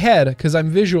 In my head, because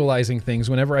I'm visualizing things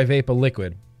whenever I vape a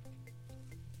liquid.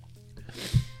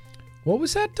 What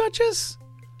was that, Duchess?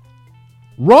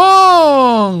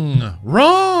 Wrong!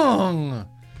 Wrong!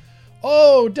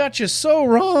 Oh, Duchess, so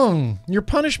wrong. Your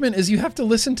punishment is you have to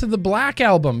listen to the Black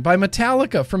Album by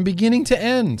Metallica from beginning to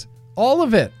end. All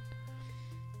of it.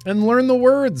 And learn the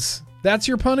words. That's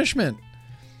your punishment.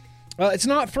 It's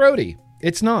not throaty.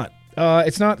 It's not.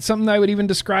 It's not something I would even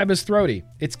describe as throaty.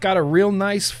 It's got a real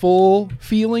nice, full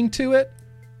feeling to it.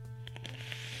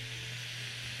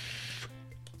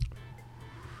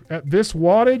 At this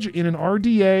wattage in an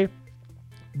RDA,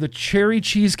 the cherry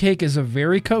cheesecake is a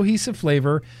very cohesive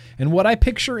flavor. And what I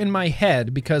picture in my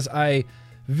head, because I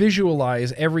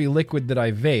visualize every liquid that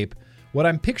I vape, what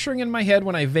I'm picturing in my head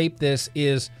when I vape this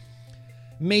is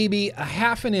maybe a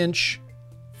half an inch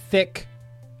thick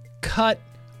cut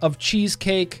of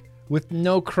cheesecake with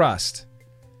no crust.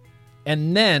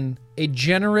 And then a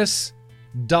generous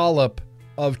dollop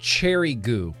of cherry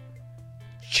goo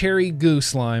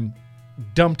slime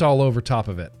dumped all over top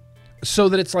of it. So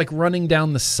that it's like running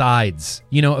down the sides,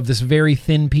 of this very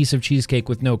thin piece of cheesecake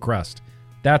with no crust.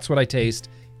 That's what I taste.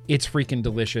 It's freaking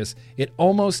delicious. It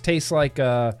almost tastes like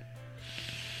Has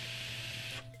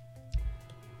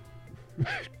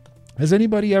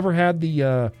anybody ever had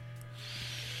the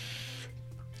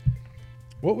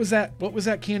what was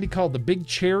that candy called? The big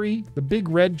cherry? The big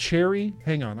red cherry?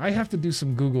 Hang on. I have to do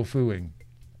some Google fooing.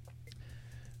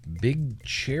 Big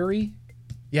cherry?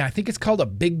 Yeah, I think it's called a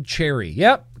big cherry.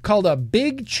 Yep, called a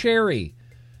big cherry.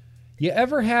 You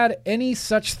ever had any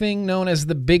such thing known as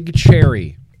the big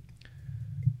cherry?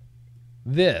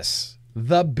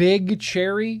 The big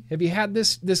cherry. Have you had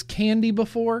this candy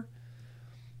before?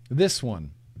 This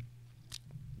one.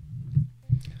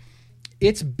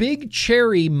 It's big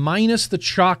cherry minus the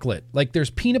chocolate. Like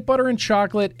there's peanut butter and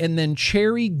chocolate and then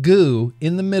cherry goo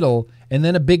in the middle and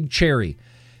then a big cherry.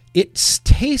 It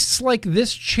tastes like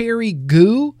this cherry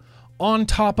goo on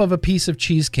top of a piece of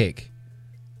cheesecake.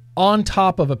 On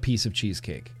top of a piece of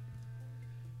cheesecake.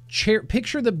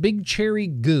 Picture the big cherry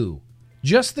goo.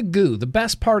 Just the goo. The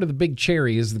best part of the big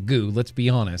cherry is the goo, let's be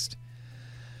honest.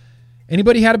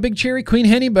 Anybody had a big cherry? Queen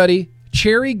Henny, buddy.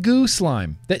 Cherry goo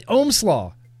slime. That Ohm's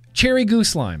Law. Cherry goo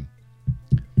slime.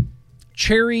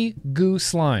 Cherry goo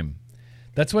slime.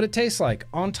 That's what it tastes like.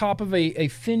 On top of a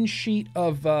thin sheet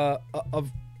of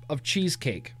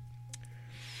cheesecake.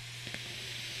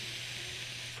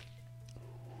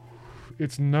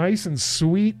 It's nice and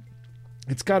sweet.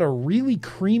 It's got a really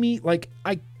creamy, like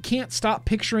I can't stop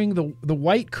picturing the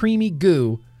white creamy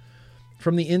goo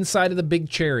from the inside of the big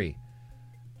cherry.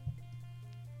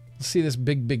 Let's see this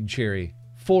big cherry.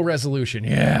 Full resolution.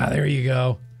 Yeah, there you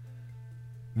go.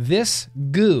 This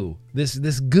goo,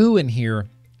 this goo in here,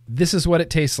 this is what it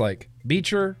tastes like.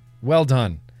 Beecher, well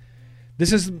done.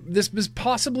 This is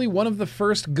possibly one of the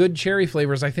first good cherry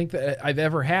flavors I think that I've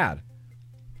ever had.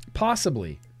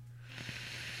 Possibly.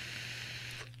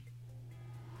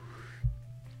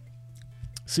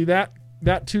 See that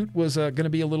toot was going to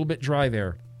be a little bit dry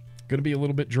there. Going to be a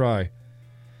little bit dry.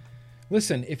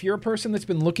 Listen, if you're a person that's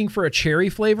been looking for a cherry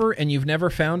flavor and you've never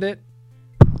found it,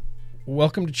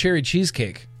 welcome to cherry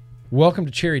cheesecake. Welcome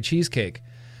to cherry cheesecake.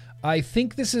 I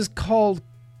think this is called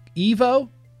Evo.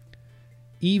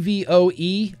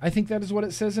 EVOE. I think that is what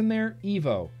it says in there.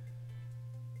 Evo.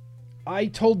 I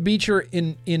told Beecher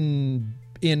in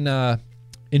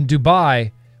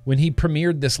Dubai when he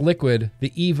premiered this liquid, the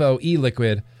Evo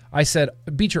e-liquid, I said,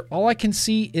 Beecher, all I can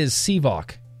see is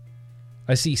Cvoc.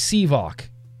 I see Cvoc,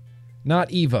 not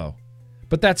Evo.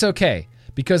 But that's okay,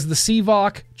 because the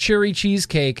Cvoc cherry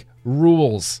cheesecake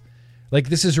rules. Like,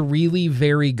 this is really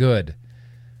very good.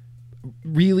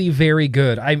 Really very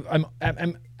good. I'm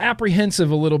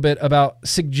apprehensive a little bit about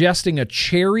suggesting a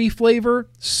cherry flavor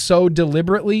so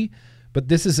deliberately, but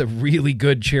this is a really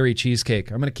good cherry cheesecake.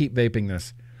 I'm going to keep vaping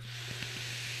this.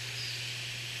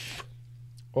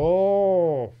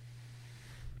 Oh,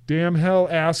 damn hell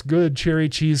ass good cherry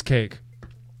cheesecake.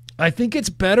 I think it's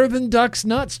better than Duck's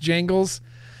Nuts, Jangles.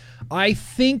 I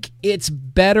think it's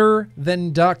better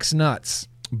than Duck's Nuts.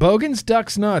 Bogan's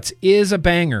Duck's Nuts is a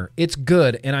banger. It's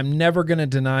good, and I'm never going to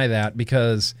deny that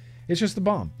because it's just the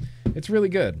bomb. It's really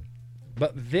good.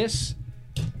 But this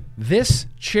This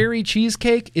cherry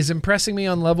cheesecake is impressing me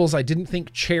on levels I didn't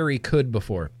think cherry could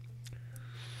before.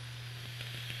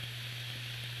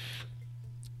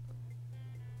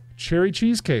 Cherry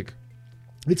cheesecake.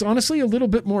 It's honestly a little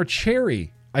bit more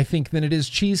cherry, I think, than it is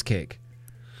cheesecake.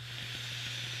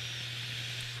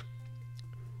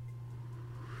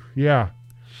 Yeah.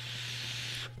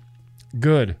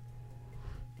 Good.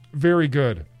 Very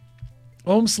good.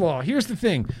 Ohm's Law. Here's the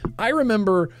thing. I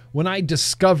remember when I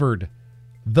discovered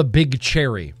the Big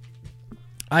Cherry.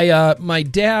 My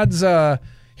dad's,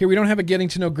 here we don't have a Getting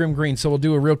to Know Grimm Green, so we'll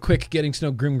do a real quick Getting to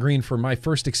Know Grimm Green for my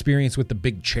first experience with the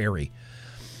Big Cherry.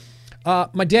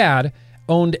 My dad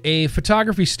owned a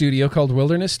photography studio called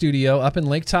Wilderness Studio up in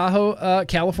Lake Tahoe,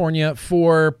 California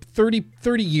for 30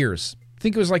 years. I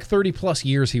think it was like 30 plus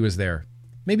years he was there.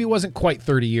 Maybe it wasn't quite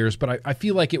 30 years, but I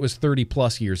feel like it was 30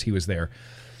 plus years he was there.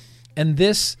 And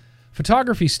this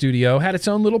photography studio had its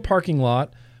own little parking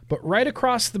lot, but right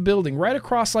across the building, right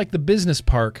across like the business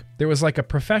park, there was like a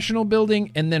professional building,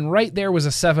 and then right there was a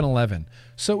 7-Eleven.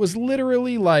 So it was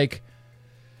literally like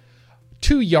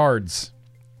 2 yards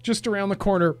just around the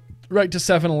corner, right to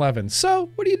 7-Eleven. So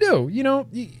what do? You know,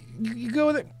 you go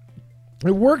with it.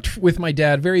 I worked with my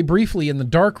dad very briefly in the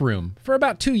darkroom. For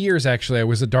about 2 years, actually, I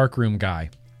was a darkroom guy.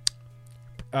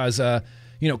 As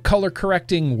color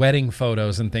correcting wedding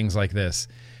photos and things like this.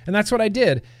 And that's what I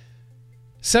did.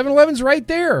 7-Eleven's right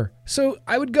there. So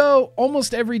I would go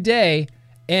almost every day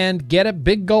and get a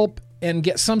big gulp and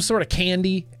get some sort of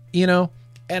candy, you know.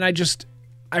 And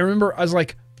I remember I was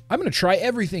like, I'm going to try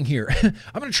everything here.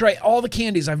 I'm going to try all the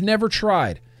candies I've never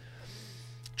tried.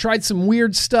 Tried some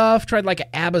weird stuff. Tried like an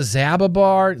Abba Zaba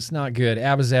bar. It's not good.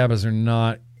 Abba Zabas are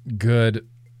not good.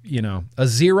 You know, a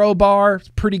Zero bar,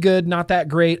 pretty good, not that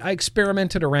great. I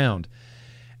experimented around.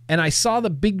 And I saw the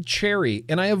Big Cherry,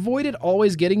 and I avoided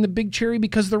always getting the Big Cherry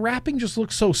because the wrapping just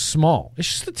looks so small. It's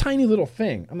just a tiny little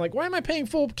thing. I'm like, why am I paying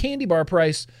full candy bar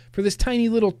price for this tiny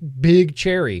little Big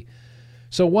Cherry?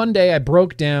 So one day I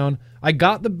broke down. I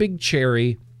got the Big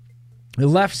Cherry. I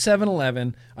left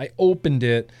 7-Eleven. I opened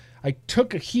it. I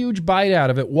took a huge bite out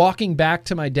of it walking back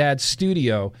to my dad's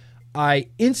studio. I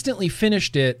instantly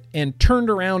finished it and turned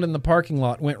around in the parking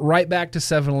lot, went right back to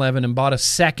 7-Eleven and bought a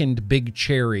second Big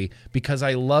Cherry because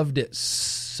I loved it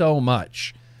so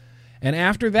much. And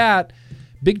after that,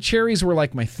 Big Cherries were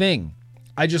like my thing.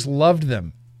 I just loved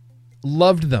them.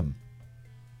 Loved them.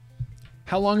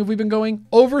 How long have we been going?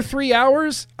 Over 3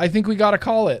 hours? I think we got to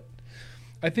call it.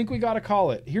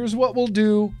 Here's what we'll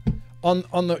do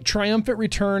on the triumphant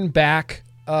return back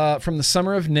from the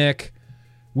Summer of Nick.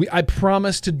 I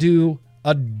promise to do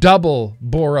a double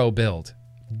Boro build.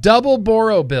 Double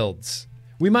Boro builds.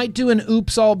 We might do an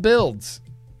oops all builds.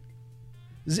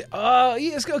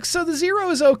 Yes, so the Zero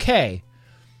is okay.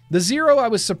 The Zero, I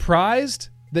was surprised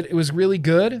that it was really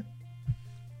good.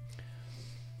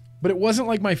 But it wasn't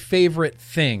like my favorite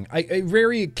thing. I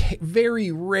very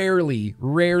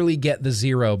rarely get the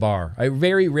Zero bar. I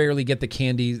very rarely get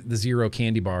the Zero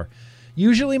candy bar.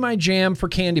 Usually my jam for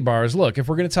candy bars, look, if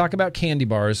we're going to talk about candy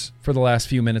bars for the last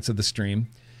few minutes of the stream,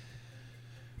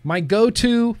 my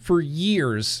go-to for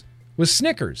years was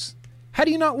Snickers. How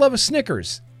do you not love a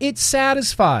Snickers? It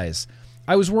satisfies.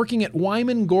 I was working at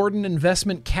Wyman Gordon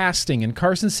Investment Casting in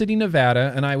Carson City,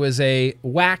 Nevada, and I was a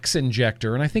wax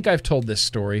injector, and I think I've told this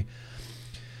story.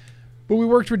 But we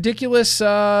worked ridiculous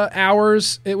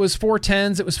hours. It was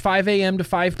 410s. It was 5 a.m. to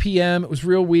 5 p.m. It was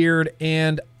real weird,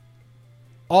 and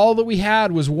all that we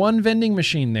had was one vending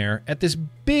machine there at this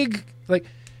big, like,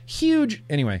 huge,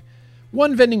 anyway,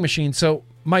 one vending machine. So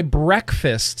my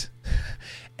breakfast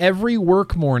every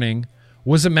work morning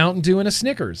was a Mountain Dew and a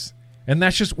Snickers. And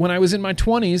that's just, when I was in my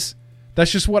 20s,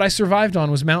 that's just what I survived on,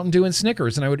 was Mountain Dew and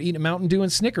Snickers. And I would eat a Mountain Dew and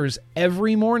Snickers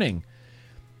every morning.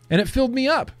 And it filled me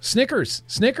up.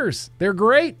 Snickers, they're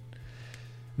great.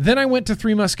 Then I went to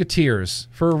Three Musketeers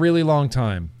for a really long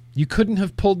time. You couldn't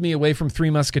have pulled me away from Three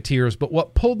Musketeers, but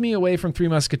what pulled me away from Three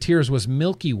Musketeers was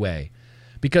Milky Way,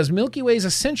 because Milky Way is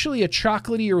essentially a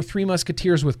chocolatey or Three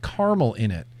Musketeers with caramel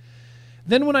in it.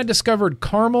 Then when I discovered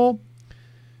caramel,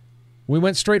 we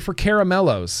went straight for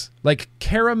caramellos. Like,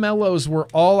 caramellos were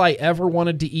all I ever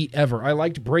wanted to eat ever. I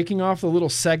liked breaking off the little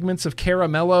segments of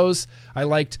caramellos. I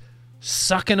liked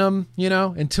sucking them,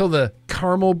 until the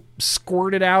caramel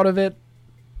squirted out of it.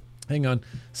 Hang on.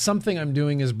 Something I'm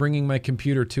doing is bringing my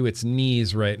computer to its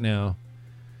knees right now.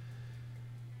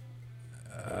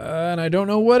 And I don't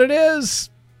know what it is.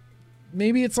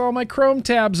 Maybe it's all my Chrome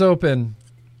tabs open.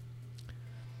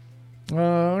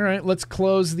 All right, let's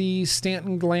close the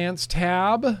Stanton Glance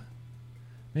tab.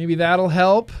 Maybe that'll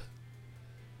help.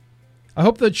 I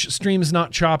hope the stream is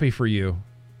not choppy for you.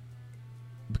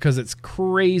 because it's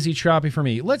crazy choppy for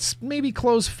me. Let's maybe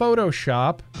close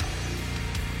Photoshop